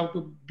unis have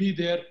to be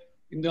there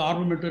in the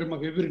armamentarium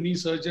of every knee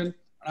surgeon.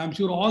 And I'm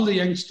sure all the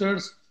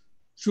youngsters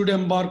should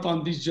embark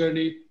on this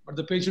journey, but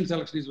the patient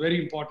selection is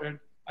very important.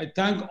 I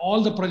thank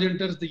all the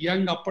presenters, the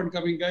young up and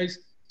coming guys,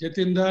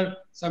 Jatinder,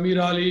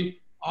 Sameerali,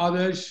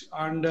 Adarsh,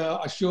 and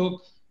Ashok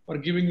for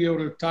giving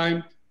your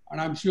time. And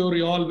I'm sure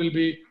you all will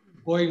be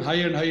going high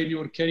and high in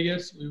your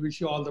careers. We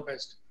wish you all the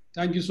best.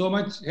 Thank you so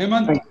much.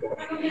 Hemant.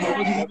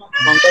 Congratulations,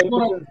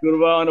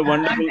 Guruva, on a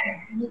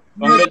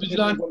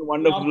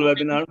wonderful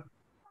webinar.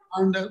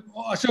 And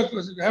Ashok,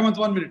 Hemant,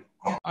 1 minute.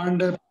 And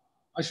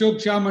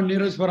Ashok, Shyam, and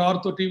Neeraj for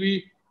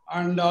OrthoTV.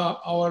 And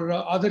our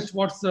Adarsh,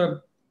 what's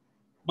the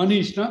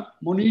Manish,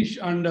 Monish,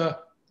 and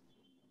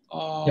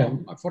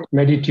for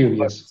Meditube,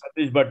 yes.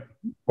 Satish, but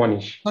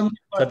Monish.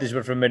 Satish,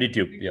 but from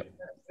Meditube, yeah.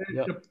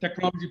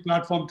 Technology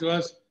platform to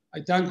us. I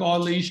thank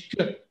all the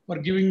ISHKS for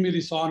giving me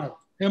this honor.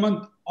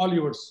 Hemant, all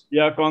yours.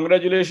 Yeah,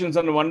 congratulations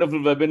on a wonderful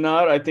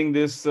webinar. I think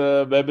this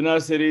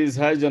webinar series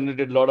has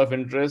generated a lot of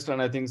interest,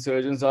 and I think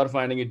surgeons are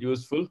finding it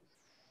useful.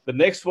 The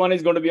next one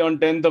is going to be on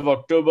 10th of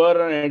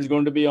October, and it's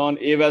going to be on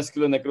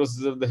avascular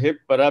necrosis of the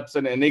hip, perhaps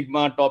an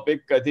enigma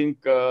topic, I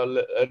think.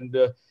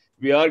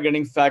 We are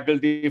getting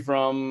faculty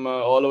from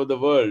all over the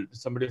world,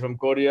 somebody from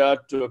Korea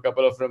to a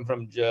couple of them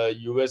from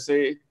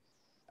USA.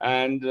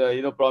 And,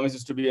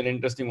 promises to be an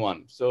interesting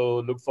one. So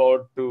look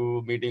forward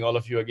to meeting all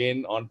of you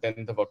again on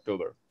 10th of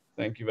October.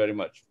 Thank you very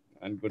much.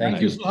 And good night.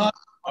 Thank you, Suha.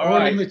 All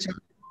right.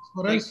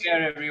 Take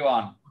care,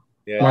 everyone.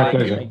 Yeah, my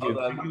pleasure. Thank you.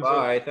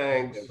 Bye.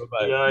 Thanks.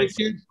 Bye-bye.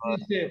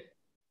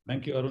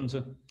 Thank you, Arun,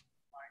 sir.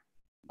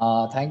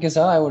 Thank you,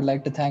 sir. I would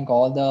like to thank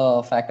all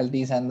the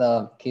faculties and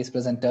the case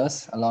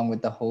presenters, along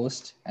with the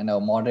host and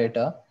our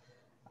moderator.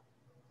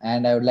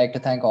 And I would like to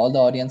thank all the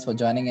audience for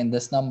joining in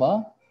this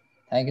number.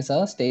 Thank you,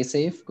 sir. Stay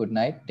safe. Good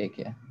night. Take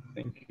care.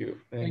 Thank you.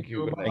 Thank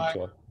you. Thank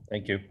you.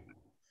 Thank you.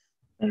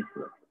 Thank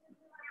you.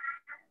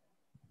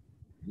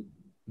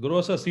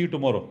 Guru sir, see you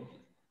tomorrow.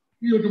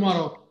 See you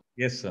tomorrow.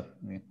 Yes, sir.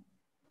 Yeah.